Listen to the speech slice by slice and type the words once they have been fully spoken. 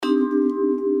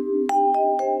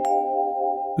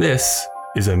This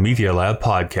is a Media Lab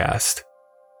podcast.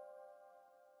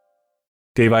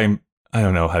 Dave, I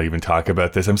don't know how to even talk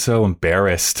about this. I'm so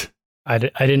embarrassed. I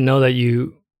didn't know that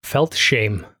you felt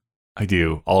shame. I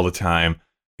do, all the time.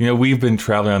 You know, we've been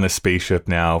traveling on this spaceship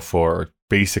now for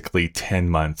basically 10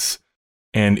 months.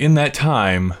 And in that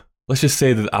time, let's just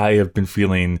say that I have been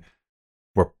feeling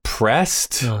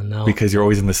repressed. Oh, no. Because you're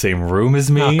always in the same room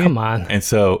as me. Oh, come on. And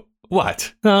so,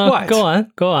 what? No, What?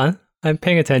 Go on. I'm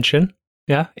paying attention.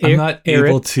 Yeah. I'm not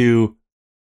able to...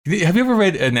 Have you ever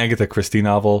read an Agatha Christie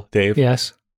novel, Dave?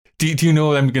 Yes. Do you know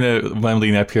what I'm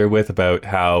leading up here with about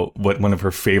what one of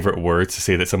her favorite words to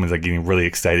say that someone's like getting really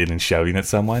excited and shouting at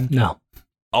someone? No.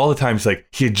 All the time, it's like,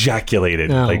 he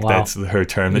ejaculated. Oh, like, wow. that's her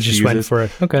term that she just uses. went for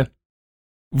it. Okay.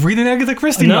 Read an Agatha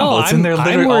Christie novel. It's in there I'm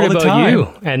literally all worried the about time.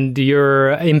 you and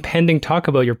your impending talk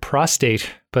about your prostate.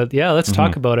 But yeah, let's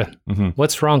talk about it. Mm-hmm.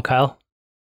 What's wrong, Kyle?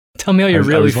 Tell me how you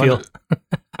really feel.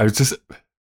 I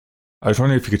was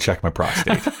wondering if you could check my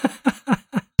prostate.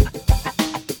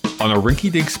 On a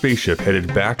rinky-dink spaceship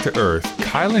headed back to Earth,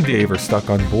 Kyle and Dave are stuck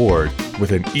on board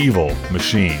with an evil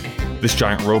machine. This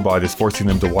giant robot is forcing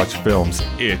them to watch films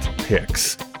it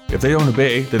picks. If they don't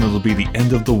obey, then it'll be the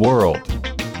end of the world.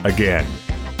 Again.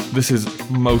 This is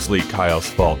mostly Kyle's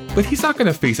fault, but he's not going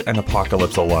to face an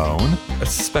apocalypse alone,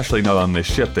 especially not on this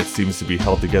ship that seems to be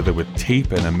held together with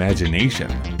tape and imagination.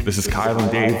 This is Kyle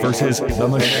and Dave versus the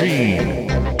Machine.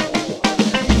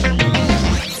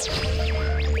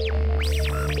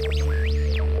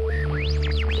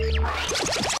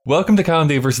 Welcome to Kyle and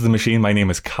Dave versus the Machine. My name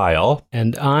is Kyle.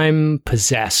 And I'm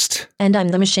possessed. And I'm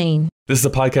the machine. This is a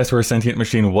podcast where a sentient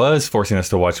machine was forcing us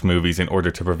to watch movies in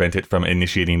order to prevent it from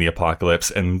initiating the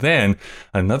apocalypse, and then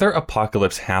another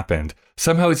apocalypse happened.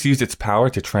 Somehow it's used its power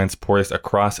to transport us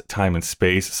across time and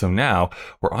space, so now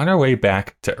we're on our way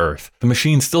back to Earth. The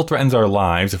machine still threatens our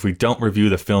lives if we don't review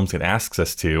the films it asks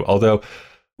us to, although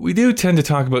we do tend to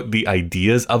talk about the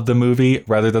ideas of the movie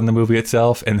rather than the movie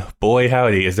itself, and boy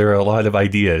howdy, is there a lot of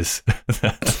ideas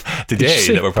today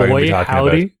that we're probably going to be talking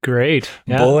about. Great.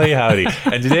 Yeah. Boy howdy.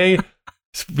 And today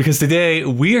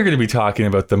we are going to be talking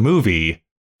about the movie,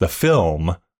 the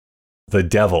film, The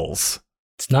Devils.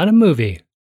 It's not a movie.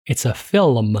 It's a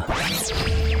film.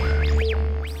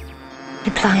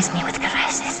 He plies me with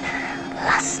caresses,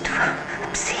 lustful,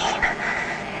 obscene.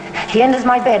 He enters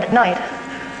my bed at night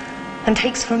and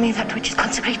takes from me that which is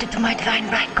consecrated to my divine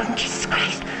bridegroom, Jesus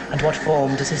Christ. And what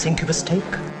form does this incubus take?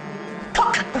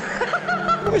 Talk!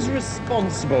 Who is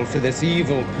responsible for this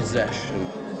evil possession?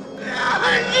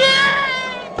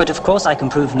 But of course I can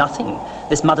prove nothing.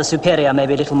 This Mother Superior may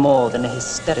be little more than a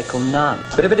hysterical nun.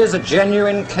 But if it is a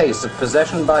genuine case of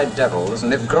possession by devils,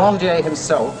 and if Grandier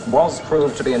himself was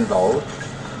proved to be involved,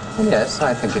 then yes,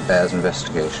 I think it bears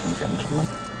investigation, gentlemen.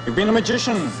 You've been a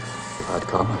magician. If I'd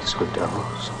come as good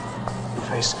devils, you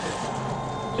face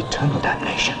eternal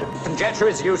damnation. Conjecture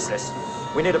is useless.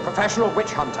 We need a professional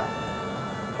witch hunter.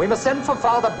 We must send for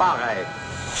Father Barre.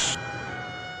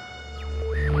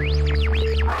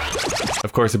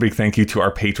 Of course, a big thank you to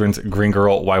our patrons, Green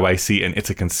Girl, YYC, and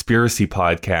It's a Conspiracy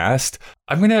Podcast.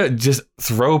 I'm going to just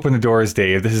throw open the doors,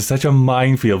 Dave. This is such a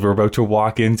minefield we're about to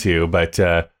walk into, but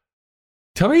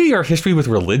tell me your history with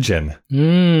religion.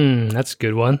 That's a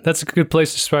good one. That's a good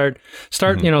place to start.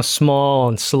 Start, small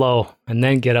and slow, and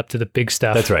then get up to the big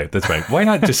stuff. That's right. Why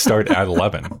not just start at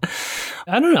 11?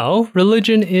 I don't know.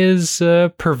 Religion is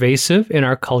pervasive in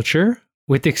our culture.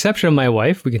 With the exception of my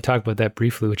wife, we can talk about that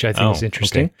briefly, which I think is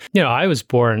interesting. Okay. I was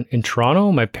born in Toronto.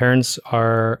 My parents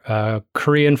are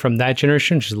Korean from that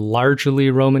generation, which is largely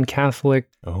Roman Catholic.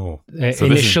 Oh, so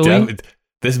initially,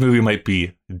 this movie might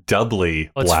be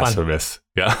doubly blasphemous.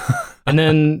 Yeah. And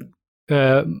then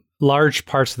large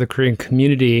parts of the Korean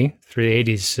community through the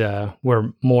 80s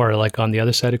were more like on the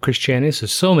other side of Christianity.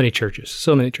 So many churches.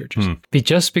 But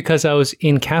just because I was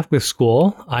in Catholic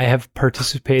school, I have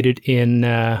participated in...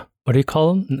 what do you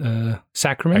call them?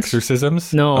 Sacraments?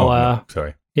 Exorcisms? No.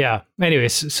 Sorry. Yeah.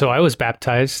 Anyways, so I was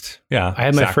baptized. Yeah. I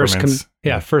had my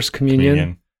first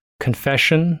communion,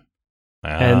 confession.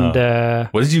 And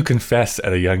what did you confess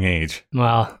at a young age?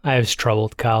 Well, I was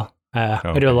troubled, Kyle.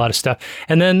 I do a lot of stuff.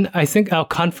 And then I think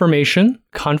confirmation.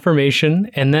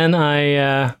 And then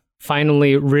I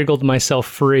finally wriggled myself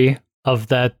free of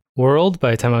that world by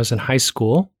the time I was in high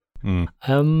school. And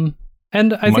I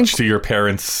think... Much to your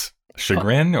parents'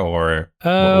 chagrin, or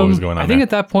what was going on? I think at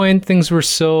that point things were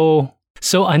so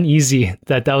uneasy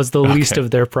that was the least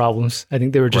of their problems. I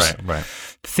think they were just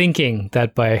thinking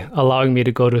that by allowing me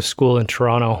to go to school in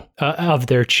Toronto of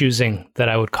their choosing, that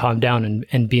I would calm down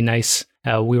and be nice.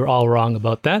 We were all wrong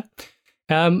about that.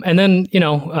 And then,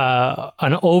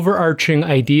 an overarching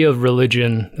idea of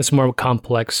religion that's more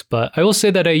complex. But I will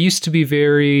say that I used to be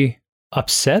very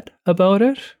upset about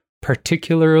it,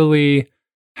 particularly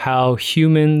how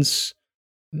humans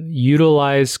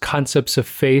utilize concepts of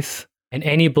faith and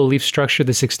any belief structure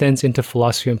that extends into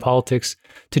philosophy and politics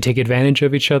to take advantage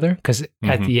of each other. Because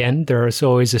at the end, there is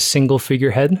always a single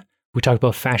figurehead. We talked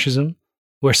about fascism,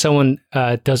 where someone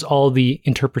does all the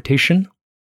interpretation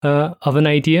of an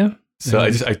idea. So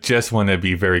I just want to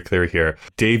be very clear here.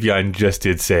 Dave Young just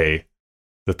did say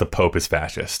that the Pope is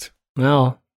fascist.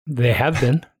 Well, they have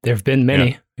been. There have been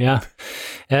many. Yeah.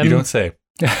 You don't say.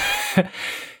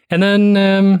 And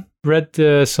then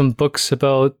read some books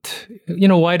about,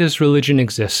 why does religion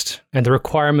exist and the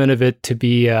requirement of it to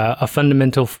be a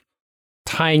fundamental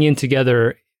tying in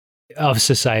together of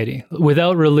society.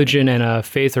 Without religion and a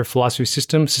faith or philosophy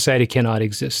system, society cannot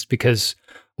exist because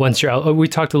once you're out, we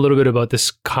talked a little bit about this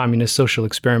communist social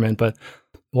experiment, but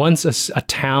once a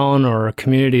town or a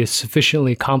community is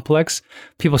sufficiently complex,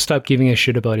 people stop giving a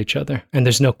shit about each other and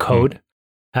there's no code.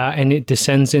 And it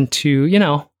descends into,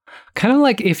 kind of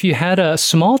like if you had a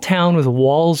small town with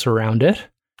walls around it,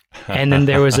 and then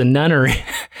there was a nunnery.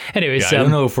 Anyways, I don't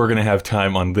know if we're going to have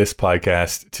time on this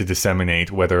podcast to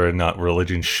disseminate whether or not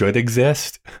religion should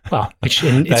exist. Well,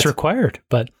 it's required,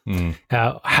 but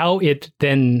how it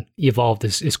then evolved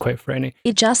is quite frightening.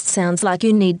 It just sounds like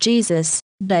you need Jesus,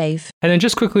 Dave. And then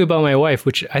just quickly about my wife,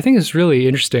 which I think is really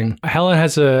interesting. Helen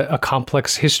has a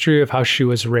complex history of how she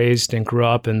was raised and grew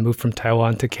up and moved from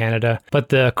Taiwan to Canada. But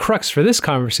the crux for this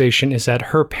conversation is that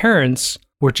her parents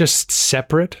were just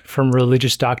separate from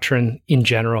religious doctrine in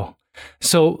general.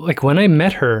 So like when I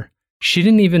met her, she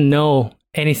didn't even know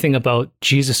anything about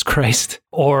Jesus Christ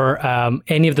or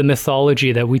any of the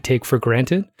mythology that we take for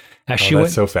granted.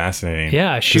 That's so fascinating.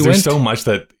 Yeah, there's so much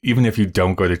that even if you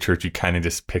don't go to church, you kind of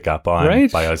just pick up on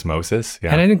by osmosis.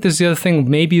 Yeah. And I think this is the other thing.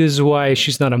 Maybe this is why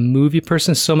she's not a movie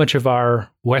person. So much of our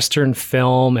Western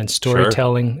film and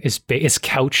storytelling is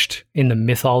couched in the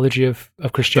mythology of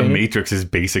Christianity. The Matrix is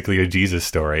basically a Jesus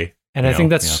story. And I think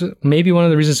that's maybe one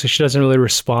of the reasons she doesn't really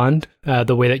respond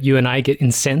the way that you and I get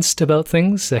incensed about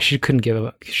things. That she couldn't give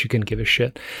a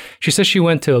shit. She says she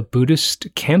went to a Buddhist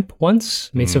camp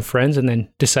once, made some friends, and then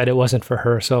decided it wasn't for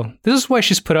her. So this is why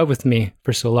she's put up with me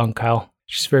for so long, Kyle.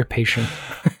 She's very patient.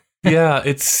 Yeah,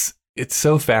 it's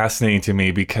so fascinating to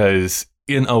me because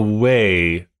in a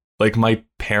way, like my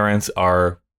parents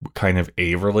are kind of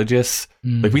a-religious.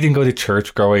 Like we didn't go to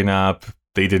church growing up.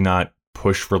 They did not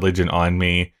push religion on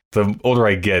me. The older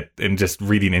I get and just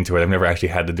reading into it, I've never actually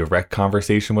had a direct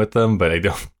conversation with them, but I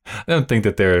don't think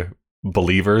that they're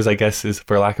believers, I guess, is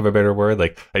for lack of a better word.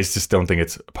 Like, I just don't think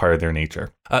it's part of their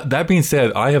nature. That being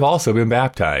said, I have also been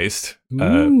baptized,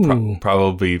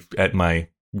 probably at my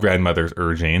grandmother's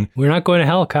urging. We're not going to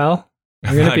hell, Kyle.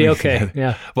 We're going to be okay.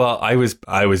 Yeah. Well, I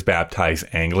was baptized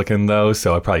Anglican though,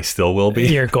 so I probably still will be.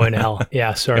 You're going to hell.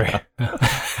 Yeah, sorry. Yeah.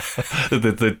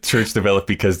 The church developed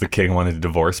because the king wanted to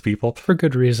divorce people. For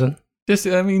good reason.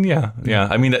 Yeah.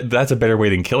 I mean, that's a better way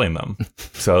than killing them.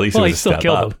 So at least it was he still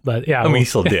killed them, but yeah. I mean, he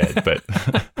still did, but.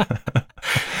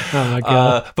 Oh my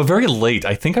God. But very late.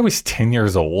 I think I was 10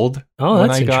 years old. Oh, when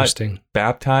that's I interesting. got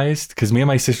baptized, because me and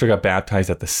my sister got baptized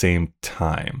at the same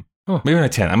time. Oh. Maybe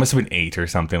not 10. I must have been 8 or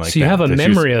something like that. So you have a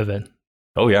memory of it.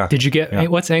 Oh, yeah. Did you get,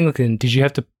 what's Anglican? Did you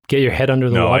have to get your head under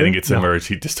the water? No, I didn't get submerged.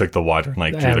 He just took the water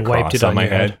and drew the wiped cross it on my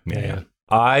head. Yeah.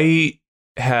 I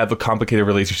have a complicated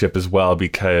relationship as well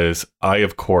because I,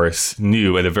 of course,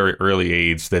 knew at a very early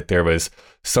age that there was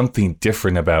something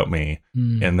different about me.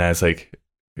 And that's like,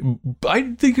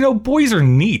 I think, boys are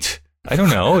neat. I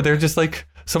don't know. They're just like,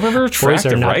 some of them are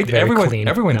attractive, right?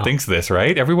 Everyone thinks this,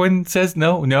 right? Everyone says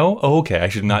no. Oh, okay, I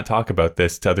should not talk about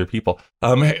this to other people.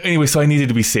 Anyway, so I needed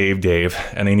to be saved, Dave,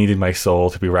 and I needed my soul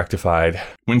to be rectified.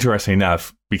 Interestingly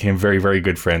enough, became very, very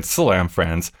good friends, still am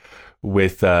friends,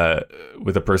 with a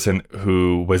person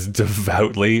who was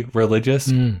devoutly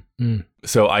religious.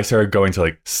 So I started going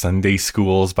to Sunday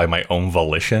schools by my own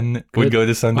volition. Would go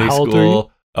to Sunday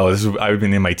school. I would have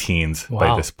been in my teens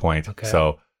by this point. Okay.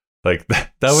 So that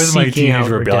was my teenage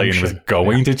rebellion, was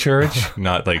going to church,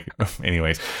 not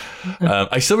anyways.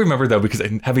 I still remember though, because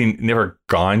having never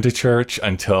gone to church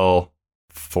until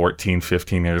 14,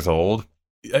 15 years old,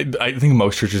 I think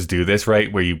most churches do this,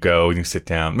 right? Where you go and you sit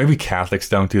down. Maybe Catholics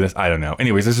don't do this. I don't know.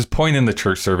 Anyways, there's this point in the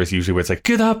church service usually where it's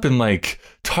get up and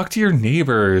talk to your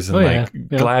neighbors and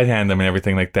glad hand them and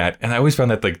everything like that. And I always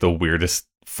found that the weirdest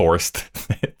forced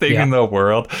thing in the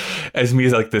world, as me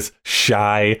as this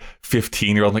shy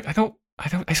 15-year-old. I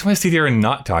I just want to sit there and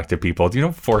not talk to people. You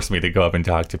don't force me to go up and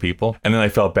talk to people. And then I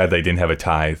felt bad that I didn't have a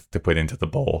tithe to put into the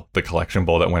bowl, the collection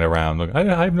bowl that went around. Like,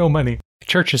 I have no money.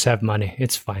 Churches have money.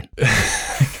 It's fine.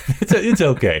 It's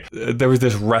okay. There was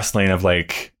this wrestling of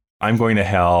like, I'm going to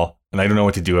hell and I don't know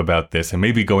what to do about this. And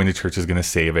maybe going to church is going to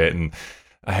save it. And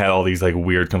I had all these like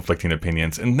weird conflicting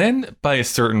opinions. And then by a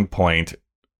certain point,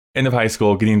 end of high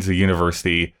school, getting into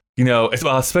university, you know,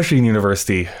 well, especially in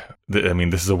university, I mean,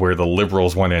 this is where the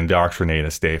liberals want to indoctrinate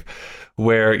us, Dave,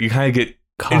 where you kind of get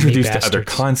introduced to other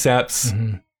concepts.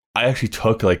 Mm-hmm. I actually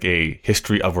took like a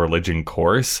history of religion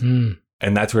course.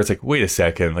 And that's where it's like, wait a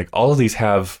second, like all of these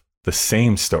have the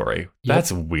same story. Yep.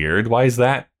 That's weird. Why is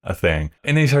that a thing?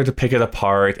 And then you start to pick it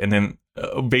apart. And then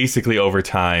basically over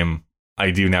time,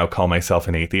 I do now call myself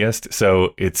an atheist.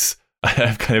 So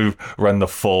I've kind of run the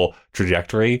full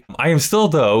trajectory. I am still,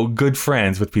 though, good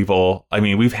friends with people. I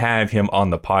mean, we've had him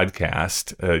on the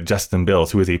podcast, Justin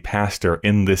Bills, who is a pastor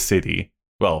in this city.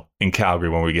 Well, in Calgary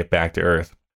when we get back to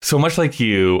Earth. So much like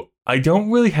you, I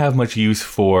don't really have much use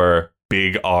for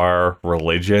big R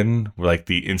religion, like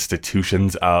the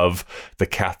institutions of the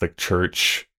Catholic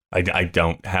Church. I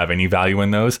don't have any value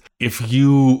in those. If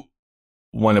you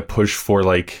want to push for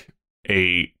like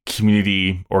a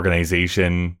community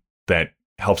organization that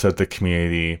helps out the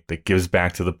community, that gives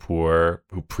back to the poor,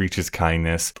 who preaches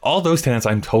kindness, all those tenets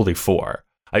I'm totally for.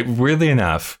 Weirdly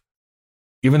enough,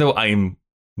 even though I'm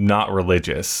not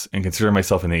religious and consider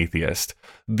myself an atheist,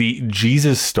 the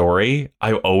Jesus story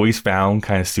I always found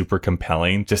kind of super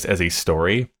compelling just as a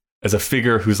story, as a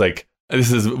figure who's like,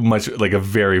 this is much like a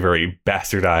very, very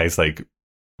bastardized, like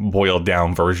boiled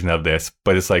down version of this,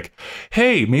 but it's like,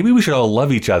 hey, maybe we should all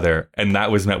love each other, and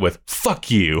that was met with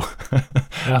fuck you.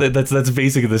 Yeah. That's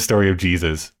basically the story of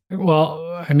Jesus.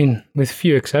 Well, I mean, with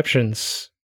few exceptions,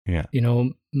 yeah, you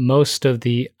know, most of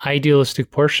the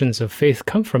idealistic portions of faith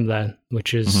come from that,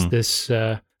 which is this,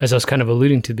 as I was kind of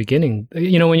alluding to the beginning,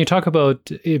 you know, when you talk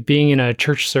about it being in a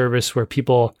church service where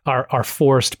people are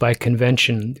forced by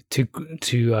convention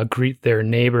to greet their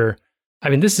neighbor. I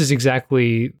mean, this is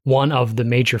exactly one of the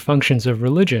major functions of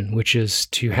religion, which is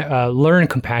to learn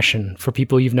compassion for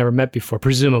people you've never met before,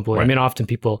 presumably. Right. I mean, often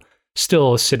people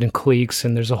still sit in cliques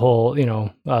and there's a whole, you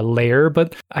know, layer.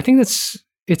 But I think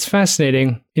it's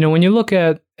fascinating. You know, when you look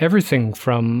at everything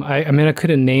from, I mean, I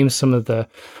couldn't name some of the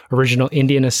original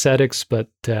Indian ascetics, but,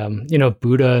 you know,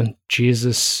 Buddha,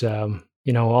 Jesus,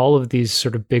 you know, all of these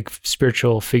sort of big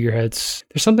spiritual figureheads.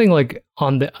 There's something like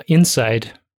on the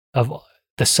inside of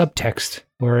the subtext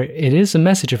where it is a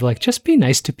message of like, just be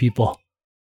nice to people.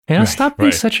 You know, stop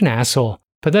being such an asshole.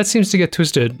 But that seems to get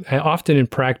twisted often in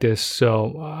practice.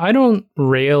 So I don't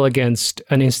rail against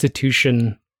an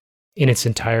institution in its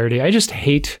entirety. I just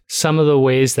hate some of the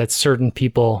ways that certain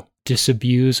people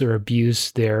disabuse or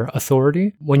abuse their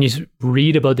authority. When you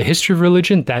read about the history of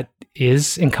religion, that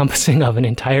is encompassing of an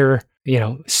entire, you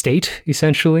know, state,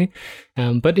 essentially.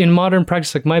 But in modern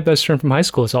practice, like my best friend from high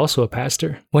school is also a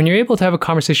pastor. When you're able to have a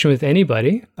conversation with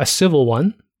anybody, a civil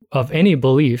one, of any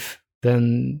belief,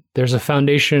 then there's a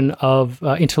foundation of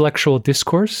intellectual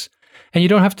discourse, and you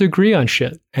don't have to agree on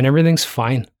shit, and everything's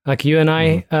fine. Like you and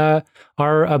I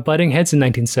are butting heads in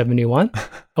 1971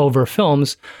 over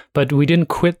films, but we didn't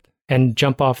quit and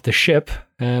jump off the ship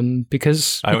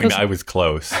because I mean, I was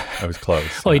close.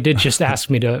 Well, you did just ask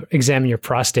me to examine your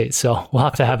prostate, so we'll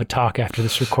have to have a talk after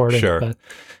this recording. Sure. But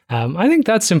I think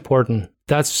that's important.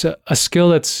 That's a skill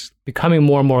that's becoming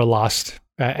more and more lost.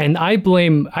 And I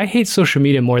hate social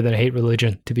media more than I hate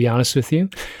religion, to be honest with you,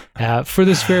 for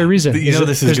this very reason.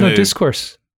 There's no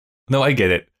discourse. No, I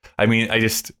get it. I mean,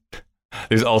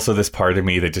 there's also this part of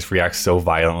me that just reacts so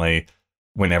violently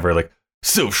whenever like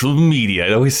social media.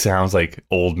 It always sounds like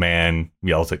old man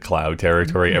yells at cloud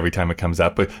territory every time it comes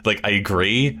up. But like, I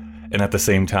agree. And at the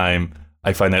same time,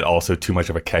 I find that also too much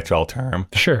of a catch-all term.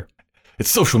 Sure. It's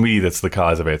social media that's the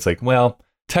cause of it. It's like, well,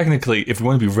 technically, if we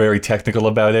want to be very technical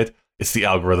about it, it's the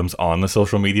algorithms on the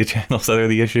social media channels that are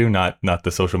the issue, not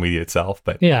the social media itself.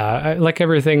 But yeah, like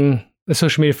everything, the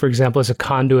social media, for example, is a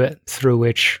conduit through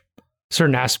which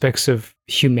certain aspects of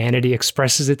humanity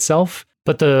expresses itself.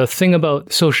 But the thing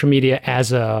about social media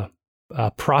as a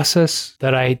process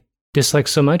that I dislike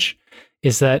so much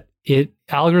is that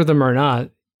algorithm or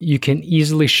not, you can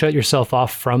easily shut yourself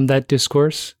off from that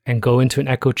discourse and go into an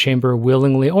echo chamber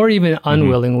willingly or even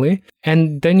unwillingly.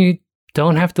 And then you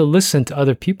don't have to listen to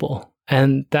other people.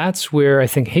 And that's where I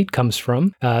think hate comes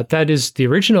from. That is the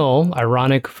original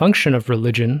ironic function of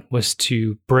religion, was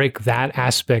to break that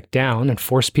aspect down and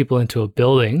force people into a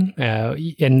building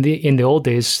in the old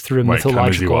days through a mythological... Come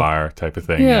as you are type of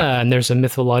thing. Yeah, and there's a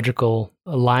mythological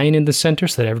line in the center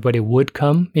so that everybody would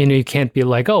come. You can't be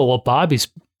like, oh, well, Bobby's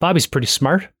pretty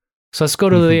smart, so let's go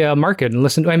to the market and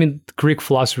listen. I mean, Greek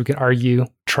philosophy could argue,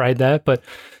 tried that, but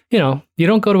you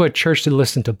don't go to a church to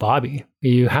listen to Bobby.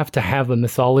 You have to have a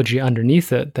mythology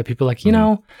underneath it that people are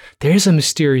like, there's a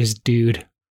mysterious dude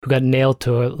who got nailed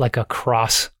to a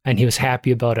cross and he was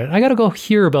happy about it. I got to go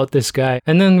hear about this guy.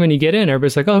 And then when you get in,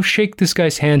 everybody's like, oh, shake this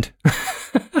guy's hand.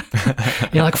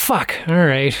 You're like, fuck, all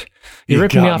right. You're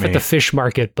ripping me off at the fish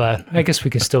market, but I guess we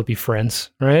can still be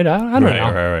friends, right? I don't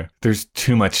know. Right. There's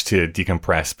too much to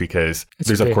decompress because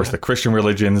there's, of course, the Christian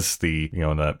religions, the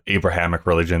Abrahamic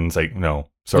religions. I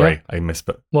missed.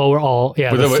 Well, we're all,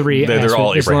 the three. They're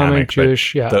all Islamic, Abrahamic,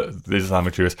 Jewish, the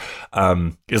Islamic, Jewish,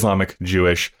 Islamic,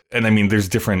 Jewish. And I mean, there's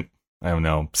different,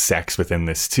 sects within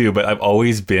this too, but I've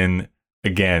always been,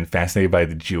 again, fascinated by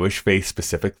the Jewish faith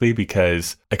specifically,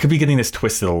 because I could be getting this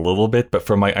twisted a little bit, but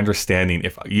from my understanding,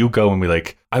 if you go and be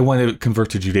like, I want to convert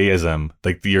to Judaism,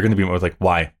 like you're going to be more like,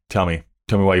 why? Tell me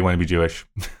why you want to be Jewish.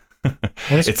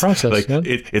 It's a process.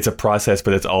 It's a process,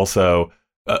 but it's also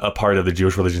a part of the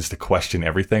Jewish religion is to question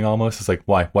everything almost. It's like,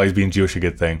 why is being Jewish a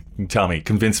good thing? Tell me,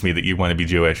 convince me that you want to be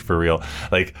Jewish for real.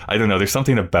 Like, I don't know. There's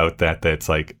something about that that's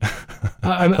like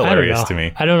hilarious to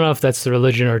me. I don't know if that's the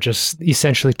religion or just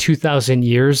essentially 2,000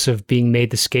 years of being made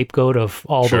the scapegoat of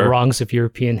all the wrongs of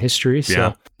European history.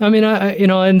 So, I mean,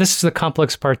 and this is the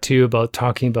complex part too about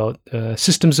talking about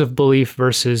systems of belief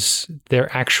versus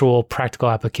their actual practical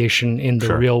application in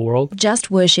the real world. Just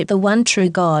worship the one true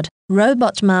God.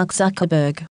 Robot Mark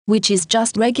Zuckerberg, which is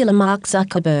just regular Mark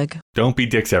Zuckerberg. Don't be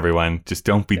dicks, everyone. Just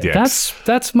don't be dicks.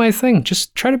 That's my thing.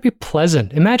 Just try to be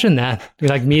pleasant. Imagine that. You're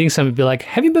like meeting someone, be like,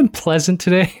 have you been pleasant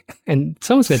today? And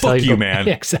someone's going to tell you, man.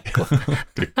 Yeah, exactly. I'm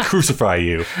going to crucify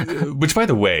you. Which, by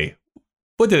the way,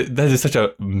 that is such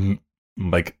a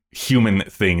human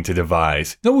thing to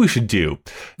devise. You know what we should do?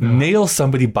 Nail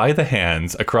somebody by the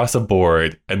hands across a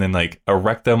board and then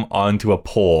erect them onto a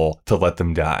pole to let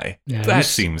them die. Yeah, that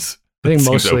seems... I think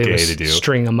mostly okay it was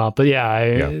string them up. But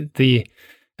the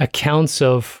accounts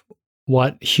of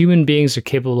what human beings are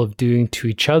capable of doing to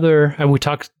each other. And we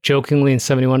talked jokingly in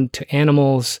 71 to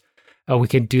animals. We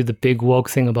could do the big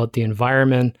woke thing about the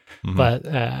environment. Mm-hmm. But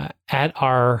at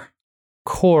our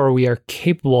core, we are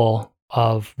capable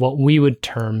of what we would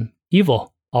term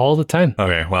evil all the time.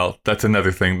 Okay, well, that's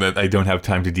another thing that I don't have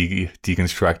time to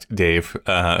deconstruct, Dave,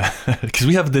 because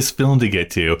we have this film to get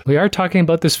to. We are talking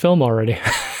about this film already.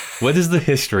 What is the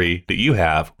history that you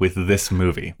have with this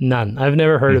movie? None. I've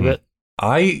never heard of it.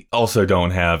 I also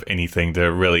don't have anything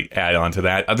to really add on to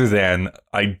that, other than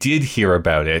I did hear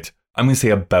about it, I'm going to say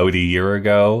about a year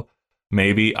ago,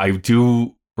 maybe. I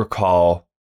do recall,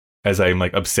 as I'm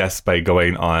obsessed by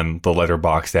going on the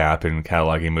Letterboxd app and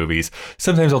cataloging movies,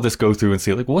 sometimes I'll just go through and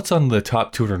see what's on the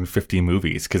top 250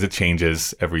 movies, because it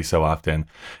changes every so often.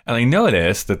 And I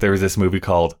noticed that there was this movie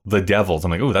called The Devils.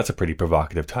 I'm like, oh, that's a pretty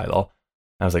provocative title.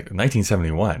 I was like,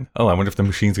 1971. Oh, I wonder if the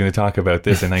machine's going to talk about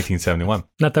this in 1971.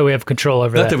 Not that we have control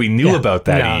over that. Not that we knew about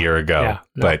that a year ago,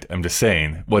 but I'm just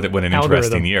saying, what an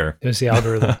interesting year. It was the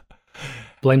algorithm.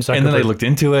 Blame Zuckerberg. And then I looked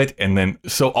into it, and then,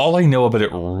 so all I know about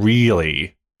it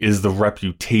really is the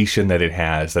reputation that it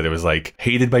has, that it was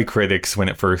hated by critics when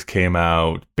it first came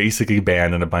out, basically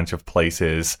banned in a bunch of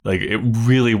places. It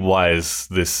really was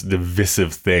this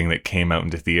divisive thing that came out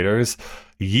into theaters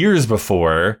years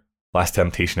before Last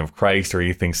Temptation of Christ or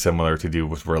anything similar to do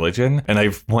with religion. And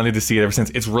I've wanted to see it ever since.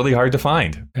 It's really hard to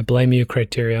find. I blame you,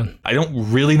 Criterion. I don't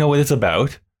really know what it's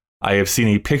about. I have seen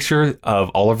a picture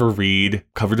of Oliver Reed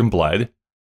covered in blood,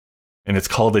 and it's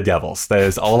called The Devils. That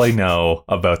is all I know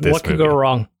about this movie. What could go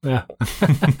wrong? Yeah.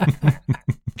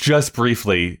 Just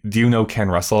briefly, do you know Ken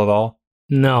Russell at all?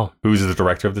 No. Who's the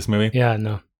director of this movie? Yeah,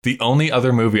 no. The only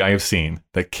other movie I have seen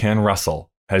that Ken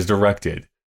Russell has directed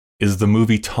is the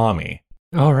movie Tommy.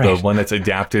 All right. The one that's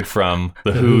adapted from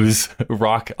The Who's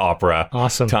rock opera.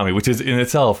 Awesome. Tommy, which is in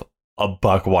itself a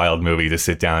buck wild movie to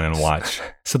sit down and watch.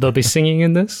 So they'll be singing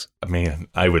in this? Man,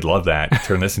 I would love that.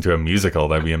 Turn this into a musical.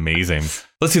 That'd be amazing.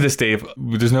 Let's do this, Dave.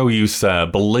 There's no use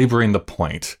belaboring the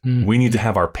point. We need to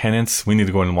have our penance. We need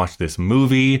to go and watch this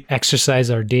movie. Exercise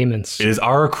our demons. It is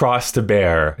our cross to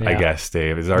bear, I guess,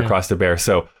 Dave. It is our cross to bear.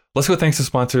 So let's go thanks to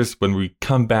sponsors. When we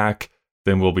come back,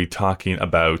 then we'll be talking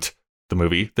about the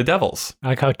movie The Devils. I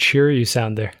like how cheery you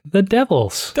sound there. The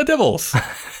Devils. The Devils.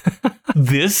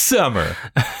 This summer,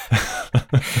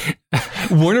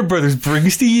 Warner Brothers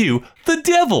brings to you The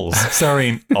Devils,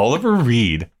 starring Oliver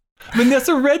Reed,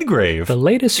 Vanessa Redgrave. The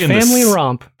latest family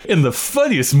romp. In the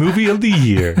funniest movie of the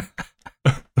year.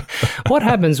 What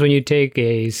happens when you take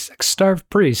a sex-starved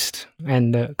priest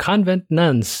and convent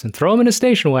nuns and throw them in a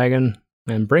station wagon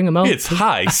and bring them out? It's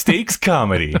high-stakes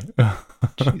comedy.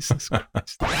 Jesus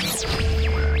Christ.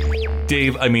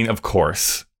 Dave, I mean, of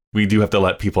course, we do have to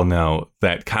let people know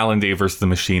that Kyle and Dave vs. the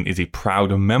Machine is a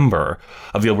proud member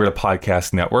of the Alberta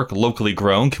Podcast Network, locally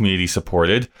grown, community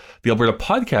supported. The Alberta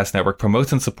Podcast Network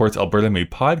promotes and supports Alberta-made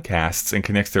podcasts and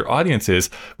connects their audiences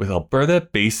with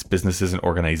Alberta-based businesses and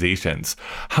organizations.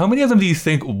 How many of them do you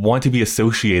think want to be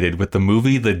associated with the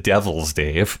movie The Devils,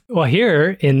 Dave? Well,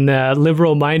 here in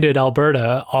liberal-minded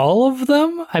Alberta, all of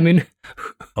them? I mean...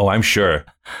 Oh, I'm sure.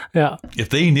 Yeah. If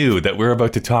they knew that we're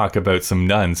about to talk about some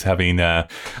nuns having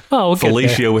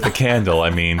fellatio with a candle, I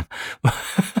mean...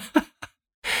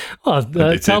 Well,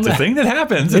 it's a thing that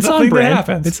happens. It's a on thing brand. That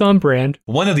happens. It's on brand.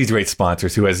 One of these great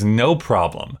sponsors who has no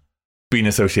problem being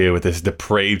associated with this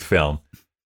depraved film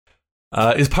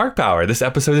is Park Power. This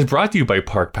episode is brought to you by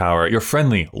Park Power, your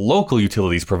friendly local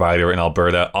utilities provider in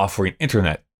Alberta, offering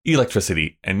internet,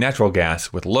 electricity, and natural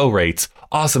gas with low rates,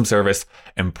 awesome service,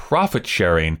 and profit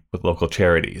sharing with local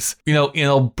charities. You know, in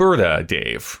Alberta,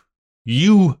 Dave,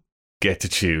 you get to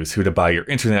choose who to buy your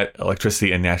internet,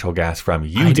 electricity, and natural gas from.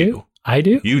 I do?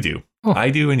 You do. Oh.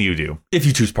 I do, and you do. If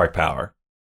you choose Park Power.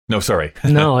 No, sorry.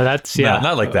 No, that's, yeah.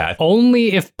 Not like that.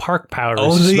 Only if Park Power.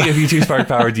 Only if you choose Park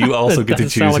Power do you also get to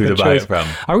choose who to buy it from.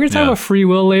 Are we going to talk about free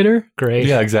will later? Great.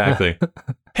 Yeah, exactly.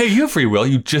 Hey, you have free will.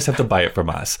 You just have to buy it from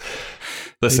us.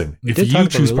 Listen, if you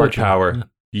choose Park Power,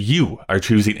 you are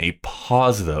choosing a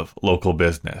positive local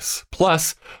business.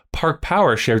 Plus, Park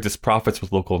Power shares its profits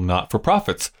with local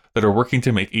not-for-profits that are working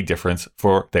to make a difference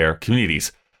for their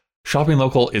communities. Shopping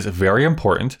local is very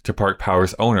important to Park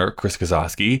Power's owner, Chris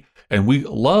Kozowski, and we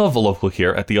love local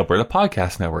here at the Alberta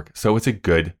Podcast Network, so it's a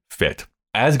good fit.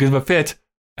 As good of a fit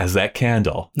as that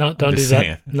candle. No, don't do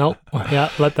that. Nope. Yeah,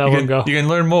 let that one go. You can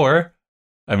learn more.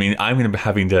 I mean, I'm going to be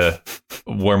having to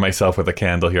warm myself with a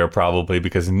candle here probably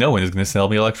because no one is going to sell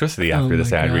me electricity after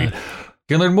this ad read. You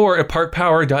can learn more at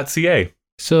parkpower.ca.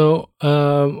 So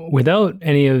without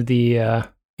any of the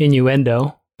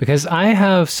innuendo, because I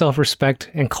have self-respect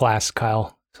and class,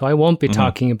 Kyle, so I won't be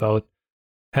talking about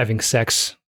having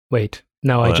sex. Wait,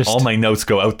 no, well, all my notes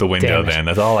go out the window then.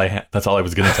 That's all I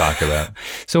was going to talk about.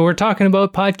 So we're talking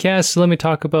about podcasts. So let me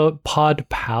talk about Pod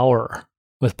Power.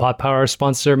 With Pod Power, our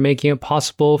sponsor, making it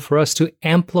possible for us to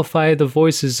amplify the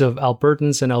voices of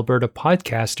Albertans and Alberta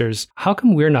podcasters. How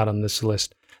come we're not on this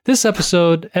list? This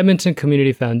episode, Edmonton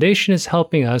Community Foundation is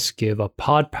helping us give a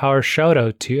Pod Power shout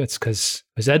out to you. It's because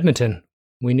it's Edmonton.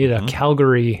 We need a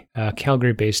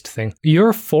Calgary-based thing.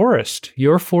 Your Forest.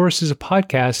 Your Forest is a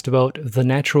podcast about the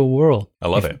natural world. I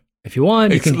love it. If you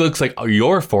want, it looks like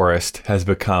your forest has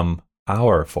become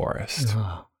our forest.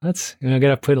 Oh, that's, I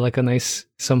gotta put like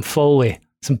some Foley.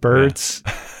 Some birds,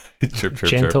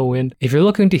 gentle wind. If you're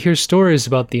looking to hear stories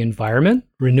about the environment,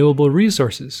 renewable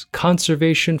resources,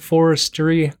 conservation,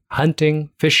 forestry, hunting,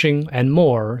 fishing, and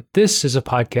more, this is a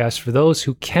podcast for those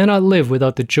who cannot live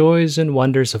without the joys and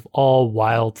wonders of all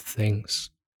wild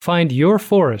things. Find Your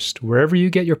Forest wherever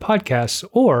you get your podcasts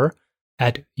or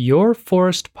at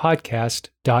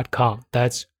yourforestpodcast.com.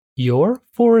 That's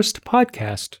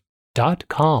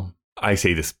yourforestpodcast.com. I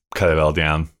say just cut it all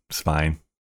down. It's fine.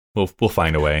 We'll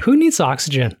find a way. Who needs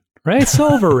oxygen, right? It's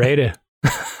so overrated.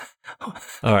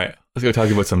 All right, let's go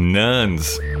talk about some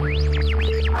nuns.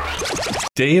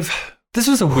 Dave, this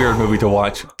was a weird movie to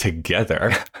watch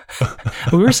together.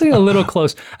 We were sitting a little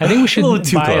close. I think we should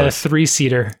buy a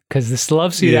 3-seater because this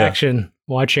love seat action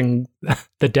watching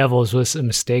The Devils was a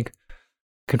mistake.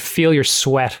 Could feel your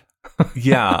sweat.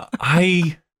 Yeah,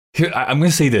 I'm going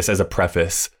to say this as a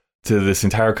preface to this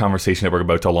entire conversation that we're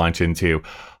about to launch into.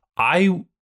 I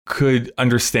could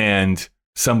understand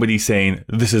somebody saying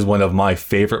this is one of my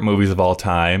favorite movies of all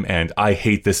time and I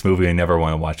hate this movie and never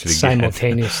want to watch it again.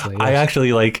 Simultaneously. Yes. I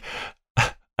actually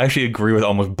agree with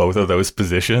almost both of those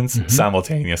positions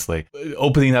simultaneously.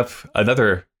 Opening up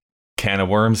another can of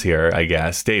worms here, I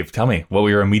guess. Dave, tell me, what were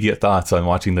your immediate thoughts on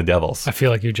watching The Devils? I feel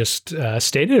like you just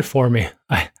stated it for me.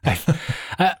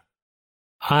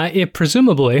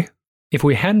 Presumably, if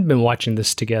we hadn't been watching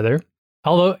this together,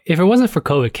 although, if it wasn't for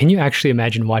COVID, can you actually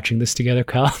imagine watching this together,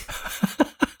 Kyle?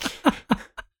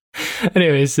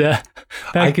 Anyways,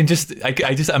 I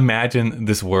just imagine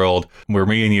this world where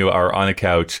me and you are on a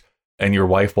couch and your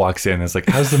wife walks in and is like,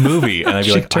 how's the movie? And I'd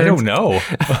be like, I turns- don't know.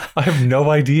 I have no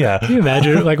idea. Can you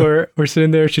imagine? Like we're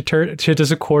sitting there, she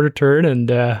does a quarter turn, and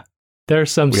there are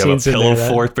some We have a scenes in pillow there.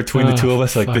 fort between the two of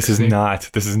us. Like, fuck's this is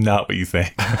sake. not what you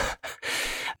think.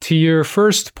 To your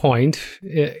first point,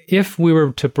 if we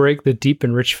were to break the deep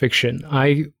and rich fiction,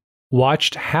 I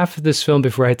watched half of this film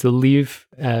before I had to leave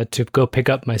to go pick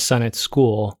up my son at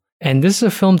school. And this is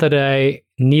a film that I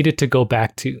needed to go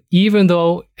back to, even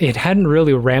though it hadn't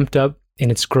really ramped up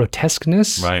in its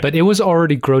grotesqueness, Right. but it was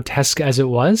already grotesque as it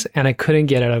was, and I couldn't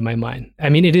get it out of my mind. I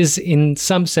mean, it is in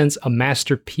some sense a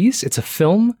masterpiece. It's a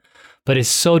film, but it's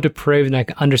so depraved, and I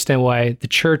can understand why the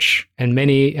church and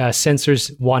many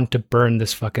censors want to burn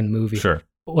this fucking movie. Sure.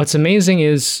 What's amazing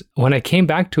is when I came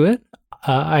back to it,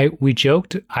 we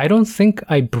joked, I don't think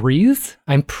I breathed.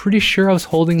 I'm pretty sure I was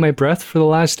holding my breath for the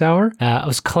last hour. I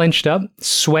was clenched up,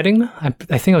 sweating. I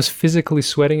think I was physically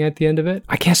sweating at the end of it.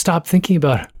 I can't stop thinking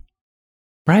about it.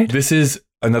 Right? This is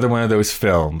another one of those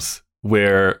films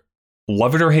where,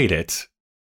 love it or hate it,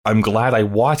 I'm glad I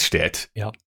watched it.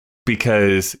 Yep.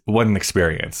 Because what an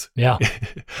experience. Yeah.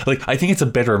 Like, I think it's a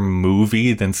better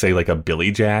movie than, say, like a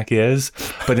Billy Jack is.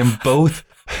 But in both,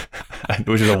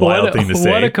 which is a wild thing to say.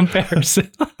 What a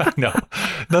comparison. No,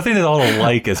 nothing at all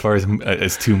alike as far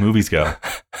as two movies go.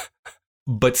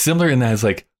 But similar in that, it's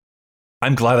like,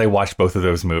 I'm glad I watched both of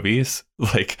those movies.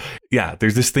 Like, yeah,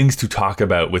 there's just things to talk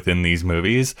about within these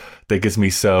movies that gets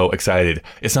me so excited.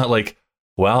 It's not like,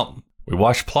 well, we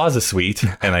watched Plaza Suite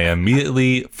and I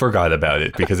immediately forgot about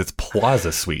it because it's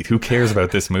Plaza Suite. Who cares about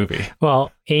this movie?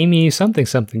 Well, Amy something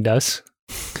does.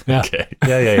 Yeah. Okay.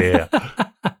 Yeah.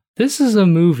 This is a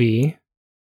movie,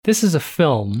 this is a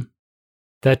film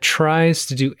that tries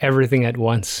to do everything at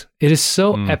once. It is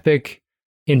so epic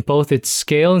in both its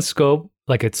scale and scope,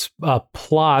 like its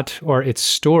plot or its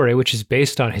story, which is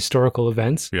based on historical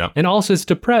events, and also its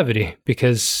depravity,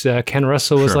 because Ken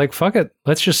Russell was like, "Fuck it,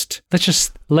 let's just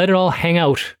let it all hang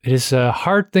out." It is a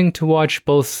hard thing to watch,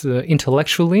 both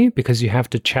intellectually, because you have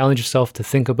to challenge yourself to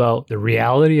think about the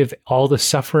reality of all the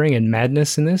suffering and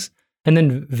madness in this, and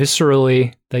then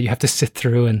viscerally, that you have to sit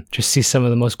through and just see some of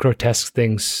the most grotesque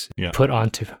things put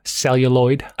onto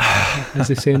celluloid, as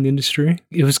they say in the industry.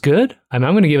 It was good. I'm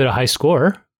going to give it a high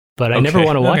score. But I never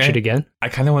want to watch it again. I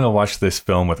kind of want to watch this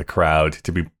film with a crowd,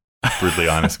 to be brutally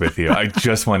honest with you. I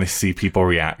just want to see people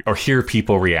react or hear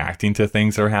people reacting to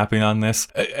things that are happening on this.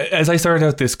 As I started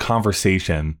out this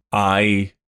conversation,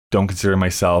 I don't consider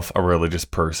myself a religious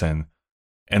person.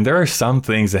 And there are some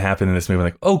things that happen in this movie,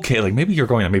 like, okay, like maybe you're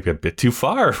going maybe a bit too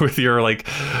far with your like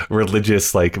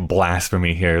religious like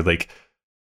blasphemy here. Like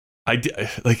I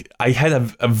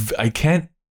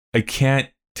can't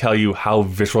tell you how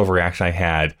visceral of a reaction I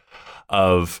had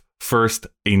of first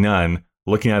a nun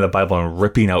looking at the Bible and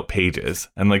ripping out pages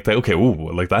and like, okay,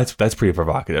 ooh, like that's pretty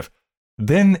provocative.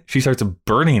 Then she starts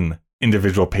burning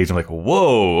individual pages. I'm like,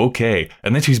 whoa, okay.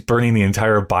 And then she's burning the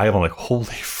entire Bible. I'm like, holy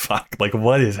fuck, like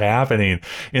what is happening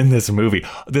in this movie?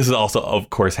 This is also,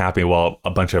 of course, happening while a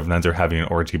bunch of nuns are having an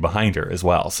orgy behind her as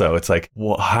well. So it's like,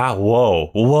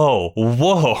 whoa,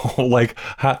 like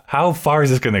how far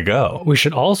is this going to go? We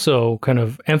should also kind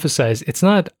of emphasize it's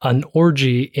not an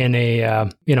orgy in a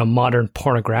modern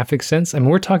pornographic sense. I mean,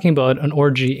 we're talking about an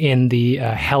orgy in the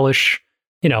hellish,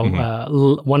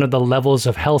 one of the levels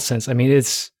of hell sense. I mean, it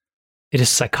is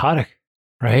psychotic,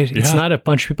 right? Yeah. It's not a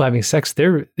bunch of people having sex.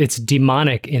 It's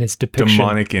demonic in its depiction.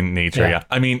 Demonic in nature, yeah.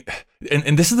 I mean,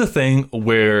 and this is the thing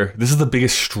where this is the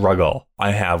biggest struggle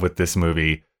I have with this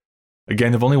movie.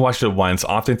 Again, I've only watched it once.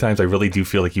 Oftentimes, I really do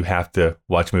feel like you have to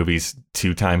watch movies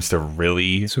 2 times to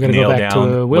really nail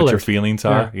down what your feelings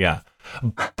are. Yeah.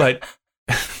 But,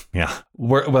 yeah.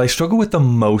 What I struggle with the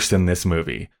most in this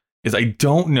movie is I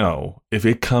don't know if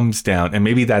it comes down, and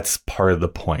maybe that's part of the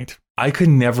point. I could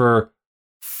never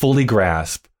fully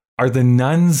grasp, are the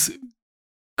nuns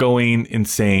going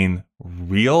insane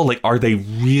real? Like, are they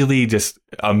really just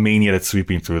a mania that's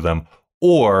sweeping through them?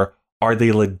 Or are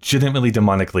they legitimately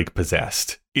demonically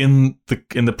possessed in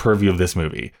the purview of this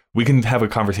movie? We can have a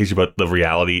conversation about the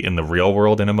reality in the real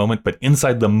world in a moment, but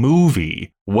inside the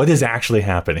movie, what is actually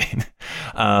happening?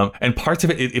 And parts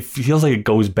of it feels like it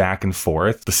goes back and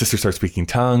forth. The sister starts speaking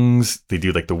tongues. They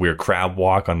do like the weird crab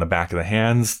walk on the back of the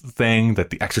hands thing that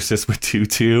The Exorcist would do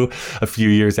too a few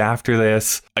years after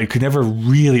this. I could never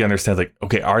really understand, like,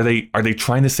 okay, are they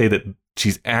trying to say that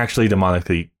she's actually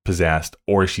demonically possessed,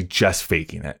 or is she just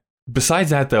faking it? Besides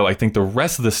that, though, I think the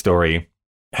rest of the story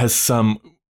has some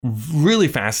really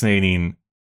fascinating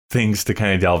things to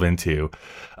kind of delve into.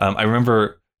 I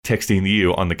remember texting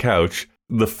you on the couch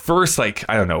the first, like,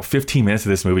 I don't know, 15 minutes of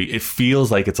this movie, it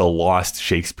feels like it's a lost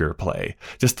Shakespeare play.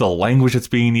 Just the language that's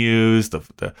being used,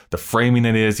 the framing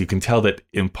it is. You can tell that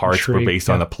in parts were based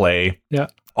on a play. Yeah.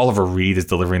 Oliver Reed is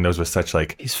delivering those with such,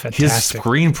 like, he's fantastic. His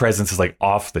screen presence is like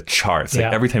off the charts.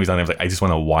 Like every time he's on there, I was like, I just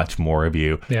want to watch more of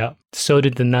you. Yeah. So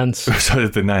did the nuns.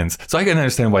 So I can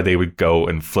understand why they would go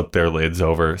and flip their lids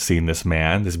over seeing this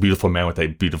beautiful man with a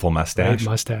beautiful mustache. Great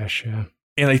mustache, yeah.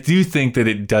 And I do think that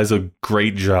it does a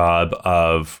great job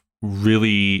of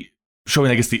really showing,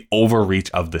 I guess, the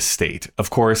overreach of the state. Of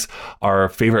course, our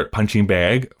favorite punching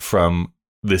bag from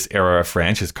this era of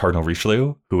France is Cardinal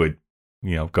Richelieu, who would,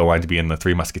 go on to be in the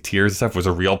Three Musketeers and stuff, was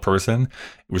a real person.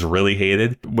 It was really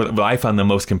hated. What I found the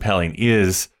most compelling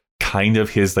is kind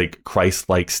of his like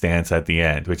Christ-like stance at the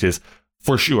end, which is,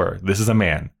 for sure, this is a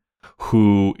man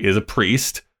who is a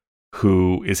priest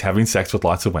who is having sex with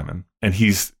lots of women. And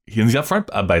he's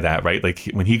upfront by that, right? Like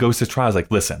when he goes to trial, he's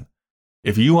like, listen,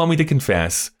 if you want me to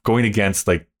confess going against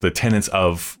like the tenets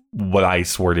of what I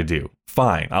swore to do,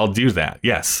 fine, I'll do that.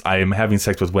 Yes, I am having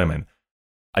sex with women.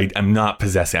 I'm not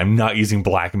possessing. I'm not using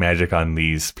black magic on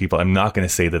these people. I'm not going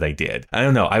to say that I did. I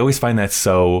don't know. I always find that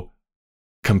so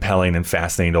compelling and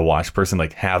fascinating to watch a person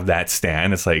like have that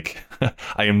stand. It's like,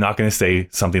 I am not going to say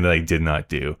something that I did not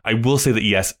do. I will say that,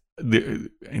 yes,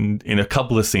 in a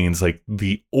couple of scenes, like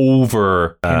the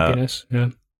over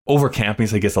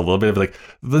campiness, I guess, a little bit of like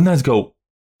the nuns go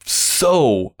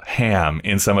so ham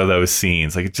in some of those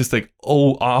scenes, like it's just like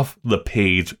off the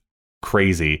page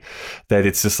crazy that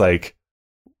it's just like,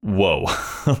 whoa.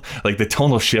 Like the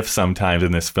tonal shifts sometimes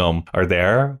in this film are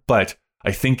there, but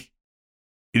I think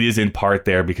it is in part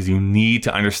there because you need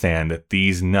to understand that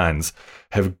these nuns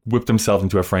have whipped themselves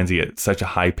into a frenzy at such a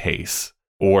high pace,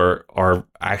 or are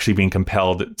actually being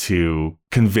compelled to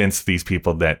convince these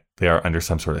people that they are under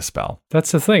some sort of spell.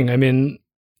 That's the thing. I mean,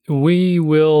 we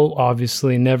will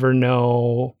obviously never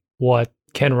know what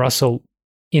Ken Russell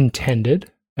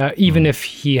intended, even if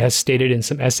he has stated in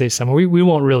some essays somewhere. We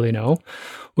won't really know.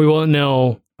 We won't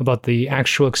know about the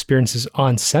actual experiences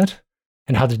on set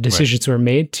and how the decisions were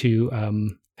made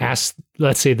to ask,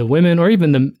 let's say, the women or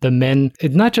even the men,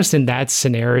 not just in that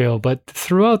scenario, but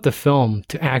throughout the film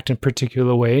to act in a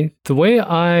particular way. The way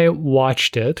I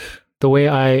watched it, the way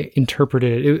I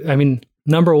interpreted it, I mean,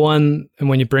 number one, and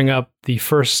when you bring up the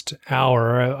first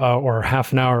hour or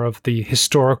half an hour of the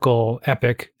historical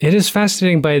epic, it is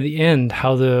fascinating by the end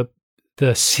how the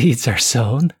seeds are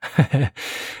sown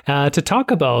to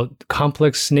talk about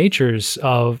complex natures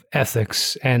of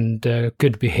ethics and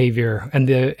good behavior, and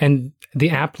the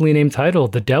aptly named title,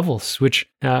 The Devils, which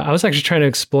I was actually trying to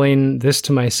explain this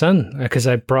to my son because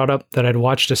I brought up that I'd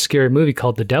watched a scary movie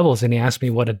called The Devils, and he asked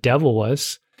me what a devil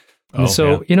was. And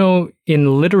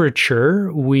in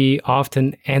literature, we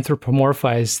often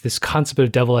anthropomorphize this concept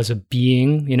of devil as a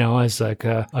being, as like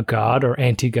a god or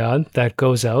anti-god that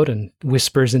goes out and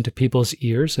whispers into people's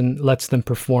ears and lets them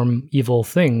perform evil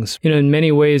things. In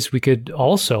many ways, we could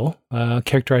also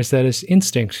characterize that as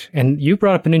instinct. And you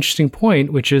brought up an interesting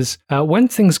point, which is when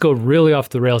things go really off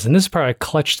the rails, and this is part I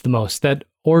clutched the most, that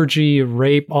orgy,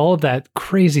 rape, all of that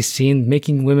crazy scene,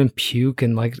 making women puke,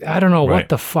 and like, I don't know what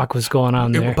the fuck was going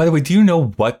on there. By the way, do you know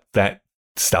what that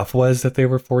stuff was that they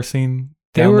were forcing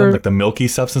down them? Like the milky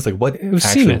substance? Like what it was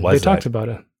actually semen. was They talked about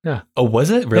it. Yeah. Oh,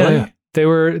 was it? Really? Yeah. They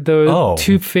were,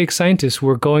 two fake scientists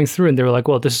were going through and they were like,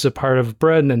 well, this is a part of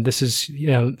bread and this is,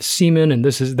 semen and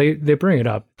this is, they bring it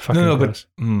up.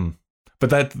 But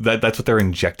that's what they're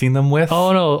injecting them with?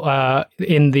 Oh, no.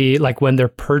 In the, like when they're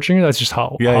purging, that's just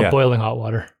boiling hot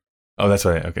water. Oh, that's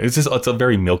right. Okay. It's a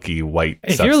very milky white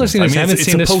If substance. you're listening to this, haven't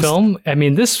seen this film, I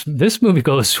mean, this movie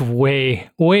goes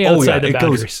way outside the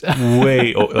boundaries.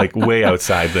 It goes way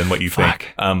outside than what you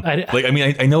think.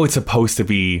 I know it's supposed to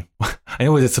be, I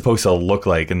know what it's supposed to look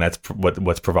like, and that's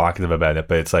what's provocative about it,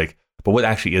 but it's like, but what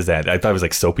actually is that? I thought it was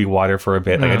like soapy water for a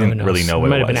bit. Like I didn't really know what it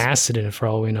was. It might have been acid in it for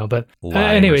all we know. But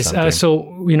anyways,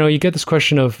 so, you get this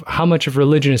question of how much of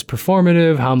religion is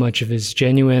performative, how much of it is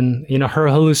genuine. Her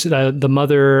the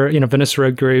mother, Vanessa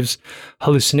Redgrave's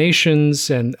hallucinations,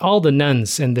 and all the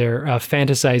nuns and their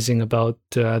fantasizing about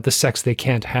the sex they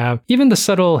can't have. Even the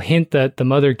subtle hint that the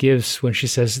mother gives when she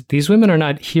says, these women are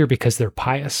not here because they're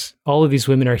pious. All of these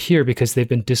women are here because they've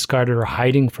been discarded or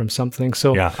hiding from something.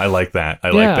 So yeah, I like that. I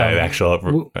like that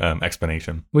actual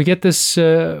explanation. We get this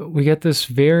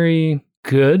very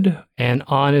good and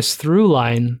honest through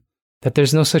line that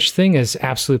there's no such thing as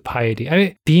absolute piety. I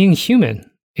mean, being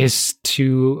human is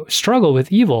to struggle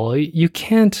with evil.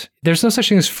 There's no such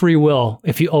thing as free will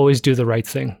if you always do the right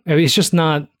thing. I mean, it's just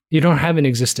not You don't have an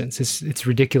existence. It's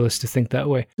ridiculous to think that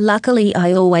way. Luckily,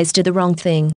 I always do the wrong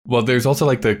thing. Well, there's also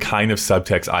like the kind of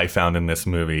subtext I found in this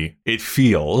movie. It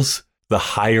feels the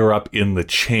higher up in the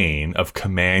chain of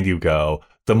command you go,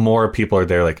 the more people are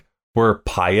there like, we're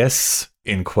pious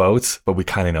in quotes, but we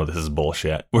kind of know this is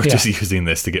bullshit. We're just using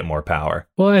this to get more power.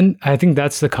 Well, and I think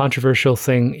that's the controversial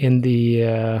thing in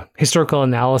the historical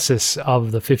analysis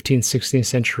of the 15th, 16th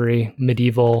century,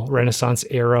 medieval, Renaissance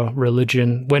era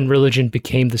religion, when religion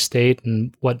became the state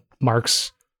and what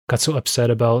Marx got so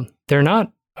upset about. They're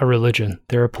not a religion.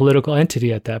 They're a political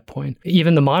entity at that point.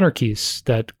 Even the monarchies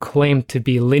that claimed to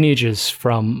be lineages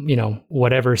from,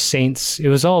 whatever saints, it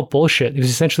was all bullshit. It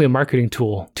was essentially a marketing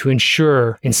tool to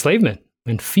ensure enslavement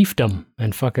and fiefdom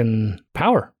and fucking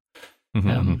power.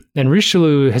 And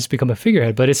Richelieu has become a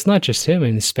figurehead, but it's not just him.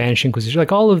 In the Spanish Inquisition,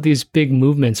 like all of these big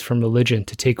movements from religion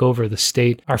to take over the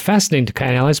state are fascinating to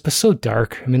kind of analyze, but so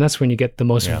dark. I mean, that's when you get the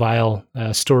most vile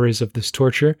stories of this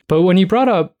torture. But when you brought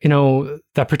up,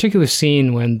 that particular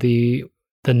scene when the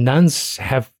nuns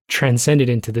have transcended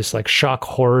into this like shock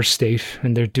horror state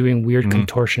and they're doing weird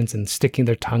contortions and sticking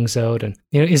their tongues out, and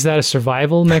is that a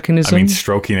survival mechanism? I mean,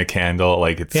 stroking a candle,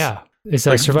 like it's Is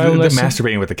that like survival the mechanism?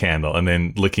 masturbating with the candle and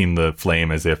then licking the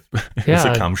flame as if it's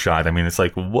a cum shot. I mean, it's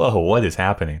like, whoa, what is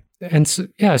happening? And so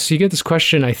you get this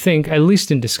question, I think, at least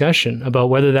in discussion, about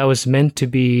whether that was meant to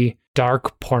be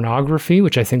dark pornography,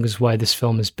 which I think is why this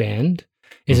film is banned.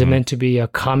 Is it meant to be a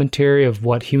commentary of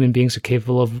what human beings are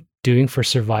capable of doing for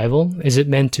survival? Is it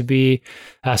meant to be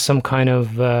some kind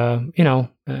of,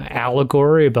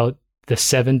 allegory about the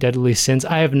 7 deadly sins?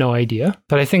 I have no idea.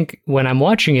 But I think when I'm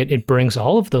watching it, it brings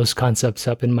all of those concepts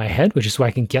up in my head, which is why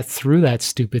I can get through that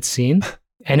stupid scene.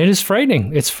 And it is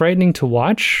frightening. It's frightening to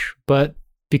watch, but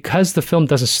because the film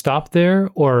doesn't stop there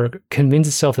or convince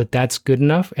itself that that's good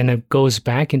enough and it goes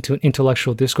back into an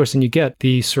intellectual discourse, and you get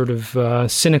the sort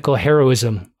of cynical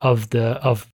heroism of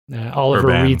Oliver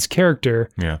Urban. Reed's character.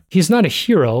 Yeah. He's not a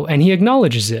hero, and he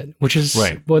acknowledges it, which is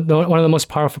one of the most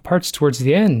powerful parts towards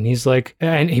the end. He's like,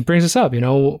 and he brings this up,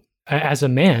 as a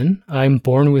man, I'm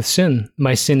born with sin.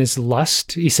 My sin is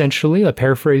lust, essentially,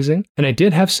 paraphrasing, and I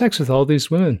did have sex with all these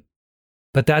women.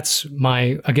 But that's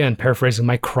paraphrasing,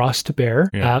 my cross to bear,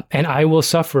 and I will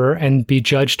suffer and be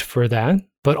judged for that.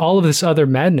 But all of this other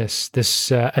madness,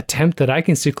 this attempt that I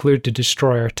can see clear to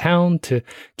destroy our town, to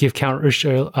give Cardinal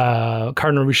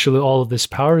Richelieu all of this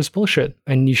power is bullshit,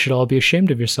 and you should all be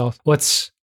ashamed of yourself.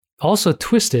 What's also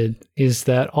twisted is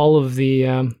that all of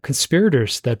the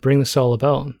conspirators that bring this all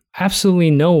about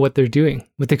absolutely know what they're doing,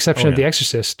 with the exception of The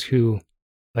Exorcist, who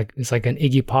is like an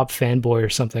Iggy Pop fanboy or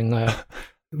something.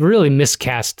 Really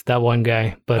miscast that one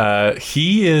guy, but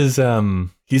he is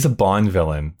he's a Bond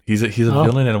villain. He's a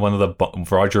villain in one of the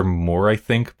Roger Moore, I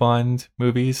think, Bond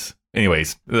movies.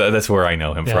 Anyways, that's where I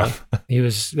know him from.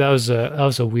 That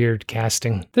was a weird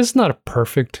casting. This is not a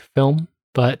perfect film,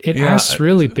 but it asks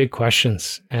really big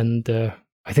questions, and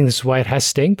I think this is why it has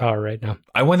staying power right now.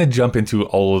 I want to jump into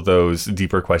all of those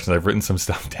deeper questions. I've written some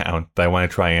stuff down that I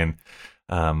want to try and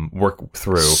work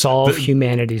through. Solve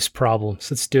humanity's problems.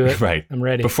 Let's do it. Right. I'm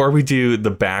ready. Before we do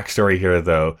the backstory here,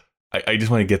 though, I just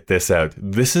want to get this out.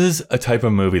 This is a type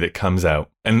of movie that comes out,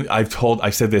 and I've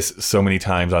said this so many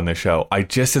times on this show, I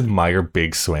just admire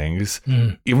big swings.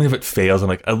 Even if it fails, I'm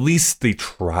like, at least they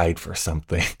tried for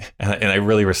something. And I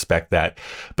really respect that.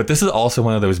 But this is also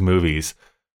one of those movies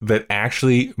that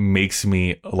actually makes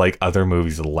me like other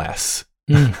movies less.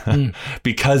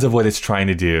 Because of what it's trying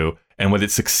to do. And what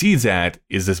it succeeds at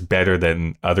is this better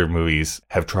than other movies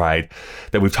have tried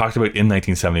that we've talked about in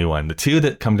 1971. The two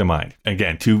that come to mind,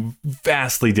 again, two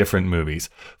vastly different movies.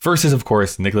 First is, of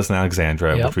course, Nicholas and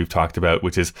Alexandra, which we've talked about,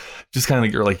 which is just kind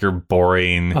of like your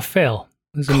boring a fail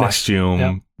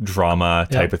costume drama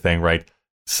type of thing, right?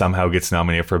 Somehow gets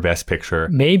nominated for Best Picture.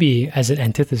 Maybe as an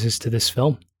antithesis to this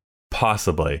film.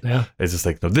 Possibly. Yeah. It's just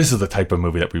like, no, this is the type of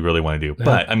movie that we really want to do. Yeah.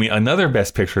 But I mean, another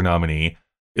Best Picture nominee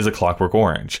is A Clockwork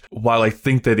Orange. While I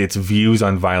think that its views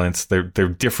on violence, they're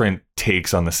different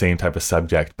takes on the same type of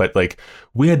subject. But like,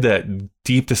 we had that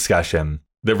deep discussion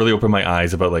that really opened my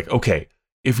eyes about like, okay,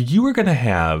 if you were going to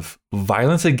have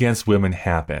violence against women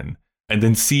happen and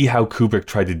then see how Kubrick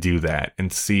tried to do that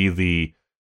and see the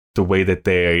way that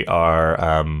they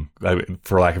are,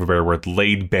 for lack of a better word,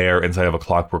 laid bare inside of A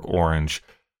Clockwork Orange,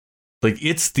 like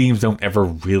its themes don't ever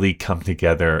really come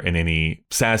together in any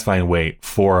satisfying way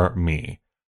for me.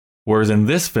 Whereas in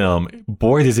this film,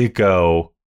 boy, does it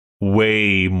go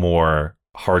way more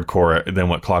hardcore than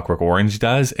what Clockwork Orange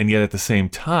does. And yet at the same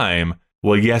time,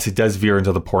 well, yes, it does veer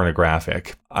into the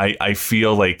pornographic. I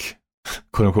feel like,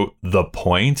 quote unquote, the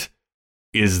point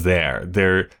is there.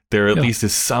 There at least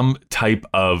is some type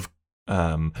of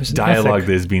dialogue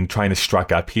that is being trying to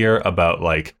struck up here about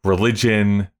like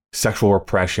religion, sexual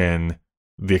repression,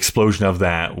 the explosion of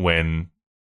that when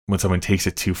someone takes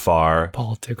it too far,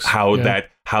 politics, how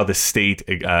the state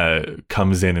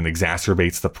comes in and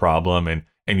exacerbates the problem and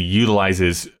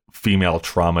utilizes female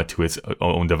trauma to its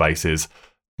own devices.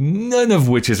 None of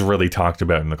which is really talked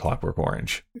about in The Clockwork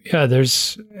Orange. Yeah,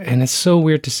 and it's so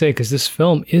weird to say because this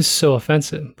film is so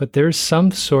offensive, but there's some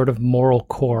sort of moral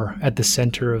core at the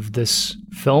center of this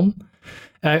film.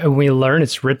 We learn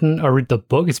it's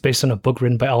based on a book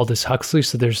written by Aldous Huxley,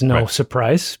 so there's no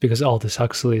surprise because Aldous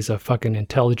Huxley is a fucking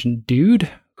intelligent dude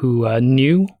who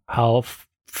knew how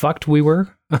fucked we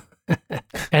were.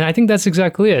 And I think that's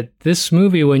exactly it. This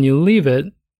movie, when you leave it,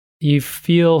 you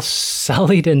feel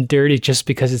sullied and dirty just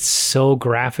because it's so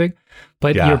graphic,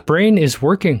 but your brain is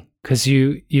working because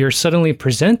you're suddenly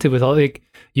presented with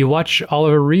you watch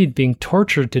Oliver Reed being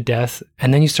tortured to death,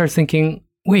 and then you start thinking,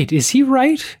 wait, is he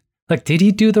right? Like, did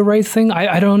he do the right thing?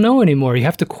 I don't know anymore. You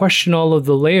have to question all of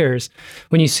the layers.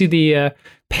 When you see the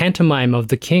pantomime of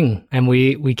the king and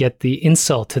we get the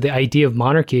insult to the idea of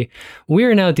monarchy, we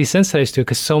are now desensitized to it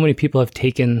because so many people have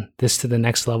taken this to the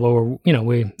next level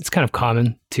where, it's kind of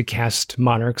common to cast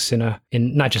monarchs in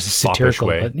not just a satirical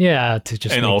way, but to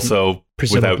just and also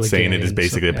without saying it is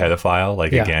basically a pedophile,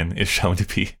 again, is shown to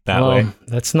be that way.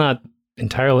 That's not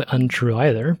entirely untrue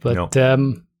either, but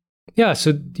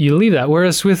so you leave that.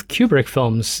 Whereas with Kubrick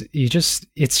films,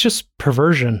 it's just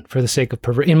perversion for the sake of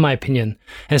perversion, in my opinion.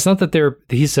 And it's not that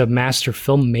he's a master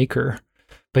filmmaker,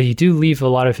 but you do leave a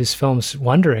lot of his films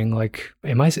wondering, like,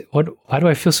 why do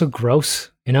I feel so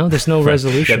gross? There's no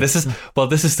resolution. This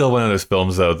is still one of those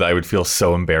films though that I would feel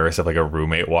so embarrassed if like a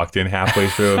roommate walked in halfway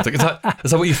through. It's like,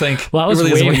 is that what you think? Well, it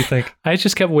really isn't what you think. I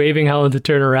just kept waving Helen to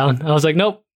turn around. I was like,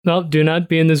 nope, do not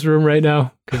be in this room right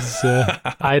now because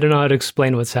I don't know how to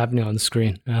explain what's happening on the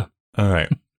screen. Yeah. All right.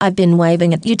 I've been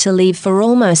waving at you to leave for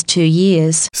almost 2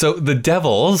 years. So The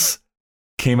Devils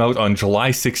came out on July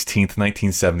 16th,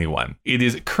 1971. It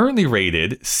is currently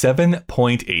rated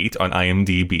 7.8 on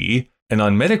IMDb, and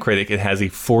on Metacritic it has a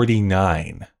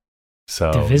 49.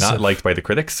 So Divisive. Not liked by the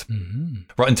critics. Mm-hmm.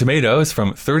 Rotten Tomatoes,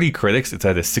 from 30 critics, it's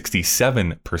at a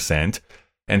 67%.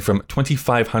 And from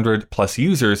 2,500 plus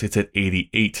users, it's at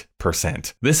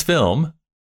 88%. This film,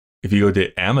 if you go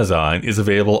to Amazon, is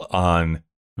available on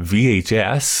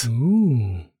VHS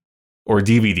or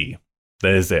DVD.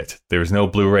 That is it. There's no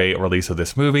Blu-ray release of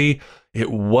this movie.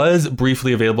 It was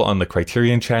briefly available on the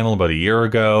Criterion Channel about a year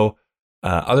ago.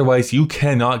 Otherwise, you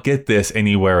cannot get this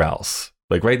anywhere else.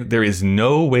 There is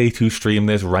no way to stream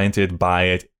this, rent it, buy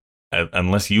it,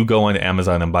 unless you go on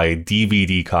Amazon and buy a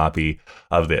DVD copy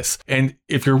of this. And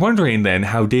if you're wondering then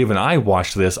how Dave and I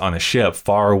watched this on a ship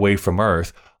far away from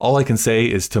Earth, all I can say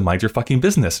is to mind your fucking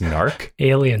business, narc.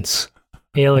 Aliens.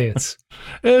 It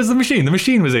was the machine. The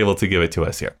machine was able to give it to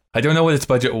us here. I don't know what its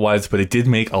budget was, but it did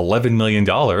make $11 million in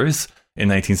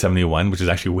 1971, which is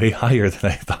actually way higher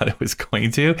than I thought it was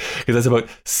going to, because that's about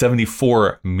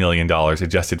 $74 million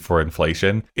adjusted for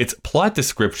inflation. Its plot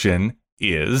description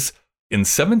is: in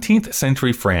 17th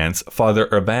century France, Father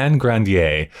Urbain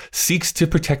Grandier seeks to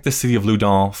protect the city of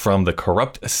Loudun from the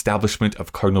corrupt establishment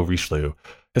of Cardinal Richelieu.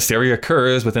 Hysteria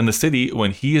occurs within the city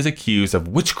when he is accused of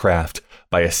witchcraft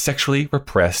by a sexually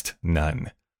repressed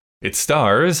nun. It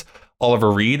stars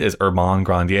Oliver Reed as Urbain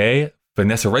Grandier,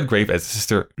 Vanessa Redgrave as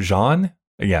Sister Jeanne.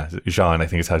 Yeah, Jeanne, I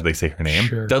think is how they say her name.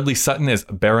 Sure. Dudley Sutton as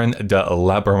Baron de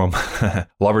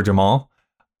Laubardemont.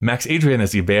 Max Adrian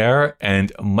as Ibert,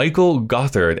 and Michael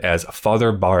Gothard as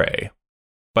Father Barre.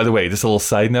 By the way, just a little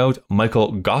side note,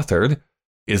 Michael Gothard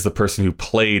is the person who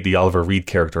played the Oliver Reed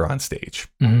character on stage.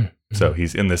 Mm-hmm. So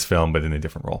he's in this film, but in a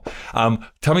different role.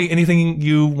 Tell me anything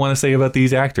you want to say about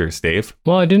these actors, Dave.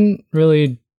 Well, I didn't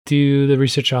really do the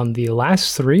research on the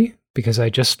last three because I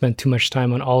just spent too much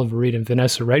time on Oliver Reed and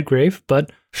Vanessa Redgrave,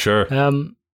 but sure.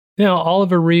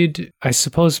 Oliver Reed, I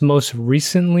suppose most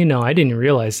recently, no, I didn't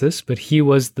realize this, but he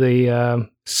was the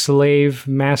slave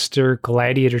master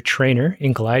gladiator trainer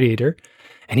in Gladiator,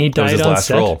 and he died on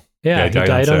set. Role. Yeah, he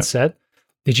died on set.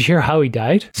 Did you hear how he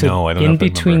died? So no, I don't know. In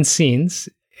between scenes,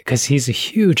 because he's a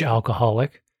huge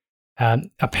alcoholic,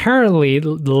 apparently the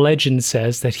legend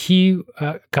says that he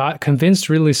got convinced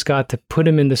Ridley Scott to put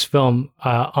him in this film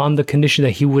on the condition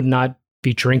that he would not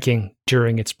be drinking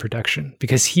during its production,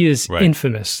 because he is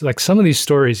infamous. Like, some of these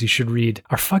stories you should read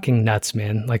are fucking nuts,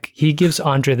 man. Like, he gives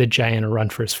Andre the Giant a run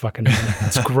for his fucking money.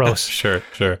 It's gross. Sure.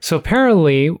 So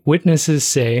apparently witnesses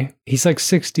say he's like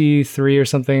 63 or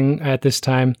something at this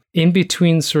time. In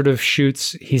between sort of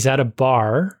shoots, he's at a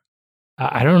bar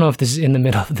I don't know if this is in the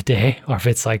middle of the day or if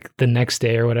it's like the next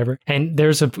day or whatever. And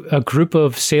there's a group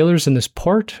of sailors in this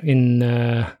port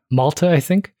in Malta, I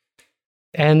think.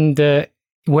 And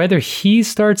whether he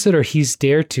starts it or he's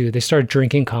dared to, they start a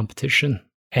drinking competition.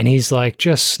 And he's like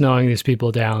just snowing these people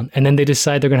down. And then they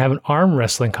decide they're going to have an arm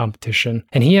wrestling competition.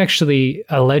 And he actually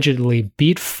allegedly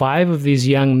beat 5 of these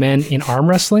young men in arm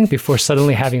wrestling before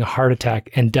suddenly having a heart attack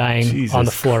and dying on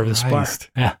the floor of this bar.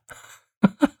 Yeah.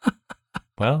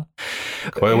 Well,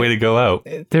 quite a way to go out.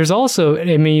 There's also,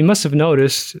 I mean, you must have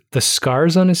noticed the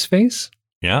scars on his face.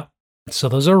 Yeah. So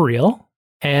those are real.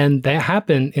 And that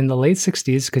happened in the late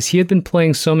 60s because he had been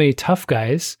playing so many tough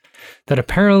guys that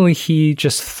apparently he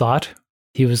just thought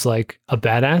he was like a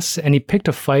badass, and he picked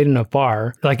a fight in a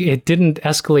bar. Like, it didn't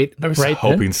escalate. I was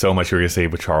hoping so much you were going to say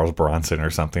with Charles Bronson or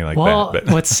something like that.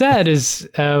 But what's sad is,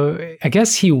 I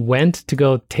guess he went to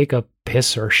go take a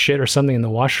piss or shit or something in the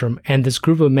washroom, and this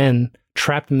group of men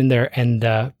trapped him in there and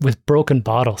with broken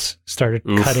bottles started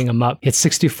cutting him up. He had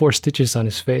 64 stitches on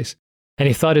his face. And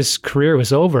he thought his career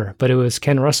was over, but it was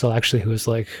Ken Russell actually who was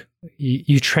like,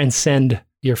 you transcend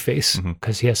your face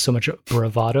because he has so much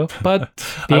bravado. But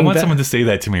I want someone to say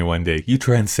that to me one day. You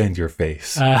transcend your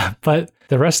face. But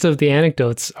the rest of the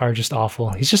anecdotes are just awful.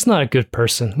 He's just not a good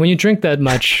person. When you drink that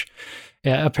much,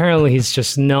 apparently he's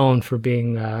just known for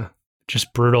being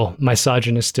just brutal,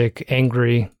 misogynistic,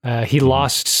 angry. He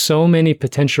lost so many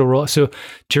potential roles. So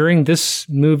during this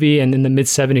movie and in the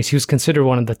mid-70s, he was considered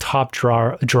one of the top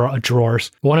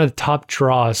drawers, one of the top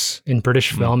draws in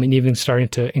British film, and even starting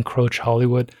to encroach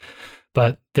Hollywood.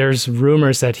 But there's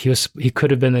rumors that he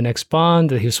could have been the next Bond,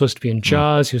 that he was supposed to be in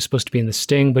Jaws, he was supposed to be in The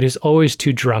Sting, but he's always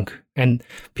too drunk. And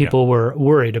people were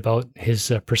worried about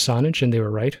his personage, and they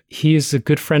were right. He is a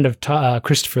good friend of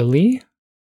Christopher Lee.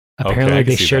 Apparently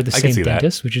they shared the same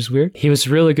dentist, which is weird. He was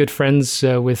really good friends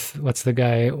with, what's the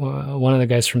guy, one of the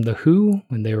guys from The Who,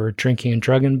 when they were drinking and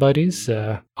drugging buddies.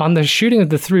 On the shooting of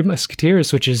The Three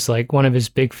Musketeers, which is like one of his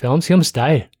big films, he almost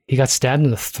died. He got stabbed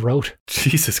in the throat.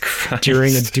 Jesus Christ.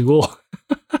 During a duel.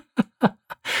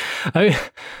 I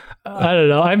don't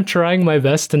know. I'm trying my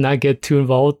best to not get too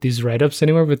involved with these write-ups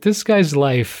anymore, but this guy's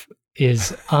life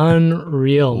is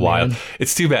unreal, wild. Man.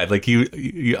 It's too bad. Like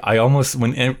I almost,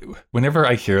 whenever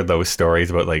I hear those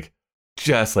stories about like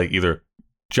just like either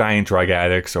giant drug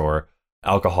addicts or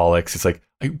alcoholics, it's like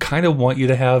I kind of want you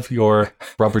to have your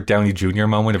Robert Downey Jr.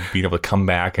 moment of being able to come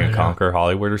back and conquer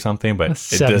Hollywood or something, but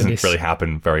it doesn't really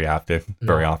happen very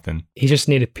often. He just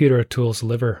needed Peter O'Toole's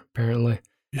liver, apparently.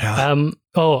 Yeah.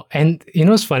 And you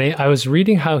know what's funny? I was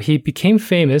reading how he became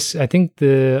famous. I think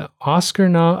the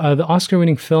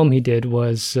Oscar-winning film he did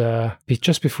was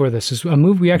just before this. Is a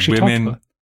movie we actually talked about.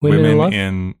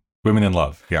 Women in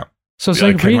Love. Yeah. So it's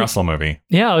like Ken Russell movie.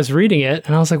 Yeah, I was reading it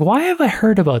and I was like, why have I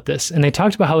heard about this? And they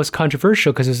talked about how it was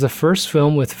controversial because it was the first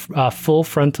film with full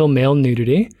frontal male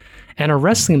nudity and a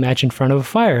wrestling match in front of a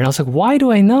fire. And I was like, why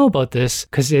do I know about this?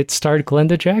 Because it starred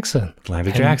Glenda Jackson.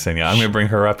 Jackson, yeah. I'm going to bring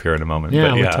her up here in a moment.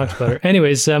 Yeah, we talked about her.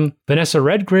 Anyways, Vanessa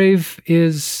Redgrave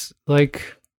is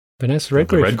like Vanessa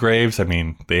Redgrave. The Redgraves, I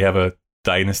mean, they have a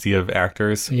dynasty of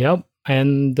actors. Yep.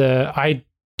 And I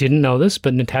didn't know this,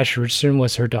 but Natasha Richardson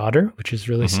was her daughter, which is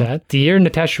really sad. The year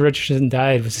Natasha Richardson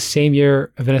died was the same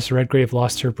year Vanessa Redgrave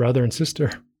lost her brother and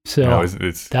sister. So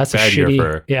it's that's bad a shitty year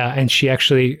for her. Yeah, and she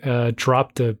actually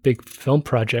dropped a big film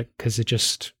project because it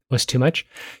just was too much.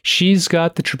 She's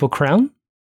got the Triple Crown.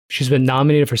 She's been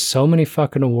nominated for so many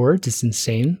fucking awards. It's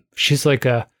insane. She's like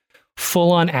a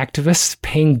full-on activist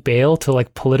paying bail to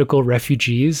like political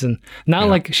refugees, and not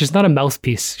like she's not a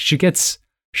mouthpiece. She gets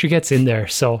in there.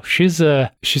 So she's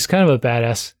kind of a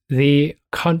badass. The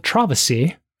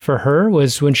controversy for her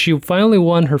was when she finally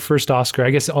won her first Oscar,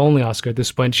 I guess only Oscar at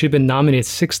this point. She'd been nominated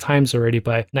 6 times already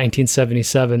by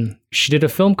 1977. She did a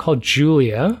film called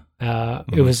Julia.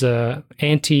 It was a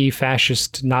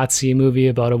anti-fascist Nazi movie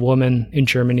about a woman in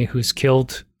Germany who's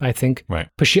killed, I think. Right.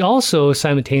 But she also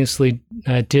simultaneously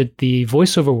did the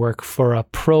voiceover work for a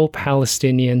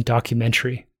pro-Palestinian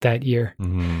documentary that year.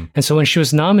 Mm-hmm. And so when she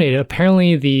was nominated,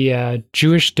 apparently the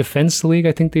Jewish Defense League,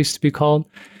 I think they used to be called,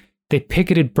 they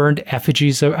picketed burned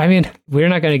effigies. I mean, we're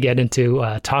not going to get into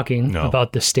talking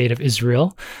about the state of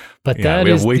Israel, but we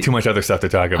have way too much other stuff to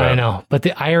talk about. I know, but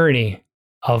the irony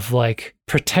of like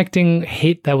protecting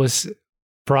hate that was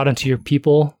brought into your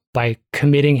people by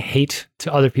committing hate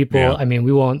to other people. Yeah. I mean,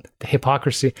 the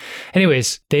hypocrisy.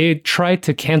 Anyways, they tried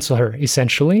to cancel her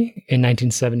essentially in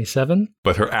 1977.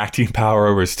 But her acting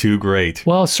power was too great.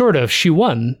 Well, sort of. She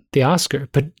won the Oscar,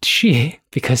 but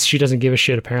because she doesn't give a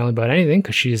shit apparently about anything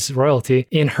because she's royalty,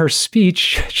 in her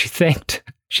speech, she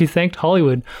thanked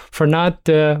Hollywood for not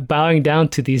bowing down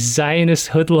to these Zionist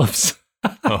hoodlums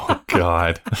Oh,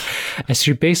 God. And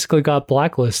she basically got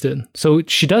blacklisted. So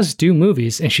she does do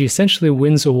movies and she essentially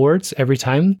wins awards every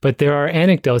time. But there are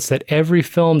anecdotes that every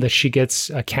film that she gets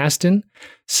cast in,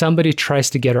 somebody tries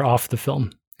to get her off the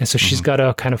film. And so she's got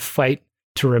to kind of fight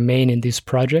to remain in these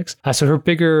projects. So her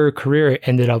bigger career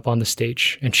ended up on the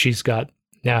stage. And she's got,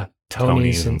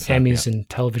 Tonys and stuff, Emmys and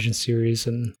television series.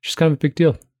 And she's kind of a big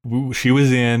deal. She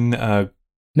was in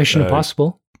Mission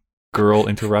Impossible. Girl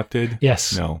Interrupted?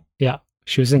 Yes. No. Yeah.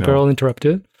 She was in Girl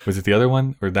Interrupted. Was it the other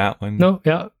one or that one? No,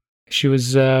 yeah. She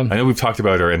was... I know we've talked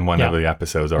about her in one of the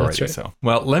episodes already. Right. So,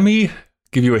 well, let me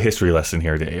give you a history lesson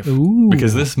here, Dave. Ooh.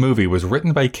 Because this movie was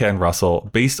written by Ken Russell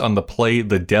based on the play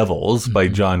The Devils by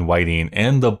John Whiting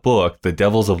and the book The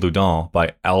Devils of Loudun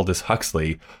by Aldous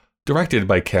Huxley, directed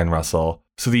by Ken Russell.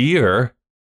 So the year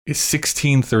is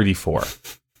 1634.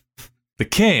 The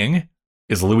king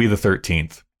is Louis XIII.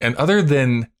 And other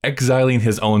than exiling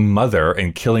his own mother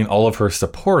and killing all of her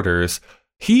supporters,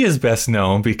 he is best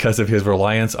known because of his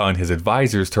reliance on his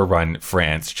advisors to run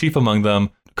France, chief among them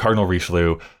Cardinal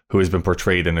Richelieu, who has been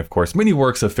portrayed in, of course, many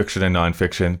works of fiction and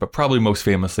nonfiction, but probably most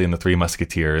famously in The Three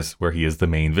Musketeers, where he is the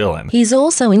main villain. He's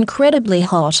also incredibly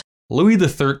hot. Louis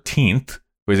XIII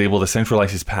was able to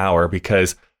centralize his power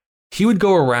because he would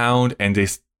go around and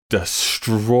just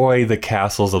destroy the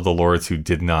castles of the lords who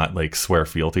did not swear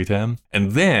fealty to him.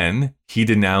 And then he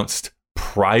denounced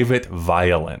private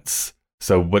violence.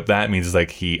 So what that means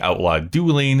is he outlawed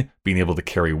dueling, being able to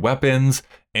carry weapons,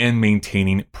 and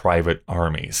maintaining private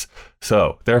armies.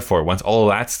 So therefore, once all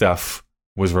of that stuff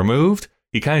was removed,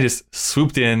 he kind of just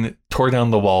swooped in, tore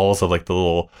down the walls of the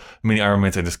little mini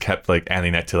armaments and just kept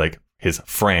adding that to his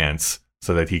France,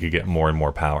 so that he could get more and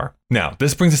more power. Now,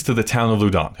 this brings us to the town of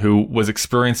Loudun, who was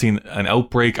experiencing an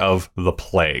outbreak of the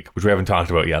plague, which we haven't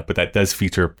talked about yet, but that does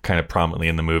feature kind of prominently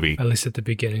in the movie. At least at the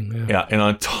beginning. Yeah, and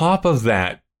on top of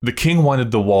that, the king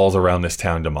wanted the walls around this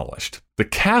town demolished. The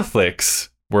Catholics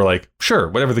were sure,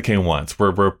 whatever the king wants.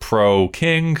 We're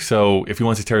pro-king, so if he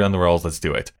wants to tear down the walls, let's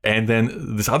do it. And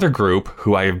then this other group,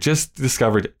 who I have just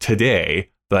discovered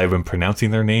today that I've been pronouncing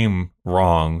their name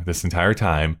wrong this entire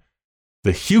time,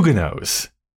 the Huguenots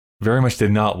very much did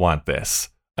not want this.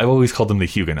 I've always called them the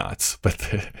Huguenots, but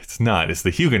it's not. It's the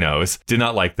Huguenots did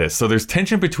not like this. So there's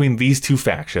tension between these two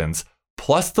factions,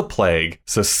 plus the plague.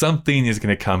 So something is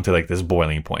going to come to this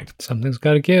boiling point. Something's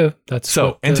got to give.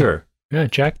 Enter.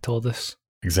 Jack told us.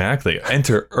 Exactly.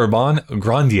 Enter Urbain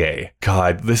Grandier.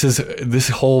 God, this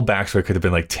whole backstory could have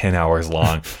been 10 hours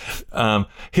long.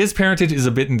 His parentage is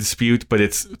a bit in dispute, but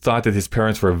it's thought that his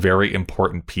parents were very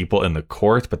important people in the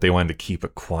court, but they wanted to keep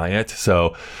it quiet.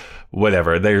 So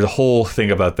whatever. There's a whole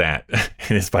thing about that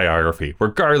in his biography.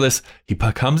 Regardless, he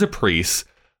becomes a priest,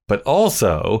 but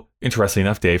also, interestingly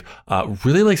enough, Dave,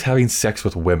 really likes having sex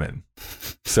with women.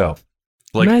 So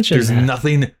there's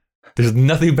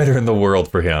nothing better in the world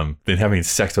for him than having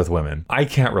sex with women. I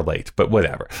can't relate, but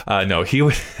whatever. No, he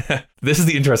would. This is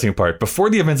the interesting part. Before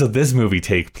the events of this movie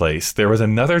take place, there was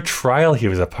another trial he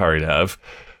was a part of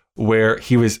where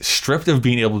he was stripped of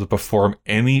being able to perform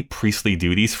any priestly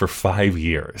duties for 5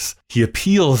 years. He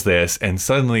appeals this, and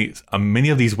suddenly many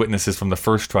of these witnesses from the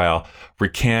first trial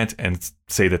recant and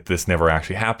say that this never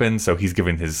actually happened, so he's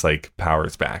given his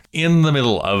powers back. In the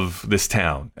middle of this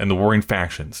town, and the warring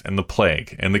factions, and the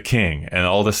plague, and the king, and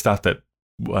all this stuff that,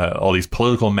 all these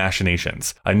political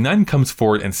machinations, a nun comes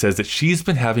forward and says that she's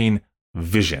been having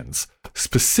visions,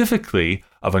 specifically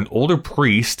of an older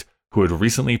priest who had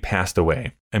recently passed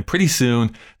away. And pretty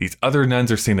soon, these other nuns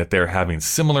are saying that they're having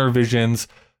similar visions.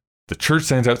 The church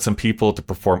sends out some people to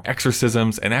perform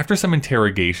exorcisms, and after some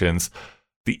interrogations,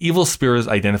 the evil spirit is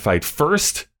identified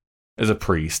first as a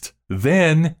priest,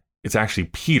 then it's actually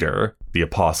Peter, the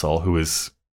apostle, who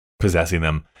is possessing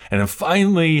them, and then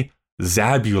finally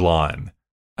Zabulon.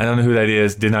 I don't know who that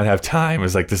is, did not have time. It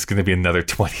was this is going to be another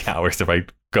 20 hours if I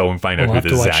go and find out who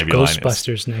this Zabulon is.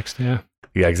 Ghostbusters next, yeah.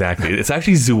 Yeah, exactly. It's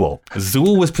actually Zool.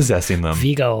 Zool was possessing them.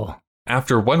 Vigo.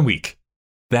 After 1 week,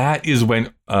 that is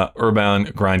when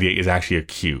Urbain Grandier is actually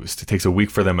accused. It takes a week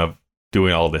for them of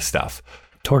doing all this stuff.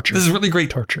 Torture. This is really great.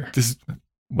 Torture.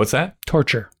 What's that?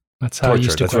 Torture. That's how I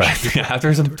used to question. Right.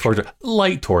 After some torture,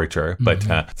 light torture. But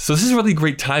so this is really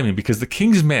great timing because the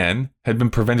king's men had been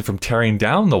prevented from tearing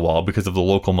down the wall because of the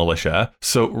local militia.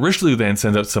 So Richelieu then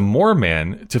sends out some more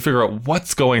men to figure out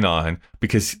what's going on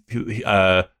because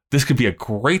this could be a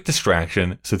great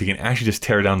distraction so that he can actually just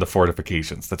tear down the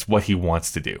fortifications. That's what he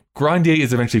wants to do. Grandier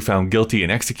is eventually found guilty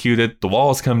and executed. The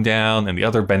walls come down, and the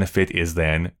other benefit is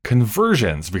then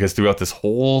conversions, because throughout this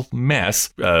whole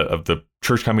mess of the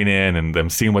church coming in and them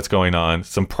seeing what's going on,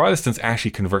 some Protestants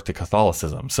actually convert to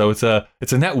Catholicism. So it's a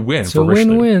net win for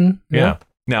Richelieu. Win-win. Yeah.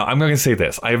 Now, I'm going to say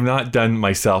this. I have not done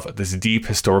myself this deep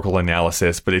historical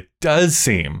analysis, but it does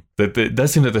seem that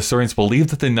the historians believe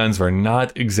that the nuns were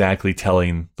not exactly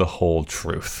telling the whole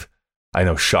truth. I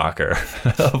know, shocker.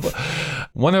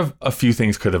 One of a few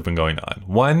things could have been going on.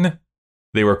 One,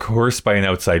 they were coerced by an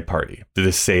outside party to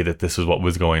just say that this was what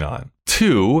was going on.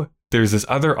 Two, there's this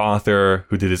other author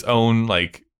who did his own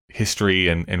history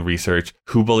and research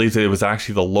who believes that it was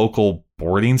actually the local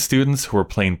boarding students who were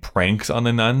playing pranks on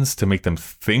the nuns to make them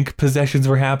think possessions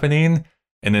were happening.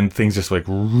 And then things just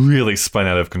really spun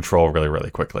out of control really, really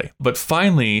quickly. But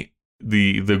finally,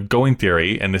 the going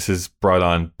theory, and this is brought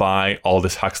on by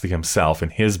Aldous Huxley himself in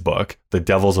his book, The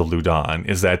Devils of Loudun,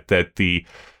 is that the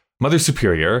Mother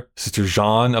Superior, Sister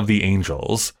Jeanne of the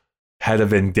Angels, had a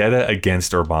vendetta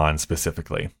against Urban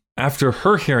specifically. After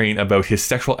her hearing about his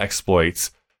sexual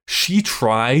exploits, she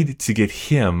tried to get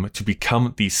him to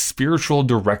become the spiritual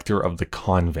director of the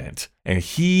convent, and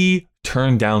he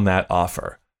turned down that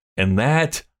offer. And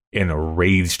that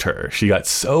enraged her. She got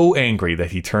so angry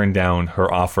that he turned down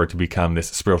her offer to become this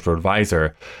spiritual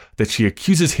advisor that she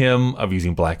accuses him of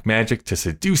using black magic to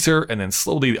seduce her, and then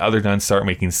slowly the other nuns start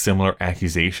making similar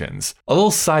accusations. A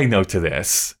little side note to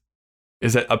this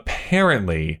is that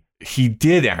apparently he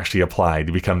did actually apply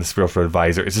to become the spiritual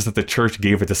advisor. It's just that the church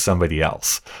gave it to somebody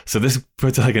else. So this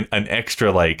puts an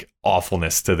extra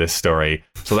awfulness to this story.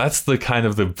 So that's the kind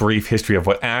of the brief history of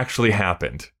what actually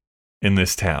happened in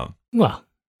this town. Well,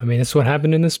 I mean, that's what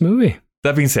happened in this movie.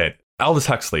 That being said, Aldous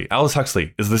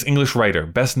Huxley is this English writer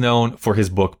best known for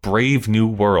his book Brave New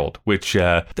World, which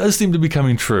does seem to be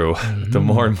coming true the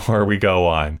more and more we go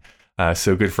on.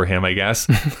 So good for him, I guess.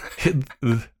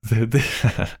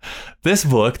 This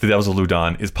book, The Devils of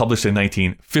Loudun, is published in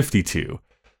 1952.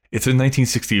 It's in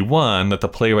 1961 that the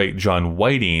playwright John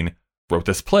Whiting wrote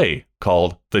this play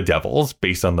called The Devils,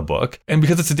 based on the book. And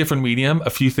because it's a different medium, a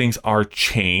few things are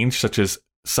changed, such as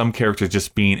some characters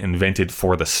just being invented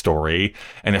for the story,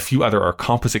 and a few other are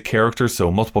composite characters,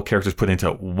 so multiple characters put into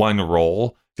one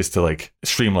role, just to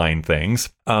streamline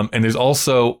things. And there's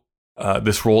also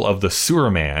this role of the sewer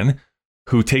man,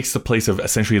 who takes the place of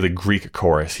essentially the Greek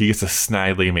chorus. He gets to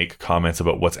snidely make comments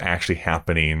about what's actually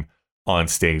happening on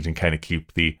stage and kind of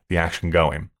keep the action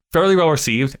going. Fairly well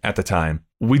received at the time.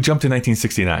 We jumped to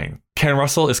 1969. Ken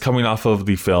Russell is coming off of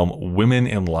the film Women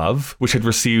in Love, which had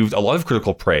received a lot of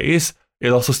critical praise.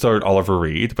 It also starred Oliver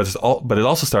Reed, but it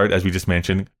also starred, as we just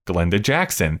mentioned, Glenda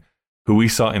Jackson, who we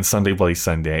saw in Sunday Bloody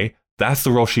Sunday. That's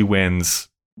the role she wins,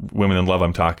 Women in Love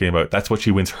I'm talking about. That's what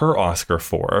she wins her Oscar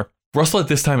for. Russell at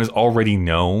this time is already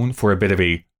known for a bit of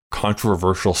a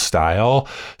controversial style.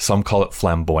 Some call it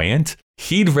flamboyant.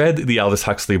 He'd read the Aldous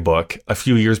Huxley book a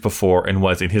few years before and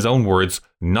was, in his own words,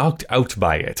 knocked out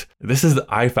by it. This is,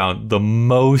 I found, the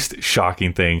most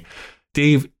shocking thing.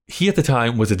 Dave, he at the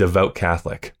time was a devout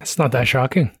Catholic. It's not that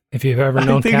shocking if you've ever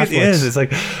known Catholics. I think it is.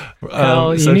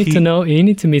 It's you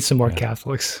need to meet some more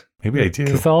Catholics. Maybe I do.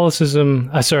 Catholicism,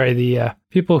 the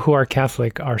people who are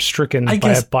Catholic are stricken by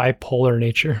a bipolar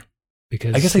nature.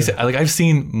 Because, I guess I've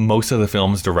seen most of the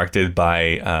films directed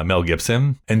by Mel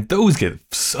Gibson, and those get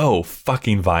so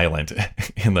fucking violent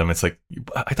in them. It's I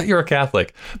thought you were a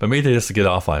Catholic, but maybe they just get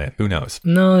off on it. Who knows?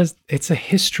 No, it's a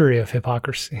history of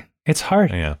hypocrisy. It's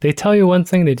hard. Yeah. They tell you one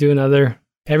thing, they do another.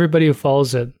 Everybody who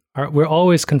follows it, we're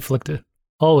always conflicted.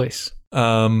 Always.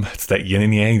 It's that yin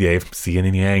and yang, Dave. It's the yin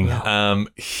and yang. Wow.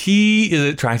 He is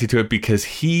attracted to it because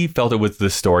he felt it was the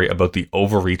story about the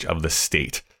overreach of the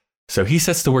state. So he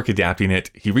sets to work adapting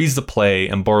it. He reads the play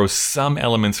and borrows some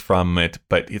elements from it,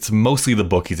 but it's mostly the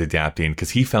book he's adapting because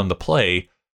he found the play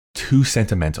too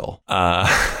sentimental.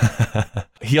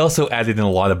 He also added in a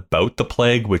lot about the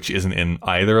plague, which isn't in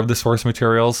either of the source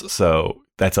materials. So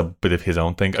that's a bit of his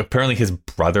own thing. Apparently his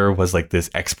brother was this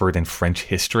expert in French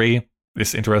history,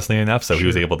 interestingly enough. So he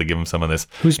was able to give him some of this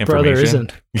Whose information. Brother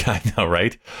isn't? Yeah, I know,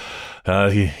 right?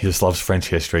 He just loves French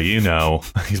history,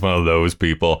 He's one of those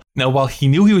people. Now, while he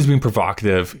knew he was being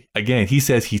provocative, again, he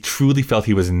says he truly felt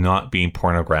he was not being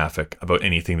pornographic about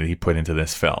anything that he put into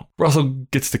this film. Russell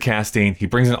gets to casting. He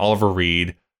brings in Oliver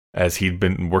Reed, as he'd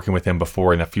been working with him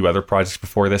before in a few other projects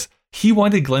before this. He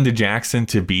wanted Glenda Jackson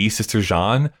to be Sister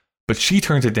Jeanne, but she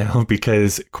turns it down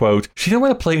because, quote, she didn't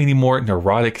want to play any more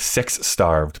neurotic,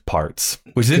 sex-starved parts.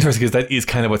 Which is interesting because that is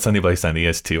kind of what Sunday Bloody Sunday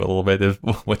is too, a little bit of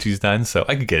what she's done. So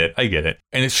I get it.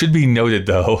 And it should be noted,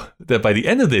 though, that by the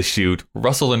end of this shoot,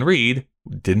 Russell and Reed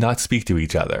did not speak to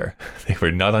each other. They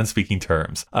were not on speaking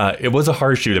terms. It was a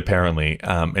hard shoot, apparently.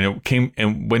 And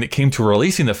when it came to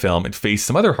releasing the film, it faced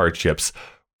some other hardships.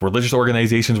 Religious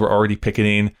organizations were already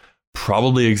picketing.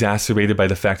 probably exacerbated by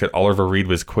the fact that Oliver Reed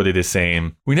was quoted as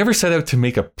saying, "We never set out to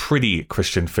make a pretty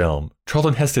Christian film.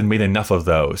 Charlton Heston made enough of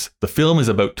those. The film is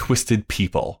about twisted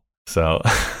people." So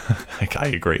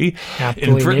I agree.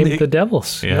 Aptly named The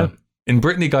Devils. Yeah. In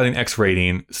Britain, it got an X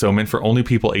rating, so meant for only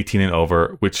people 18 and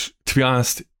over, which, to be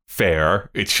honest, fair.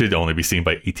 It should only be seen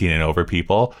by 18 and over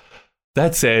people.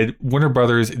 That said, Warner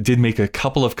Brothers did make a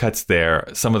couple of cuts there.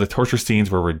 Some of the torture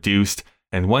scenes were reduced,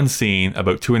 and one scene,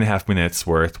 about 2.5 minutes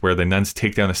worth, where the nuns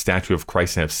take down a statue of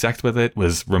Christ and have sex with it,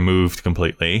 was removed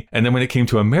completely. And then when it came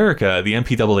to America, the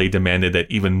MPAA demanded that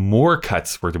even more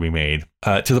cuts were to be made,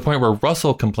 to the point where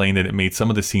Russell complained that it made some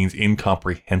of the scenes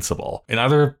incomprehensible. In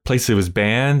other places it was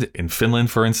banned, in Finland,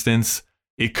 for instance,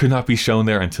 it could not be shown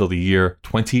there until the year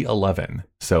 2011.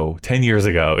 So 10 years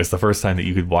ago is the first time that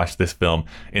you could watch this film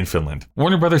in Finland.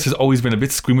 Warner Brothers has always been a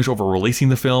bit squeamish over releasing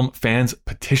the film. Fans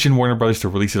petitioned Warner Brothers to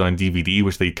release it on DVD,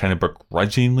 which they kind of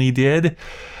begrudgingly did.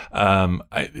 And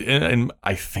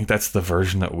I think that's the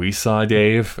version that we saw,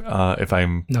 Dave. If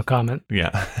I'm... No comment.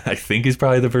 Yeah, I think is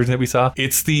probably the version that we saw.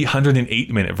 It's the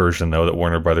 108-minute version, though, that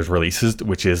Warner Brothers releases,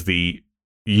 which is the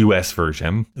US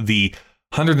version. The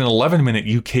 111-minute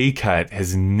UK cut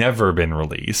has never been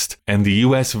released, and the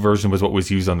US version was what was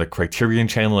used on the Criterion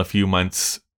channel a few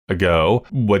months ago.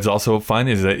 What's also fun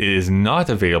is that it is not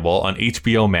available on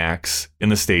HBO Max in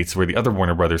the States, where the other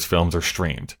Warner Brothers films are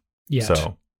streamed. Yet.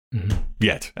 So,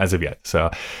 as of yet. So,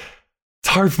 it's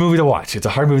a hard movie to watch. It's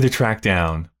a hard movie to track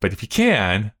down, but if you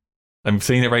can, I'm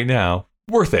saying it right now,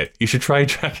 worth it. You should try and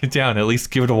track it down, at least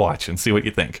give it a watch and see what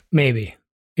you think. Maybe.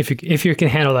 If you can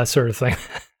handle that sort of thing.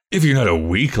 If you're not a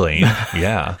weakling,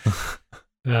 yeah.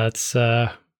 It's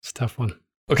a tough one.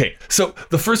 Okay, so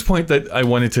the first point that I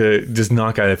wanted to just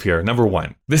knock out of here, number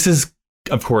one, this is,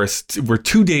 of course, we're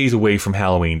 2 days away from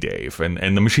Halloween, Dave, and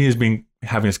the machine has been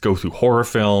having us go through horror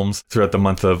films throughout the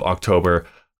month of October.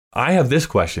 I have this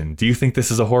question. Do you think this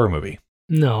is a horror movie?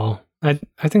 No. I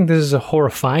think this is a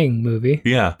horrifying movie.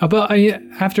 Yeah.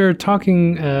 After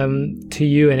talking to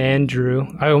you and Andrew,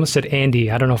 I almost said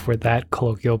Andy. I don't know if we're that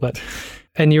colloquial, but...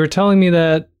 And you were telling me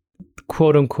that,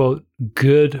 quote unquote,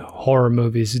 good horror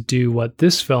movies do what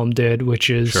this film did, which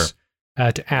is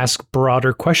to ask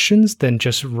broader questions than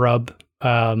just rub,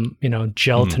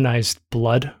 gelatinized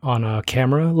blood on a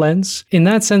camera lens. In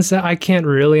that sense, I can't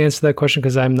really answer that question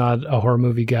because I'm not a horror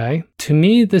movie guy. To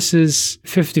me, this is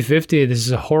 50-50. This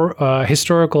is a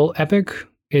historical epic.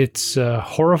 It's a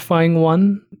horrifying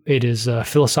one. It is a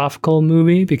philosophical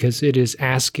movie because it is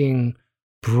asking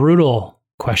brutal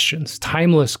questions,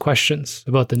 timeless questions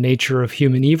about the nature of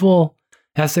human evil,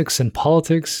 ethics, and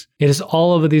politics. It is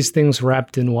all of these things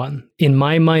wrapped in one. In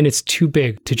my mind, it's too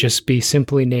big to just be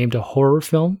simply named a horror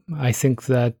film. I think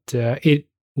that it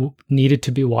needed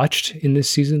to be watched in this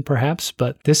season, perhaps,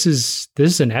 but this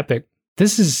is an epic.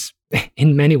 This is,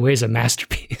 in many ways, a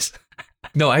masterpiece.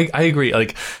 No, I agree.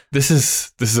 Like, this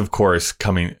is of course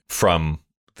coming from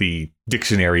the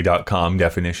dictionary.com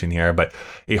definition here, but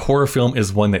a horror film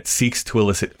is one that seeks to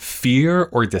elicit fear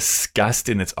or disgust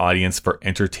in its audience for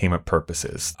entertainment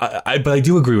purposes. But I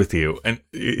do agree with you, and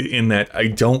in that I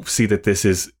don't see that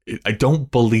I don't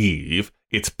believe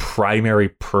its primary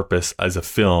purpose as a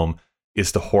film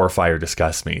is to horrify or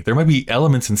disgust me. There might be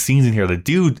elements and scenes in here that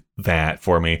do that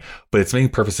for me, but its main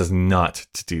purpose is not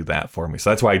to do that for me. So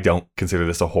that's why I don't consider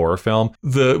this a horror film.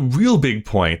 The real big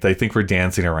point that I think we're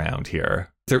dancing around here,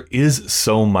 there is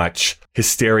so much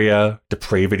hysteria,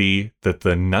 depravity that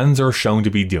the nuns are shown to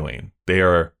be doing. They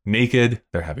are naked,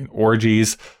 they're having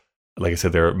orgies. Like I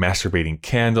said, they're masturbating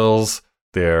candles,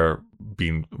 they're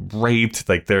being raped.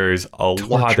 Like, there's a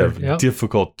lot of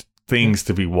difficult things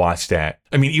to be watched at.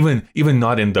 I mean, even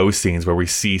not in those scenes where we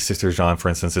see Sister Jean, for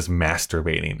instance, is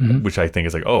masturbating, which I think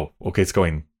is like, oh, okay, it's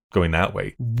going that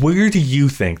way. Where do you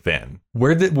think then?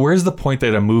 Where's the point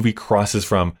that a movie crosses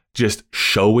from just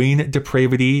showing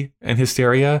depravity and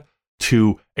hysteria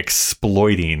to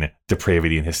exploiting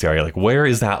depravity and hysteria? Like, where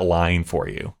is that line for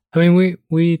you? I mean,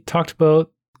 we talked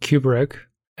about Kubrick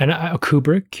and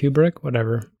Kubrick,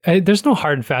 whatever. There's no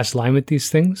hard and fast line with these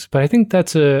things, but I think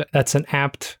that's an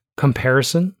apt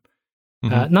comparison.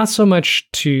 Not so much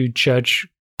to judge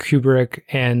Kubrick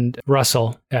and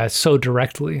Russell so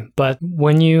directly, but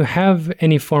when you have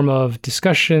any form of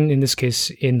discussion, in this case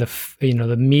in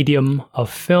the medium of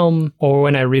film, or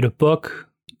when I read a book,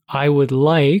 I would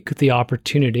like the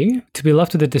opportunity to be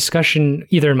left with a discussion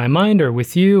either in my mind or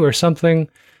with you or something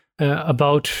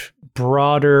about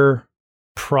broader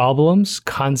problems,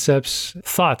 concepts,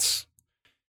 thoughts.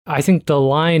 I think the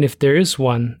line, if there is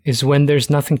one, is when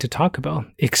there's nothing to talk about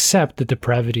except the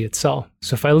depravity itself.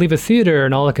 So if I leave a theater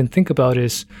and all I can think about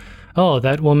is oh,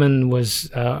 that woman was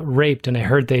raped and I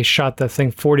heard they shot that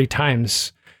thing 40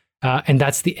 times. And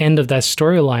that's the end of that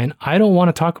storyline. I don't want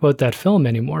to talk about that film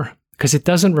anymore because it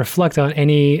doesn't reflect on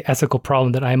any ethical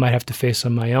problem that I might have to face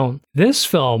on my own. This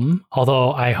film,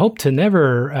 although I hope to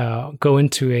never go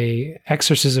into a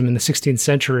exorcism in the 16th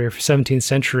century or 17th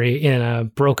century in a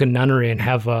broken nunnery and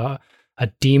have a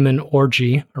demon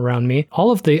orgy around me, all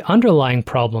of the underlying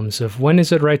problems of when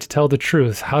is it right to tell the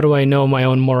truth? How do I know my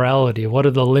own morality? What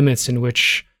are the limits in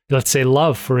which, let's say,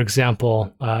 love, for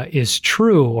example, is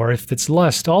true, or if it's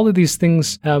lust? All of these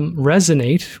things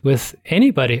resonate with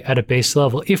anybody at a base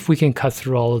level if we can cut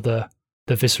through all of the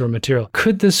visceral material.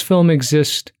 Could this film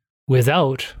exist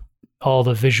without all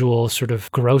the visual sort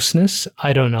of grossness?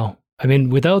 I don't know. I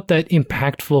mean, without that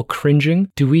impactful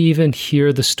cringing, do we even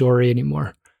hear the story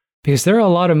anymore? Because there are a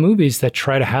lot of movies that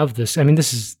try to have this. I mean,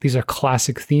 these are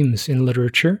classic themes in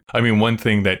literature. I mean, one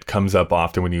thing that comes up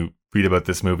often when you read about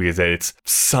this movie is that it's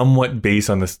somewhat based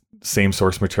on the same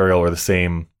source material or the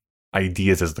same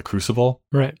ideas as The Crucible.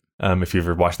 Right. If you've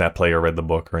ever watched that play or read the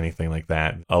book or anything like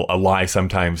that, a lie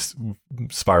sometimes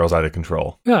spirals out of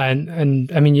control. Yeah,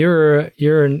 and I mean, you're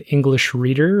an English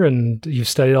reader and you've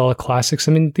studied all the classics.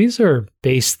 I mean, these are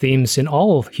base themes in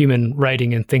all human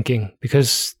writing and thinking,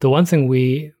 because the one thing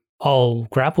we all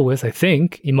grapple with, I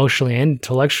think, emotionally and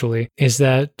intellectually, is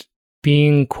that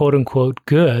being quote unquote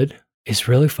good is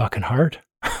really fucking hard.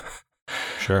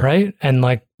 Sure. Right? And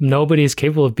like, nobody is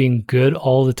capable of being good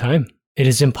all the time. It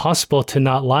is impossible to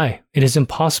not lie. It is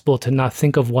impossible to not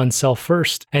think of oneself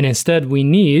first. And instead, we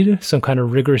need some kind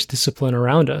of rigorous discipline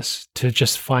around us to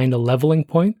just find a leveling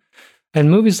point. And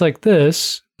movies like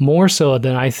this, more so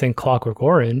than I think Clockwork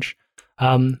Orange,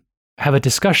 have a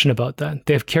discussion about that.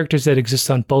 They have characters that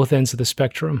exist on both ends of the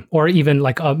spectrum, or even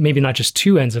like maybe not just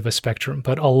two ends of a spectrum,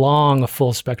 but along a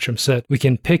full spectrum, so that we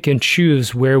can pick and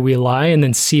choose where we lie and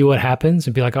then see what happens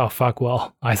and be like, oh, fuck,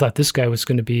 well, I thought this guy was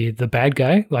going to be the bad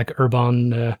guy, like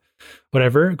Urban,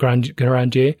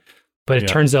 Grandier. But it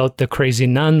turns out the crazy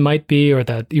nun might be, or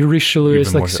that Richelieu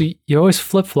is like, so you're always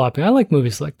flip-flopping. I like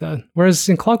movies like that. Whereas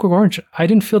in Clockwork Orange, I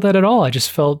didn't feel that at all. I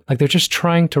just felt like they're just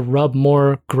trying to rub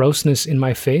more grossness in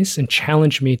my face and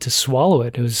challenge me to swallow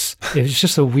it. It was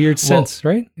just a weird sense,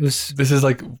 right? This is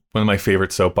like one of my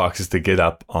favorite soapboxes to get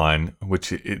up on, which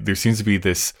there seems to be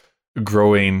this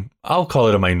growing, I'll call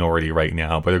it a minority right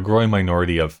now, but a growing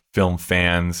minority of film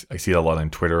fans. I see it a lot on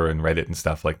Twitter and Reddit and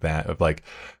stuff like that, of like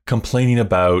complaining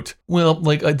about, well,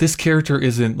 like this character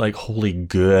isn't like wholly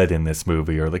good in this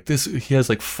movie, or like he has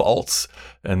like faults,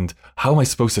 and how am I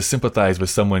supposed to sympathize with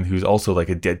someone who's also like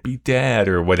a deadbeat dad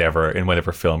or whatever in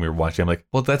whatever film you're watching? I'm like,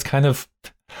 well, that's kind of,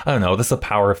 I don't know, that's the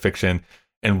power of fiction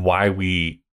and why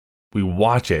we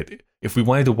watch it. If we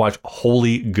wanted to watch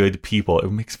wholly good people, it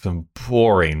would make some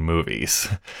boring movies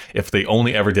if they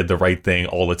only ever did the right thing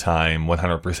all the time,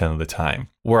 100% of the time.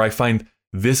 Where I find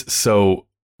this so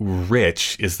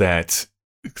rich is that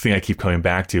thing I keep coming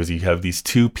back to, is you have these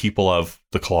two people of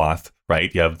the cloth,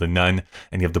 right? You have the nun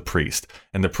and you have the priest.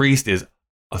 And the priest is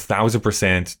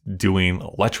 1,000% doing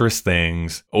lecherous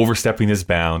things, overstepping his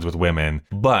bounds with women,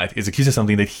 but is accused of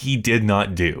something that he did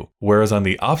not do. Whereas on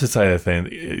the opposite side of the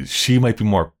thing, she might be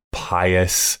more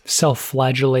pious,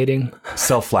 self-flagellating,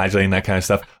 that kind of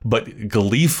stuff, but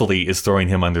gleefully is throwing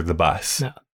him under the bus.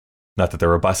 No. Not that there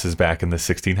were buses back in the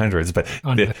 1600s, but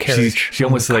she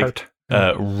almost like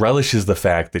relishes the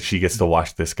fact that she gets to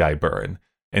watch this guy burn,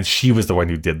 and she was the one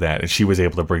who did that, and she was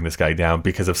able to bring this guy down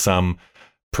because of some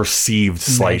perceived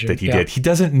slight that he did. He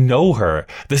doesn't know her.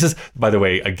 This is, by the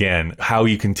way, again, how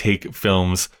you can take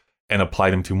films and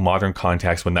apply them to modern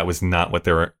context when that was not what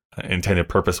their intended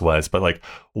purpose was. But like,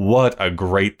 what a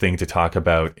great thing to talk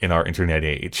about in our internet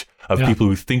age of people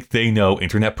who think they know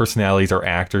internet personalities or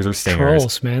actors or singers.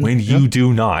 Trolls, man. When you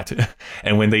do not.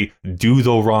 And when they do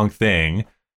the wrong thing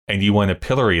and you want to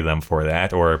pillory them for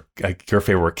that, or like your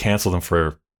favorite word, cancel them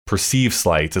for perceived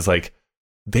slights, it's like,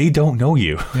 they don't know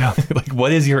you. Yeah. Like,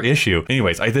 what is your issue?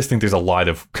 Anyways, I just think there's a lot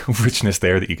of richness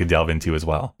there that you could delve into as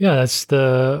well. Yeah, that's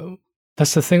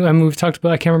the thing. I mean, we've talked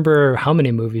about, I can't remember how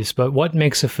many movies, but what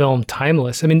makes a film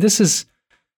timeless? I mean, this is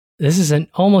an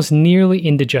almost nearly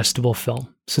indigestible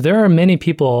film. So there are many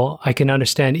people I can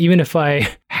understand, even if I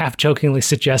half jokingly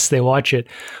suggest they watch it,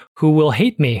 who will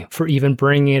hate me for even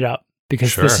bringing it up,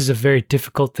 because this is a very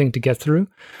difficult thing to get through.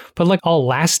 But like all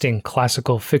lasting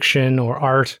classical fiction or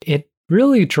art, it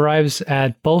really drives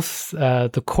at both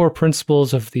the core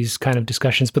principles of these kind of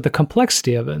discussions, but the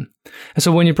complexity of it. And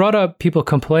so when you brought up people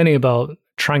complaining about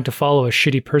trying to follow a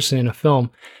shitty person in a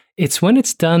film. It's when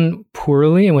it's done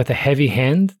poorly and with a heavy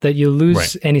hand that you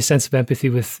lose any sense of empathy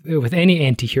with any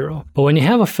anti-hero. But when you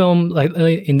have a film like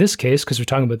in this case, because we're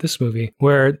talking about this movie,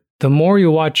 where the more you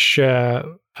watch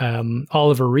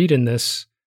Oliver Reed in this,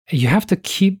 you have to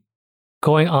keep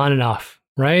going on and off,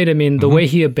 right? I mean, the way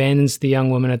he abandons the young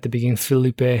woman at the beginning,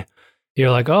 Felipe, you're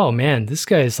like, oh man, this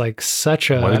guy is like such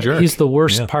a jerk. He's the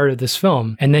worst part of this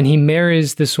film. And then he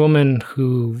marries this woman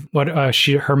who,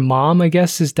 her mom, I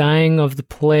guess, is dying of the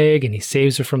plague, and he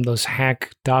saves her from those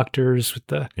hack doctors with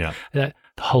the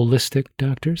holistic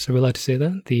doctors. Are we allowed to say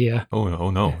that? Oh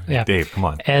no, Dave, come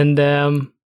on.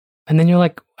 And then you're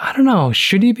like, I don't know,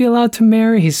 should he be allowed to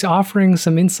marry? He's offering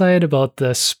some insight about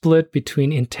the split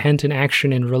between intent and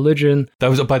action in religion. That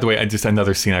was, by the way, just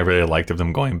another scene I really liked of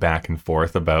them going back and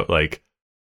forth about like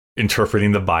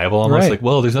interpreting the Bible almost like,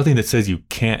 well, there's nothing that says you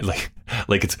can't, like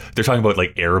they're talking about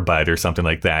like Air Bud or something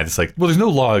like that. It's like, well, there's no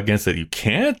law against it. You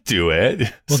can't do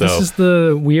it. Well, this is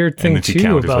the weird thing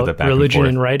too about religion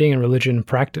and writing and religion and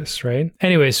practice, right?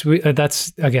 Anyways,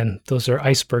 that's, again, those are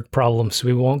iceberg problems, so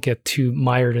we won't get too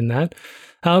mired in that.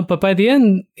 But by the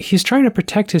end, he's trying to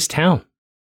protect his town,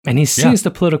 and he sees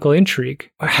the political intrigue.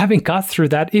 Having got through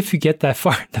that, if you get that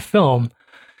far in the film,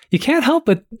 you can't help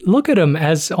but look at him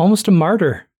as almost a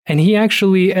martyr. And he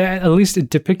actually, at least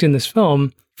depicted in this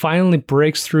film, finally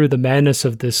breaks through the madness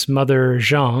of this mother,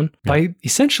 Jean, by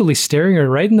essentially staring her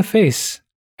right in the face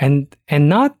and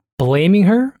not blaming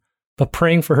her, but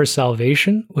praying for her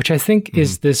salvation, which I think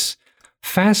is this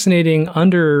fascinating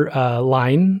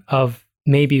underline of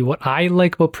maybe what I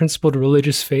like about principled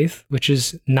religious faith, which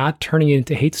is not turning it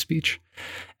into hate speech.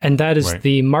 And that is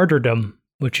the martyrdom,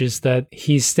 which is that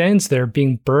he stands there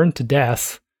being burned to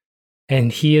death,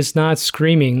 and he is not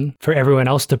screaming for everyone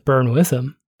else to burn with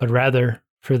him, but rather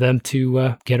for them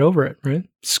to get over it, right?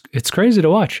 It's crazy to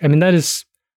watch. I mean, that is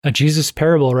a Jesus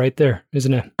parable right there,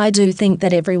 isn't it? I do think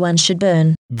that everyone should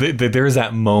burn. There's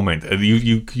that moment.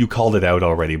 You called it out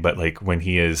already, but like when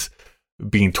he is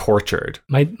being tortured.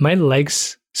 My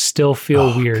legs still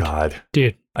feel weird. God.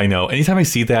 Dude. I know. Anytime I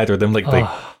see that or them like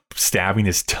stabbing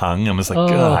his tongue, I'm just like,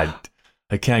 God,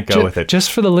 I can't go with it.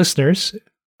 Just for the listeners,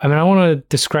 I mean, I don't want to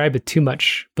describe it too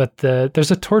much, but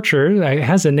there's a torture, it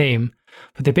has a name,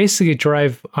 but they basically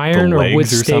drive iron or wood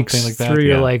stakes like through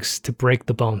your legs to break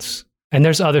the bones. And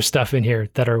there's other stuff in here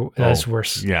that's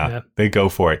worse. Yeah, they go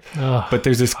for it. But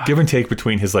there's this give and take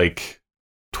between his like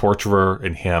torturer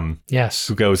and him. Yes.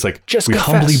 Who goes like, just we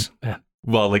confess.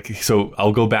 Well, like, so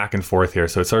I'll go back and forth here.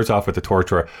 So it starts off with the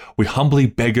torturer. We humbly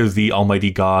beg of thee,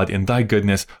 Almighty God, in thy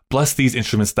goodness, bless these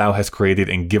instruments thou hast created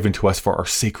and given to us for our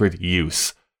sacred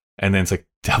use. And then it's like,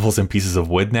 devils and pieces of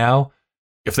wood now?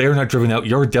 If they are not driven out,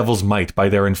 your devils might, by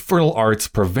their infernal arts,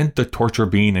 prevent the torture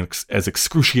being as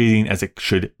excruciating as it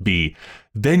should be.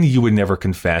 Then you would never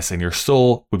confess, and your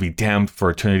soul would be damned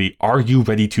for eternity. Are you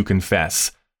ready to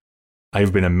confess? I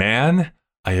have been a man.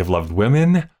 I have loved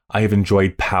women. I have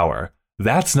enjoyed power.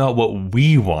 That's not what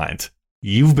we want.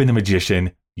 You've been a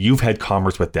magician. You've had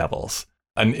commerce with devils.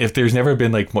 And if there's never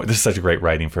been like more, this is such a great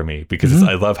writing for me because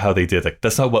I love how they did like,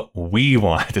 that's not what we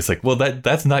want. It's like, well,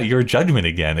 that's not your judgment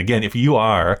again. Again, if you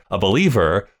are a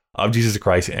believer of Jesus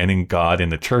Christ and in God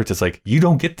and the church, it's like, you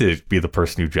don't get to be the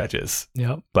person who judges.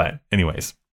 Yeah. But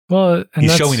anyways, well,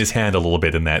 he's showing his hand a little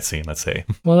bit in that scene, let's say.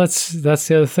 Well, that's the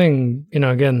other thing,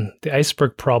 again, the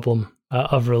iceberg problem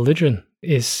of religion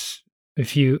is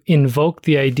if you invoke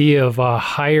the idea of a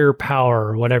higher power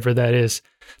or whatever that is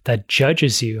that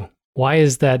judges you, why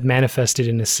is that manifested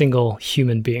in a single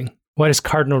human being? Why does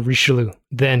Cardinal Richelieu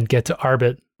then get to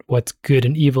arbit what good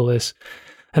and evil is?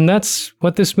 And that's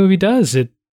what this movie does.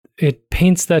 It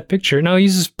paints that picture. Now, it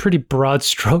uses pretty broad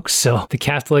strokes, so the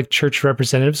Catholic Church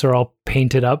representatives are all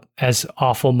painted up as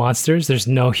awful monsters. There's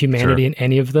no humanity in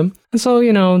any of them. And so,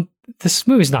 this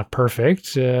movie's not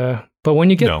perfect, but when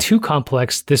you get too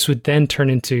complex, this would then turn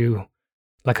into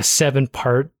like a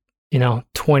 7-part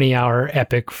 20-hour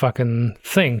epic fucking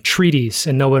thing, treatise,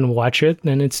 and no one will watch it,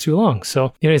 and it's too long.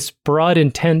 So, its broad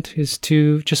intent is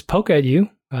to just poke at you,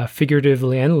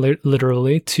 figuratively and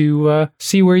literally, to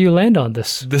see where you land on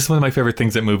this. This is one of my favorite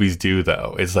things that movies do,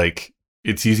 though, is like,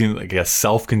 it's using like a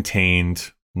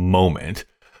self-contained moment.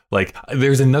 Like,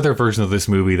 there's another version of this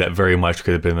movie that very much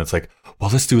could have been, it's like, well,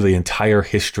 let's do the entire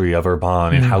history of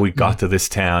Urban and how we got to this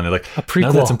town. And like, a prequel. None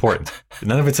of that's important.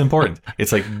 None of it's important.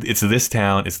 It's like, it's this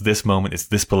town, it's this moment, it's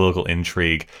this political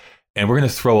intrigue. And we're going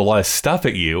to throw a lot of stuff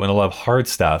at you and a lot of hard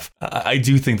stuff. I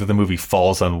do think that the movie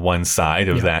falls on one side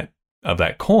of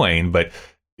that coin, but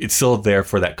it's still there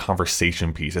for that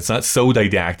conversation piece. It's not so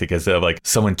didactic as like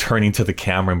someone turning to the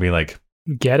camera and being like,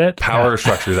 get it. Power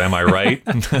structures, am I right?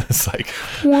 It's like,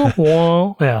 Wah,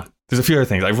 wah. Yeah. there's a few other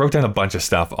things. I wrote down a bunch of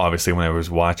stuff, obviously, when I was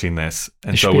watching this.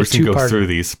 And It should so be we're a just going to go two-parter. through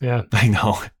these. Yeah. I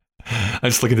know. I'm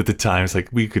just looking at the time. It's like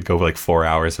we could go like 4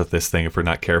 hours with this thing if we're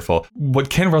not careful. What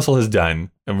Ken Russell has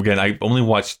done, and again, I only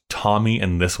watched Tommy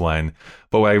and this one,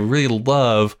 but what I really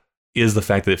love is the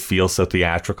fact that it feels so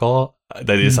theatrical.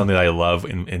 That is something that I love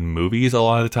in movies a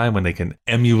lot of the time, when they can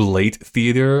emulate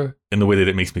theater in the way that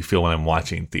it makes me feel when I'm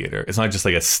watching theater. It's not just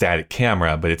like a static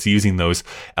camera, but it's using those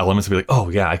elements to be like, oh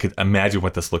yeah, I could imagine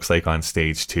what this looks like on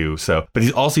stage too. So, but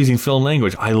he's also using film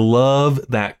language. I love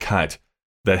that cut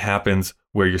that happens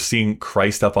where you're seeing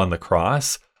Christ up on the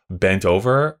cross, bent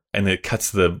over, and it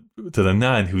cuts to the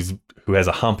nun who has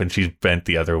a hump and she's bent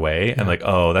the other way. And like,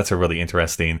 oh, that's a really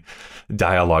interesting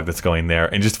dialogue that's going there.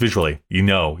 And just visually,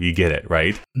 you get it,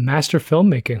 right? Master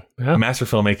filmmaking. Yeah. Master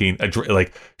filmmaking,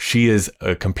 like she is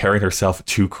comparing herself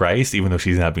to Christ, even though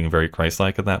she's not being very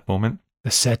Christ-like at that moment.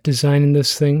 The set design in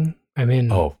this thing. I mean,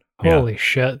 holy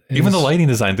shit. Even the lighting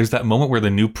design, there's that moment where the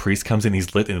new priest comes in,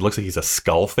 he's lit, and it looks like he's a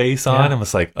skull face on. Yeah. I'm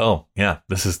just like, oh, yeah,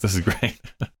 this is great.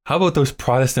 How about those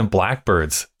Protestant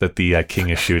blackbirds that the king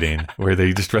is shooting, where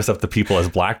they just dress up the people as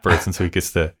blackbirds, and so he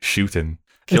gets to shoot and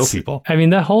kill people? I mean,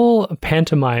 that whole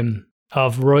pantomime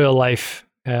of royal life.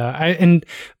 And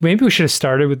maybe we should have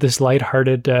started with this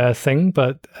lighthearted thing,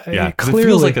 but Yeah, because it clearly,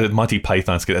 feels like a Monty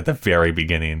Python skit at the very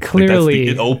beginning. Like, Clearly-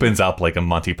 it opens up like a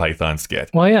Monty Python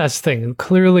skit. well, yeah, that's the thing.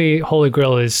 Clearly, Holy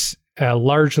Grail is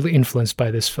largely influenced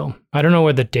by this film. I don't know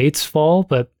where the dates fall,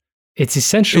 but it's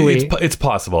essentially It's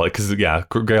possible because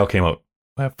Grail came out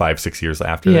 5-6 years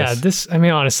after yeah. this. This, I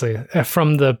mean, honestly,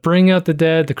 from the bringing out the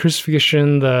dead, the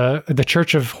crucifixion, the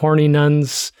Church of Horny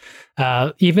Nuns.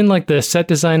 Even like the set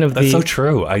design of That's the so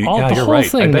true. the you're whole right.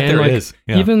 thing, I bet man. there Like, is.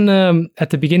 Yeah. Even at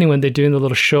the beginning when they're doing the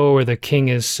little show where the king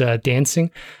is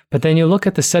dancing, but then you look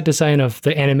at the set design of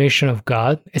the animation of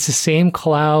God. It's the same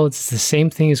clouds. It's the same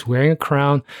thing. He's wearing a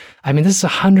crown. I mean, this is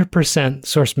 100%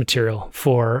 source material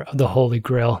for the Holy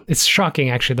Grail. It's shocking,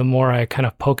 actually, the more I kind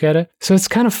of poke at it. So it's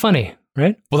kind of funny.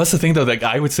 Right. Well, that's the thing, though. Like,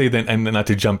 I would say that, and not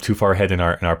to jump too far ahead in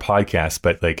our podcast,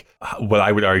 but like what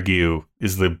I would argue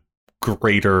is the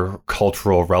greater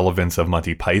cultural relevance of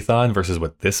Monty Python versus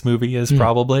what this movie is,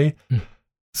 probably.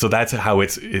 So that's how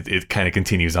it kind of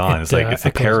continues on. It's the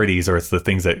echoes. parodies, or it's the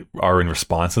things that are in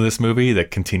response to this movie that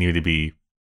continue to be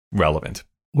relevant.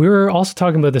 We were also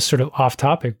talking about this sort of off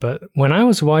topic, but when I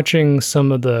was watching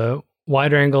some of the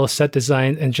wider angle set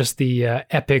design and just the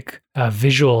epic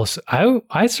visuals,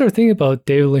 I started thinking about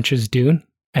David Lynch's Dune,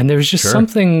 and there was just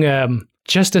something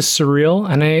just as surreal.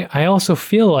 And I also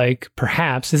feel like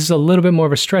perhaps this is a little bit more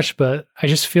of a stretch, but I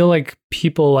just feel like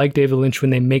people like David Lynch,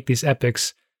 when they make these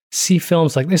epics, see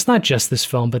films like it's not just this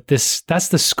film, but that's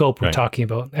the scope we're talking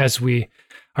about as we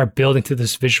are building to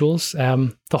this visuals.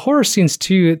 The horror scenes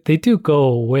too, they do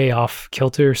go way off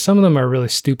kilter. Some of them are really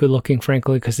stupid looking,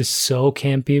 frankly, because it's so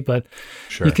campy, but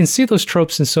you can see those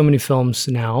tropes in so many films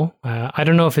now. I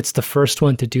don't know if it's the first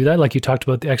one to do that. Like you talked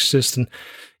about The Exorcist and,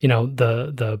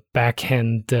 the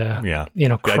backhand, I don't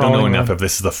know crawling enough around. if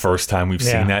this is the first time we've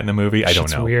seen that in a movie. I don't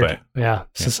It's know. weird. But Yeah.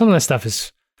 So some of that stuff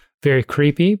is very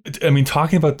creepy. I mean,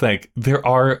 talking about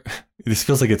this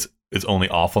feels like it's only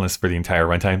awfulness for the entire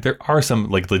runtime. There are some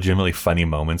like legitimately funny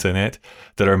moments in it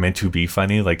that are meant to be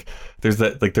funny. Like there's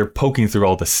that, like they're poking through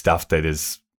all the stuff that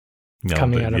is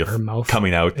Coming out of her mouth.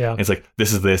 coming out. Yeah. And it's like,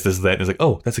 this is this is that. And it's like,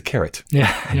 oh, that's a carrot.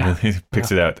 Yeah. And then he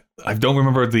picks it out. I don't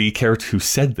remember the character who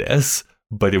said this,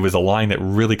 but it was a line that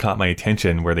really caught my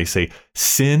attention where they say,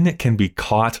 sin can be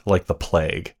caught like the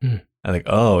plague. I'm like,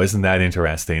 oh, isn't that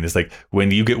interesting? It's like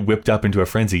when you get whipped up into a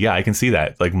frenzy. Yeah, I can see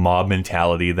that. Like mob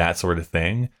mentality, that sort of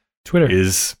thing. Twitter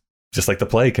is just like the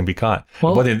plague can be caught.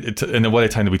 Well, what a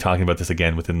time to be talking about this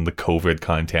again within the COVID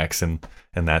context and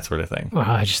that sort of thing.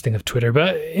 I just think of Twitter,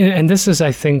 and this is,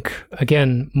 I think,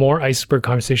 again, more iceberg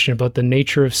conversation about the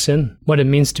nature of sin, what it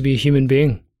means to be a human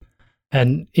being.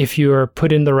 And if you are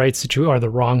put in the right situation or the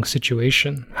wrong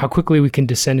situation, how quickly we can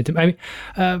descend into. I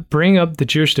mean, bring up the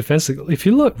Jewish Defense League. If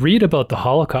you read about the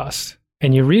Holocaust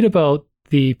and you read about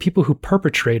the people who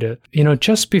perpetrate it,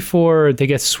 just before they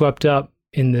get swept up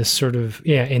in this sort of,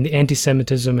 in the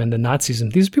anti-Semitism and the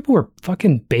Nazism, these people were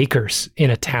fucking bakers in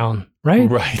a town, right?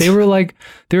 Right. They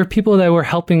were people that were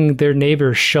helping their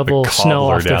neighbors shovel snow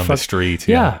off their down the street.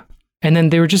 Yeah. And then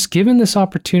they were just given this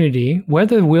opportunity,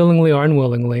 whether willingly or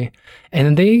unwillingly, and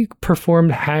then they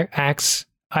performed acts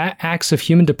of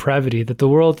human depravity that the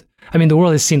world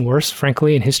has seen worse,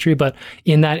 frankly, in history, but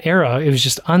in that era, it was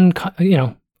just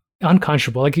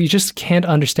unconscionable. Like, you just can't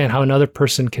understand how another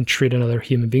person can treat another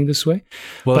human being this way.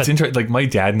 Well, it's interesting. Like, my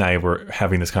dad and I were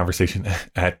having this conversation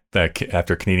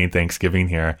after Canadian Thanksgiving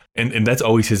here, and that's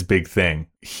always his big thing.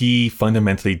 He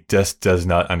fundamentally just does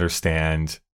not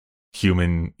understand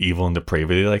human evil and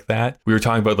depravity like that. We were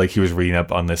talking about, like, he was reading up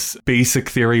on this basic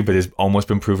theory, but has almost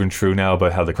been proven true now,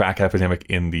 about how the crack epidemic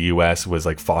in the US was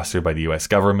like fostered by the US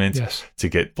government to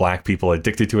get black people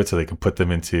addicted to it so they could put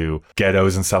them into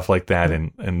ghettos and stuff like that.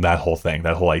 And that whole thing,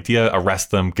 that whole idea,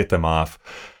 arrest them, get them off.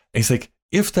 And he's like,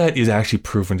 if that is actually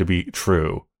proven to be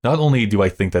true, not only do I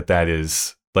think that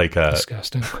is like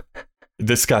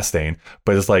disgusting,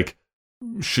 but it's like,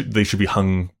 they should be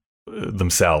hung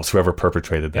themselves, whoever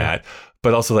perpetrated that.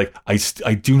 But also, like,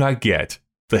 I do not get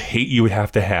the hate you would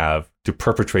have to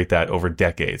perpetrate that over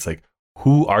decades. Like,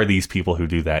 who are these people who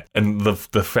do that? And the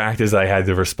fact is, I had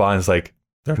to respond is like,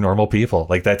 they're normal people.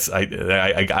 Like, that's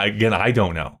again, I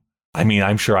don't know. I mean,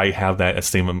 I'm sure I have that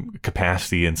same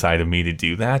capacity inside of me to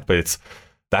do that, but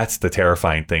that's the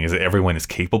terrifying thing, is that everyone is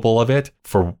capable of it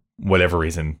for whatever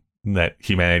reason, that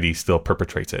humanity still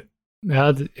perpetrates it.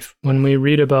 When we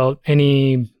read about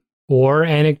any war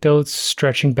anecdotes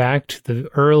stretching back to the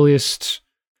earliest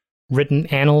written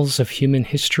annals of human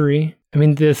history, I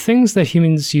mean, the things that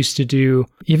humans used to do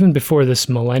even before this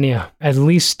millennia, at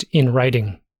least in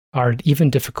writing, are even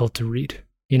difficult to read.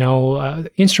 You know,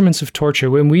 instruments of torture.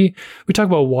 When we talk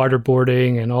about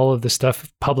waterboarding and all of the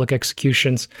stuff, public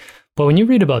executions, but when you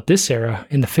read about this era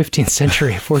in the 15th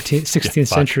century, 14th, 16th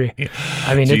century,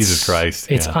 I mean, Jesus Christ,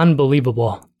 it's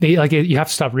unbelievable. You have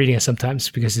to stop reading it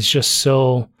sometimes because it's just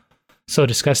so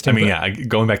disgusting. I mean,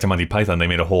 going back to Monty Python, they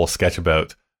made a whole sketch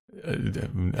about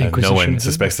no one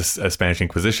suspects a Spanish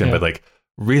Inquisition, but like,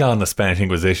 read on the Spanish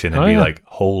Inquisition and be like,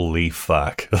 holy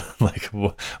fuck, like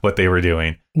what they were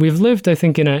doing. We've lived, I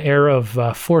think, in an era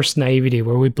of forced naivety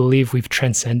where we believe we've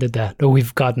transcended that, or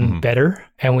we've gotten better,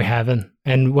 and we haven't.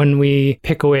 And when we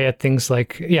pick away at things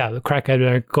like, the crack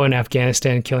epidemic, going to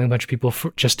Afghanistan and killing a bunch of people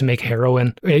just to make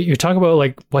heroin, you talk about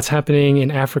like what's happening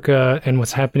in Africa and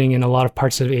what's happening in a lot of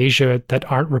parts of Asia that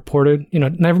aren't reported. You know,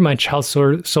 never mind child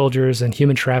soldiers and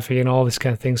human trafficking and all these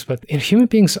kind of things. But human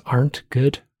beings aren't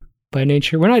good by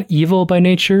nature. We're not evil by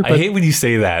nature. But I hate when you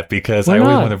say that, because I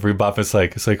always want to rebuff. It's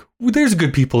like, well, there's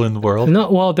good people in the world.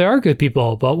 No, well, there are good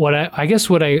people, but what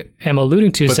I am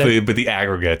alluding to is but the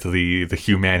aggregate, the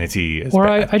humanity is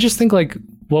bad. I just think like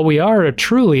what we are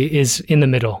truly is in the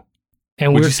middle.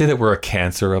 And would you say that we're a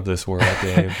cancer of this world,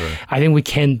 Dave? I think we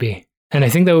can be. And I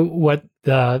think that what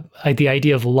the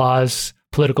idea of laws,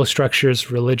 political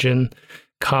structures, religion,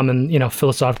 common,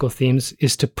 philosophical themes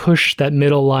is to push that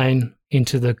middle line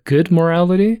into the good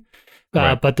morality.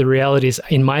 But the reality is,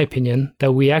 in my opinion,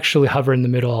 that we actually hover in the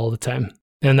middle all the time,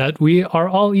 and that we are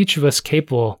all, each of us,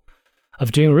 capable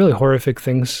of doing really horrific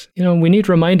things. You know, we need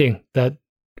reminding that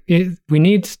we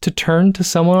need to turn to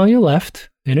someone on your left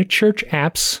in a church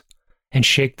apse and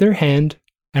shake their hand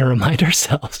and remind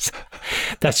ourselves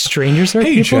that strangers are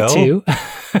people too.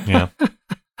 Yeah.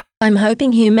 I'm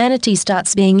hoping humanity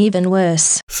starts being even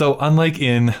worse. So unlike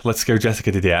in Let's Scare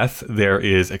Jessica to Death, there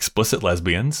is explicit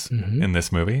lesbians in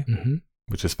this movie,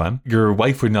 which is fun. Your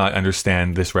wife would not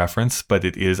understand this reference, but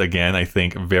it is, again, I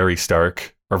think, very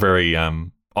stark or very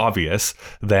obvious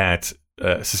that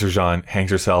Sister Jean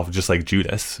hangs herself just like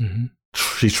Judas.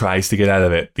 She tries to get out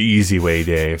of it the easy way,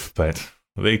 Dave, but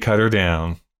they cut her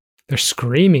down. They're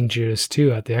screaming Judas,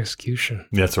 too, at the execution.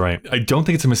 That's right. I don't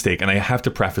think it's a mistake. And I have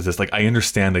to preface this. Like, I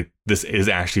understand that this is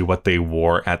actually what they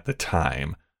wore at the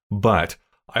time. But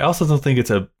I also don't think it's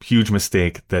a huge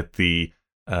mistake that the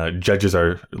judges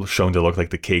are shown to look like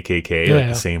the KKK,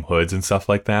 the same hoods and stuff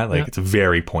like that. Like, it's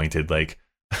very pointed, like,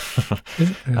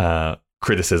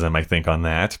 criticism, I think, on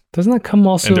that. Doesn't that come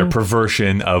also... And their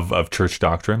perversion of church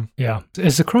doctrine. Yeah.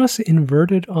 Is the cross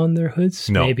inverted on their hoods?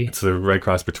 No, maybe. It's the red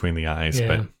cross between the eyes.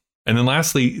 Yeah. And then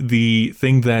lastly, the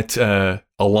thing that a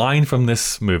line from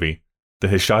this movie that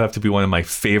has shot up to be one of my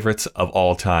favorites of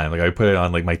all time. Like, I put it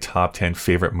on like my top 10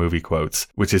 favorite movie quotes,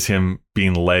 which is him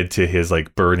being led to his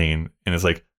like burning. And it's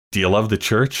like, do you love the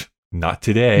church? Not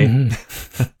today.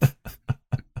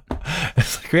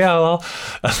 It's like, yeah, well,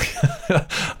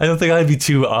 I don't think I'd be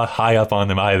too high up on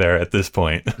them either at this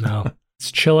point. No,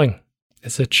 it's chilling.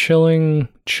 It's a chilling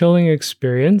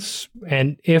experience.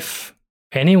 And if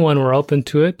anyone were open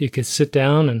to it, you could sit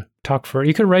down and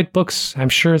you could write books. I'm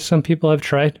sure some people have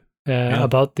tried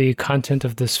about the content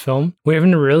of this film. We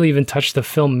haven't really even touched the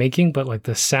filmmaking, but like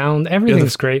the sound,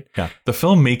 everything's great. Yeah, the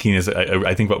filmmaking is,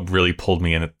 I think, what really pulled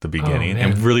me in at the beginning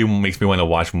and really makes me want to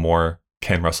watch more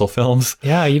Ken Russell films.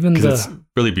 Yeah, even It's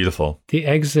really beautiful. the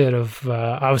exit of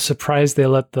I was surprised they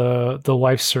let the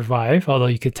wife survive, although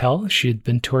you could tell she had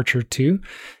been tortured too.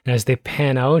 And as they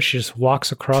pan out, she just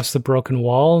walks across the broken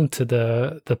wall into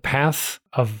the path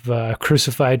of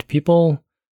crucified people,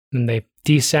 and they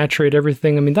desaturate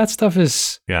everything. I mean, that stuff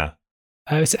is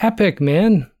it's epic,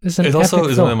 man. It also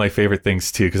is one of my favorite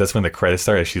things too, because that's when the credits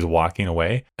start as she's walking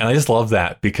away, and I just love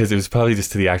that because it was probably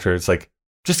just to the actor. It's like,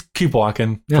 just keep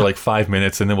walking for like 5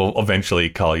 minutes, and then we'll eventually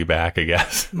call you back, I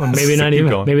guess. Well, maybe not even.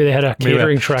 Going. Maybe they had a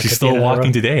catering truck. She's still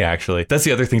walking today, actually. That's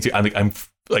the other thing too. I'm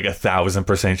like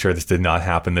 1,000% sure this did not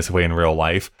happen this way in real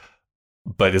life.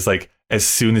 But it's like, as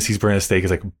soon as he's burning a steak, it's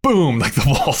like, boom, like the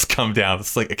walls come down.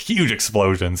 It's like huge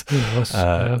explosions.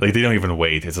 Like they don't even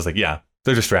wait. It's just like,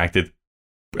 they're distracted.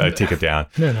 Take it down.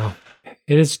 No.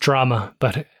 It is drama,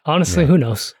 but honestly, who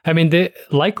knows? I mean,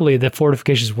 likely the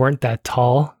fortifications weren't that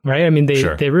tall, right? I mean,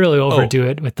 they really overdo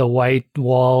it with the white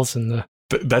walls and the...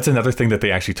 That's another thing that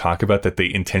they actually talk about, that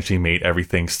they intentionally made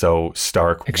everything so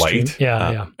stark white.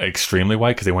 Extremely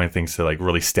white, because they wanted things to like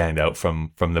really stand out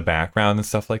from the background and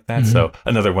stuff like that. Mm-hmm. So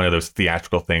another one of those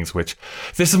theatrical things, which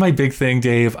this is my big thing,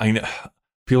 Dave. I know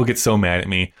people get so mad at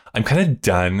me. I'm kind of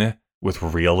done with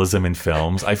realism in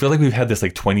films. I feel like we've had this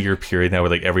like 20-year period now where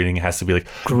like everything has to be like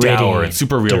dour and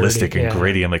super realistic and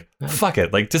gritty. I'm like, fuck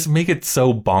it. Like, just make it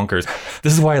so bonkers.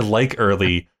 This is why I like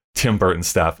early Tim Burton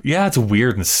stuff. Yeah, it's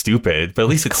weird and stupid, but at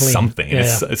least it's clean. Something.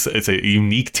 It's a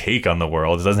unique take on the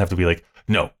world. It doesn't have to be like,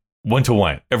 no,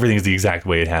 1-to-1. Everything's the exact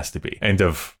way it has to be. End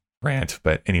of rant.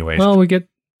 But anyways. Well, we get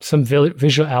some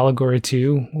visual allegory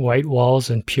too, white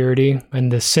walls and purity,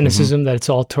 and the cynicism that it's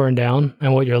all torn down,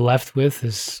 and what you're left with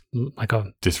is like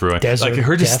a just ruined. Like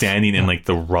her just standing in like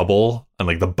the rubble and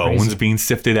like the bones being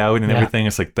sifted out and everything.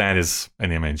 It's like, that is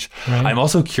an image. Right. I'm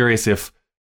also curious if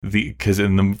because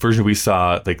in the version we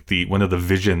saw, like one of the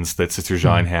visions that Sister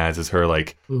Jean has is her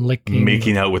like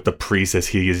making out with the priest as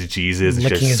he is Jesus,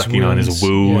 and she's sucking on his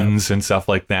wounds and stuff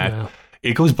like that. Yeah.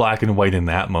 It goes black and white in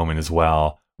that moment as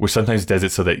well, which sometimes does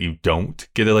it so that you don't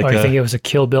get it like I think it was a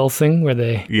Kill Bill thing where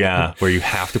they... Yeah, where you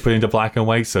have to put it into black and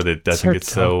white so that it doesn't get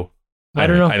so... I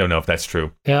don't know. I don't know if that's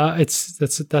true. Yeah,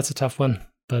 that's a tough one.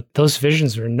 But those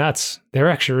visions were nuts. They were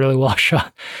actually really well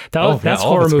shot. That's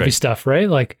horror movie stuff, right?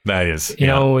 Like that is, you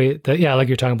know, like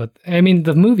you're talking about. I mean,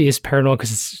 the movie is paranormal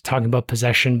because it's talking about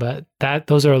possession, but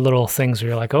those are little things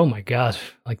where you're like, oh my god,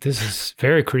 like this is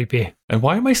very creepy. And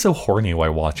why am I so horny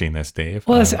while watching this, Dave?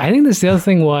 Well, I think that's the other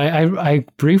thing why I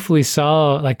briefly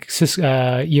saw like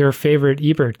your favorite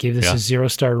Ebert gave this a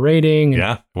 0-star rating.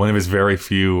 Yeah, one of his very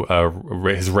few,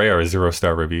 his rare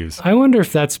 0-star reviews. I wonder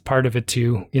if that's part of it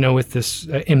too. You know, with this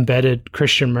embedded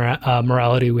Christian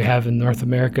morality we have in North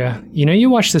America. You know, you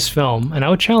watch this film, and I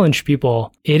would challenge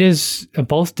people. It is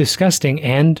both disgusting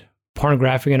and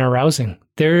pornographic and arousing.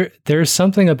 There's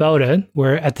something about it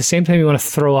where at the same time you want to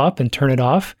throw up and turn it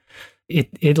off.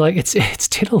 It's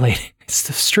titillating. It's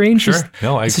the strangest. Sure.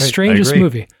 No, it's the strangest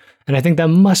movie, and I think that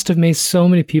must have made so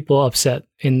many people upset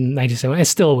in 1970. It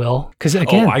still will, because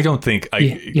again, I don't think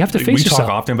you have to face yourself. We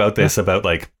talk often about this about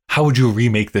like, how would you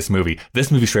remake this movie?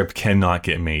 This movie strip cannot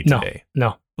get made today.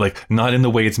 No. Like, not in the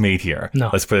way it's made here. No.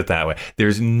 Let's put it that way.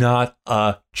 There's not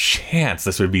a chance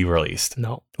this would be released.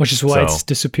 No. Which is why it's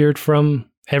disappeared from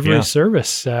every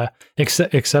service,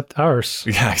 except ours.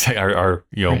 Yeah, exactly. Our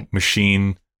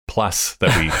Machine Plus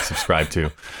that we subscribe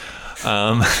to.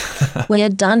 We're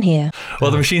done here. Well,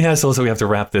 the Machine has told us we have to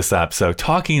wrap this up. So,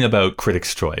 talking about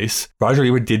Critics' Choice, Roger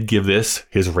Ebert did give this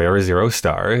his rare 0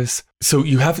 stars. So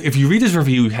if you read his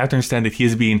review, you have to understand that he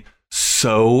is being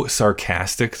so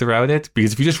sarcastic throughout it,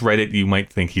 because if you just read it, you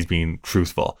might think he's being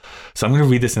truthful. So I'm going to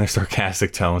read this in a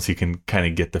sarcastic tone so you can kind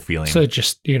of get the feeling. So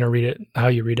you're going to read it how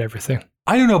you read everything.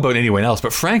 I don't know about anyone else,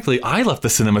 but frankly, I left the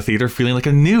cinema theater feeling like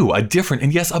a different,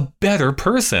 and yes, a better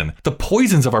person. The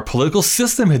poisons of our political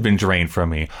system had been drained from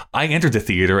me. I entered the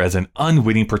theater as an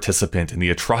unwitting participant in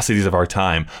the atrocities of our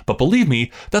time, but believe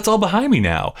me, that's all behind me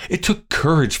now. It took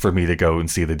courage for me to go and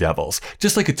see The Devils,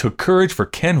 just like it took courage for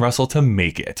Ken Russell to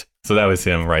make it. So that was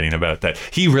him writing about that.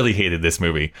 He really hated this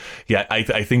movie. Yeah, I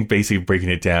think basically breaking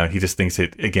it down, he just thinks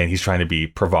it, again, he's trying to be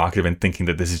provocative and thinking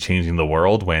that this is changing the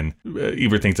world when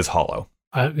Ebert thinks it's hollow.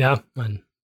 There's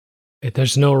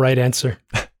no right answer.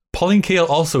 Pauline Kael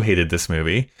also hated this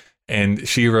movie, and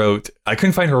she wrote, I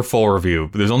couldn't find her full review,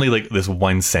 but there's only like this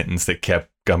one sentence that kept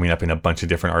coming up in a bunch of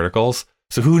different articles.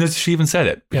 So who knows if she even said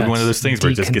it? Yeah, one of those things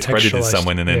where it just gets credited to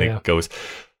someone and then it goes...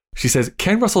 She says,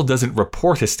 Ken Russell doesn't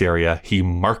report hysteria, he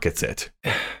markets it.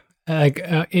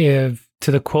 To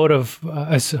the quote of,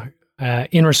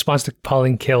 in response to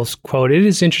Pauline Kael's quote, it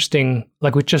is interesting,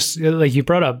 like you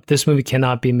brought up, this movie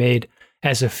cannot be made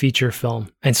as a feature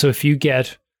film. And so if you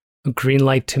get a green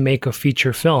light to make a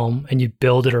feature film and you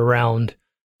build it around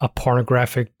a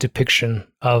pornographic depiction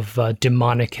of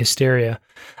demonic hysteria,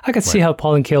 I could see how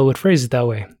Pauline Kael would phrase it that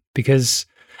way. Because,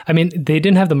 I mean, they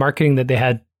didn't have the marketing that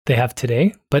they have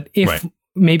today. But if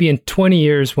maybe in 20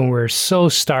 years when we're so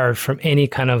starved from any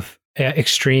kind of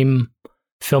extreme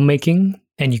filmmaking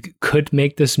and you could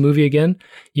make this movie again,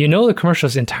 the commercial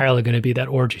is entirely going to be that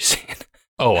orgy scene.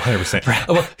 Oh, 100%. Right.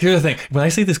 Well, here's the thing. When I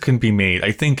say this couldn't be made,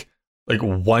 I think like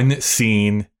one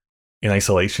scene in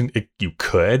isolation, you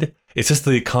could. It's just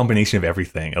the combination of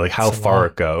everything, like how far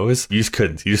it goes. You just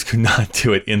couldn't. You just could not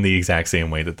do it in the exact same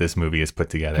way that this movie is put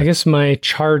together. I guess my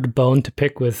charred bone to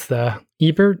pick with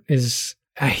Ebert is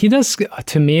he does,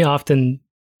 to me, often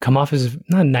come off as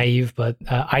not naive, but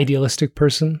idealistic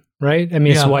person, right? I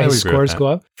mean, it's why his scores go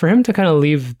up. For him to kind of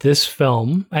leave this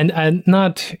film, and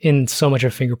not in so much a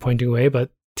finger-pointing way,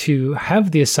 but to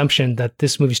have the assumption that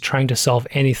this movie's trying to solve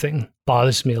anything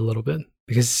bothers me a little bit.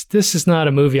 Because this is not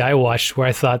a movie I watched where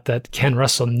I thought that Ken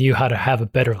Russell knew how to have a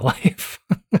better life.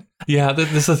 Yeah,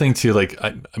 this is the thing too. Like,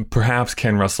 perhaps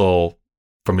Ken Russell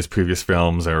from his previous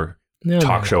films or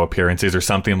talk show appearances or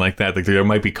something like that. Like, there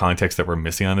might be context that we're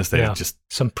missing on this that just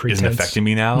some isn't affecting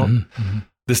me now. Mm-hmm.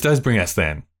 This does bring us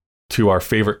then to our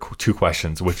favorite two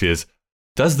questions, which is,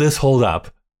 does this hold up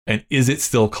and is it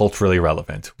still culturally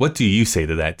relevant? What do you say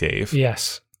to that, Dave?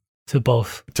 Yes, to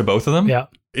both. To both of them? Yeah.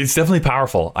 It's definitely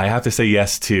powerful. I have to say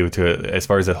yes to as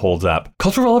far as it holds up.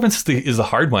 Cultural relevance is a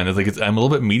hard one. I'm a little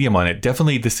bit medium on it.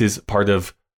 Definitely, this is part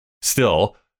of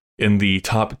still in the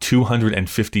top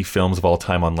 250 films of all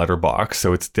time on Letterboxd.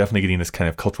 So it's definitely getting this kind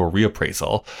of cultural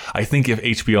reappraisal. I think if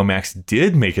HBO Max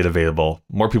did make it available,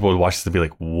 more people would watch this and be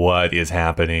like, "What is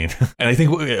happening?" And I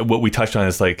think what we touched on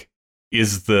is like,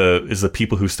 is the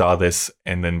people who saw this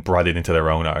and then brought it into their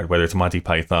own art, whether it's Monty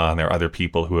Python or other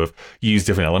people who have used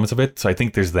different elements of it. So I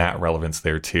think there's that relevance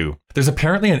there too. There's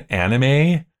apparently an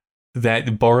anime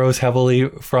that borrows heavily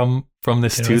from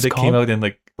this too that came out in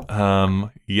like,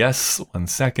 yes, 1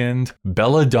 second.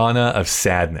 Belladonna of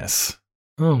Sadness.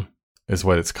 Oh. Is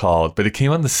what it's called. But it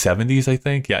came out in the 70s, I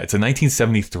think. Yeah, it's a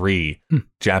 1973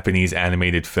 Japanese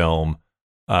animated film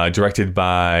directed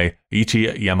by Ichi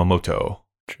Yamamoto.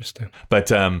 Interesting.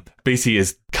 But basically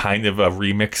is kind of a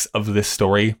remix of this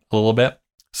story a little bit.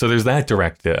 So there's that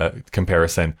direct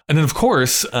comparison. And then, of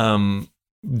course,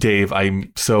 Dave,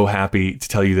 I'm so happy to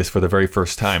tell you this for the very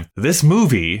first time. This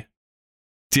movie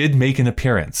did make an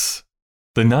appearance.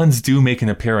 The Nuns do make an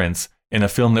appearance in a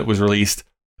film that was released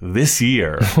this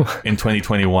year in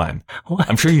 2021. What?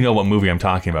 I'm sure you know what movie I'm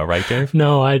talking about, right, Dave?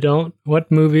 No, I don't.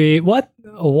 What movie? What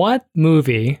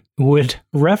movie would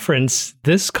reference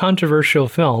this controversial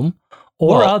film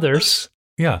or others?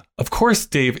 Yeah, of course,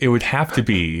 Dave. It would have to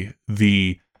be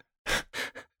the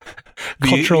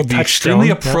cultural the extremely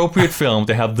appropriate film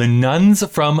to have the nuns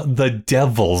from The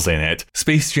Devils in it.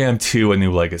 Space Jam 2: A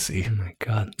New Legacy. Oh my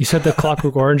God. You said the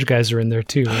Clockwork Orange guys are in there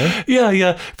too, right?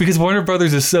 Yeah. Because Warner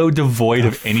Brothers is so devoid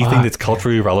of anything that's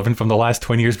culturally relevant from the last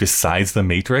 20 years besides The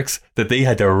Matrix that they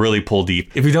had to really pull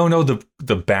deep. If you don't know the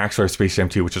backstory of Space Jam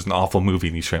 2, which is an awful movie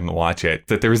and you shouldn't watch it,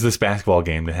 that there is this basketball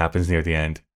game that happens near the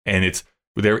end. And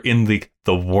they're in the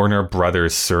Warner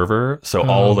Brothers server. So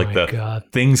all like the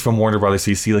things from Warner Brothers.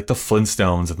 So you see like the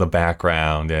Flintstones in the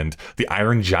background and the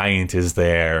Iron Giant is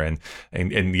there. And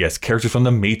yes, characters from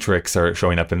the Matrix are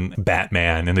showing up in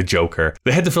Batman and the Joker.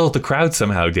 They had to fill out the crowd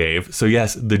somehow, Dave. So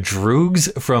yes, the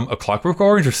Droogs from A Clockwork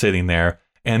Orange are sitting there.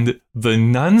 And the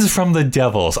nuns from The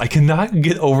Devils. I cannot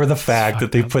get over the fact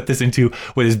that they put this into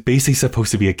what is basically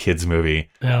supposed to be a kid's movie.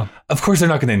 Yeah. Of course, they're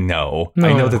not going to know.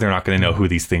 I know that they're not going to know who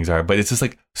these things are, but it's just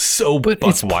like so but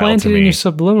it's wild planted to me. in your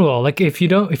subliminal. Like if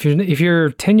you're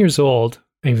 10 years old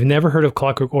and you've never heard of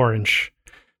Clockwork Orange,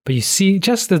 but you see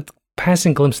just the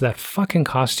passing glimpse of that fucking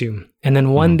costume, and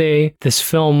then one day this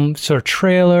film sort of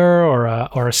trailer or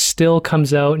a still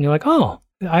comes out, and you're like, oh,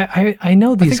 I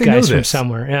know these guys from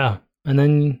somewhere. Yeah. And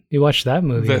then you watch that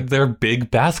movie. They're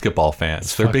big basketball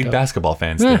fans. They're big basketball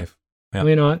fans, Dave. Yeah. Well,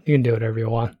 you know what? You can do whatever you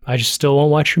want. I just still won't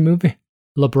watch your movie.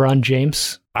 LeBron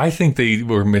James. I think they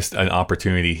missed an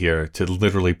opportunity here to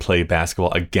literally play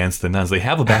basketball against the nuns. They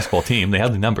have a basketball team. They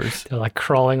have the numbers. They're like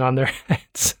crawling on their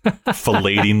heads.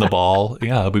 Filleting the ball.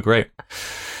 Yeah, that'd be great.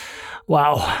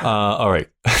 Wow. All right.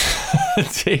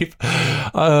 Dave,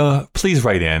 please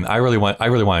write in. I really want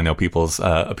to know people's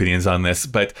opinions on this,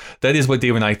 but that is what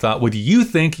Dave and I thought. What do you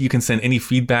think? You can send any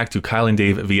feedback to Kyle and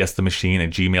Dave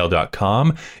vsthemachine@gmail.com.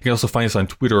 You can also find us on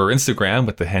Twitter or Instagram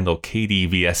with the handle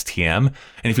KDVSTM.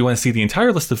 And if you want to see the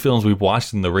entire list of films we've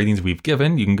watched and the ratings we've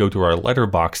given, you can go to our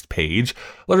Letterboxd page,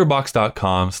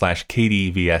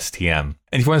 letterboxd.com/KDVSTM.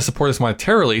 And if you want to support us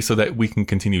monetarily so that we can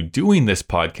continue doing this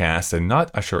podcast and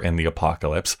not usher in the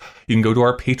apocalypse, you can go to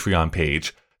our Patreon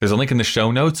page. There's a link in the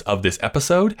show notes of this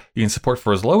episode. You can support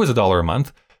for as low as $1 a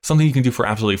month. Something you can do for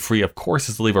absolutely free, of course,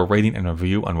 is to leave a rating and a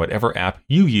review on whatever app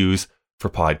you use for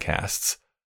podcasts.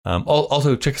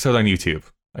 Also, check us out on YouTube.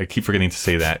 I keep forgetting to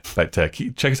say that, but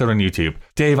check us out on YouTube.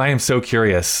 Dave, I am so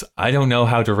curious. I don't know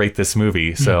how to rate this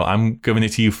movie, so I'm giving it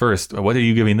to you first. What are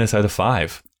you giving this out of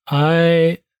 5?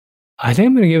 I think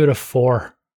I'm going to give it a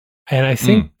 4. And I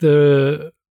think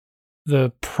the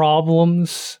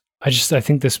problems, I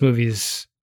think this movie is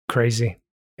crazy.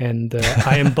 And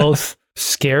I am both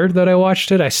scared that I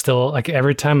watched it. I still, like,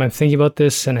 every time I'm thinking about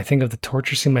this and I think of the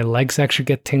torture scene, my legs actually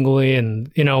get tingly. And,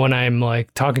 you know, when I'm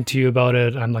like talking to you about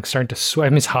it, I'm like starting to sweat. I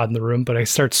mean, it's hot in the room, but I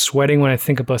start sweating when I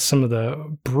think about some of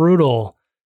the brutal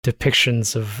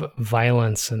depictions of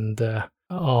violence and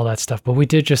all that stuff. But we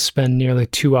did just spend nearly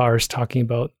 2 hours talking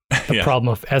about the problem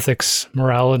of ethics,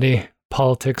 morality,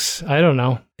 politics. I don't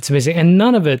know. It's amazing. And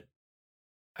none of it,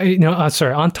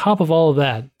 on top of all of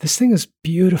that, this thing is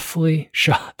beautifully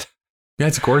shot. Yeah,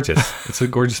 it's gorgeous. It's a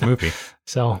gorgeous movie.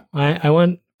 So I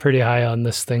went pretty high on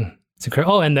this thing. It's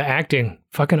incredible. Oh, and the acting.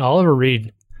 Fucking Oliver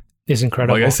Reed is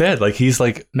incredible. Like I said, like he's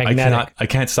like, magnetic. I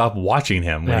can't stop watching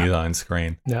him when he's on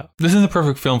screen. Yeah. This isn't a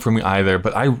perfect film for me either,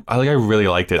 but I really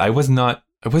liked it. I wasn't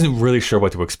really sure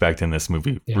what to expect in this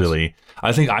movie, really.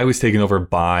 I think I was taken over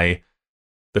by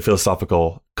the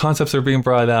philosophical concepts that are being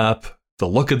brought up, the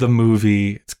look of the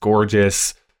movie. It's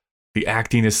gorgeous. The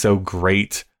acting is so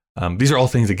great. These are all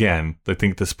things, again, I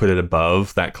think this put it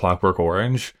above that Clockwork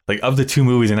Orange. Like, of the two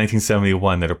movies in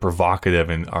 1971 that are provocative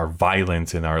and are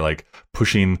violent and are like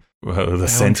pushing the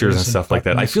censors and stuff like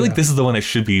that, I feel like this is the one that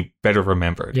should be better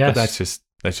remembered. Yes. But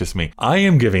that's just me. I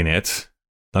am giving it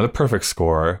not a perfect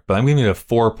score, but I'm giving it a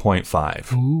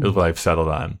 4.5 is what I've settled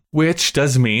on, which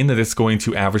does mean that it's going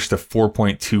to average to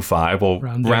 4.25. We'll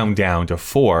round down to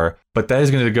 4, but that is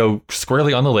going to go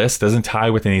squarely on the list, doesn't tie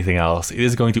with anything else. It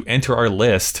is going to enter our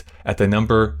list at the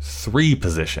number 3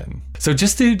 position. So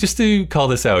just to call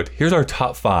this out, here's our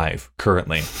top 5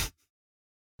 currently.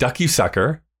 Duck You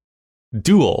Sucker,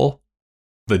 Duel,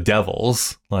 The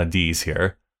Devils, a lot of D's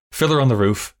here, Fiddler on the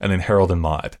Roof, and then Harold and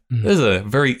Maude. This is a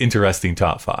very interesting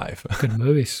top 5. Good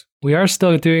movies. We are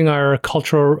still doing our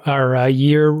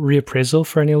year reappraisal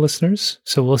for any listeners,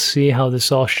 so we'll see how this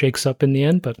all shakes up in the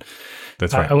end. But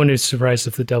that's right. I wouldn't be surprised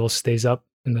if The Devil stays up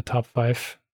in the top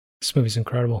 5. This movie's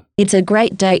incredible. It's a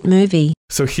great date movie.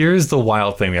 So here's the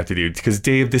wild thing we have to do, because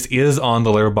Dave, this is on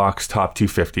the Letterboxd Top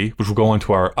 250, which will go on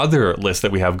to our other list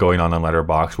that we have going on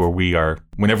Letterboxd, where we are,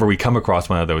 whenever we come across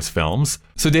one of those films.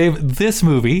 So Dave, this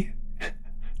movie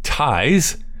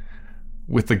ties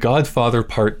with The Godfather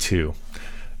Part 2.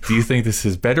 Do you think this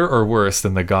is better or worse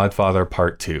than The Godfather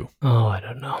Part 2? Oh, I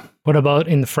don't know. What about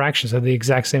in the fractions? Are they the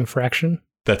exact same fraction?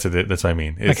 That's what I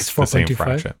mean. It's the same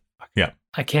fraction. Yeah.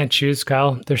 I can't choose,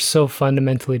 Kyle. They're so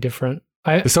fundamentally different.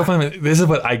 This is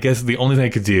what I guess the only thing I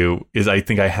could do is I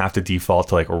think I have to default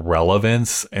to like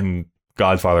relevance, and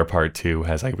Godfather Part 2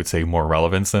 has, I would say, more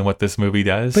relevance than what this movie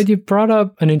does. But you brought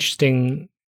up an interesting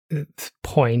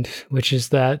point, which is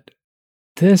that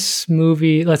this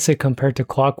movie, let's say compared to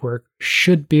Clockwork,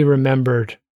 should be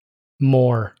remembered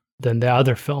more than the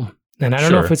other film. And I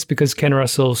don't know if it's because Ken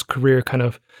Russell's career kind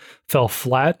of fell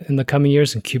flat in the coming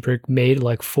years and Kubrick made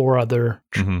like 4 other,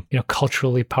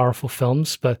 culturally powerful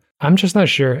films, but I'm just not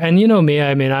sure. And you know me,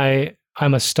 I mean,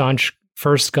 I'm a staunch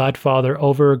first Godfather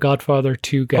over Godfather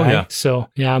 2 guy. Oh, yeah. So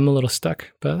yeah, I'm a little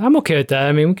stuck, but I'm okay with that.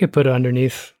 I mean, we could put it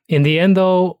underneath. In the end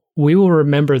though, we will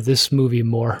remember this movie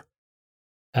more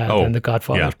than The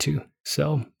Godfather 2.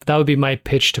 So that would be my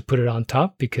pitch to put it on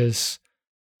top, because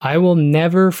I will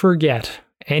never forget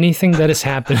anything that has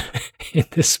happened in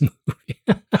this movie.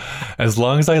 As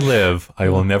long as I live, I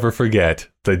will never forget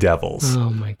The Devils. Oh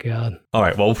my God. All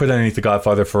right, well, we'll put it underneath The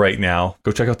Godfather for right now.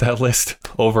 Go check out that list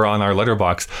over on our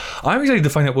Letterboxd. I'm excited to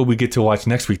find out what we get to watch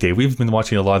next week, Dave. We've been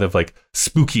watching a lot of like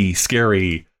spooky,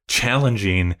 scary,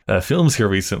 challenging films here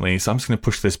recently, so I'm just going to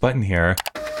push this button here.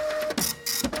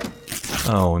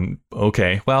 Oh,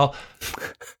 okay. Well,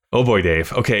 oh boy,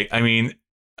 Dave. Okay, I mean,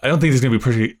 I don't think this is going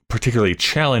to be particularly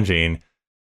challenging,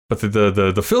 but the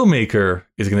filmmaker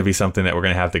is going to be something that we're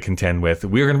going to have to contend with.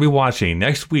 We're going to be watching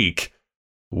next week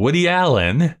Woody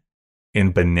Allen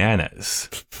in Bananas.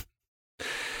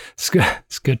 It's good.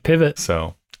 It's a good pivot.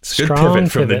 So it's a good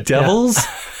pivot from The Devils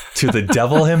to the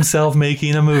devil himself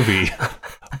making a movie.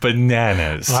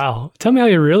 Bananas. Wow. Tell me how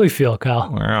you really feel,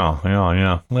 Kyle. Yeah.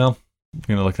 Well, I'm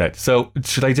going to look at that. So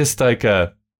should I just like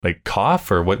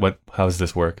cough, or what? How does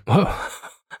this work?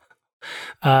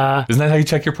 Isn't that how you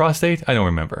check your prostate? I don't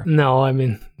remember. No, I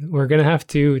mean, we're going to have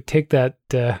to take that.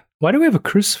 Why do we have a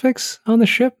crucifix on the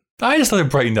ship? I just thought it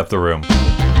brightened up the room.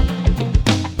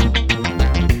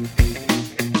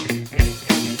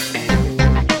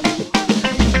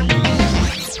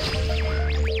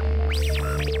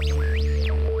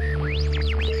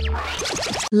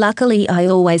 Luckily, I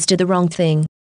always do the wrong thing.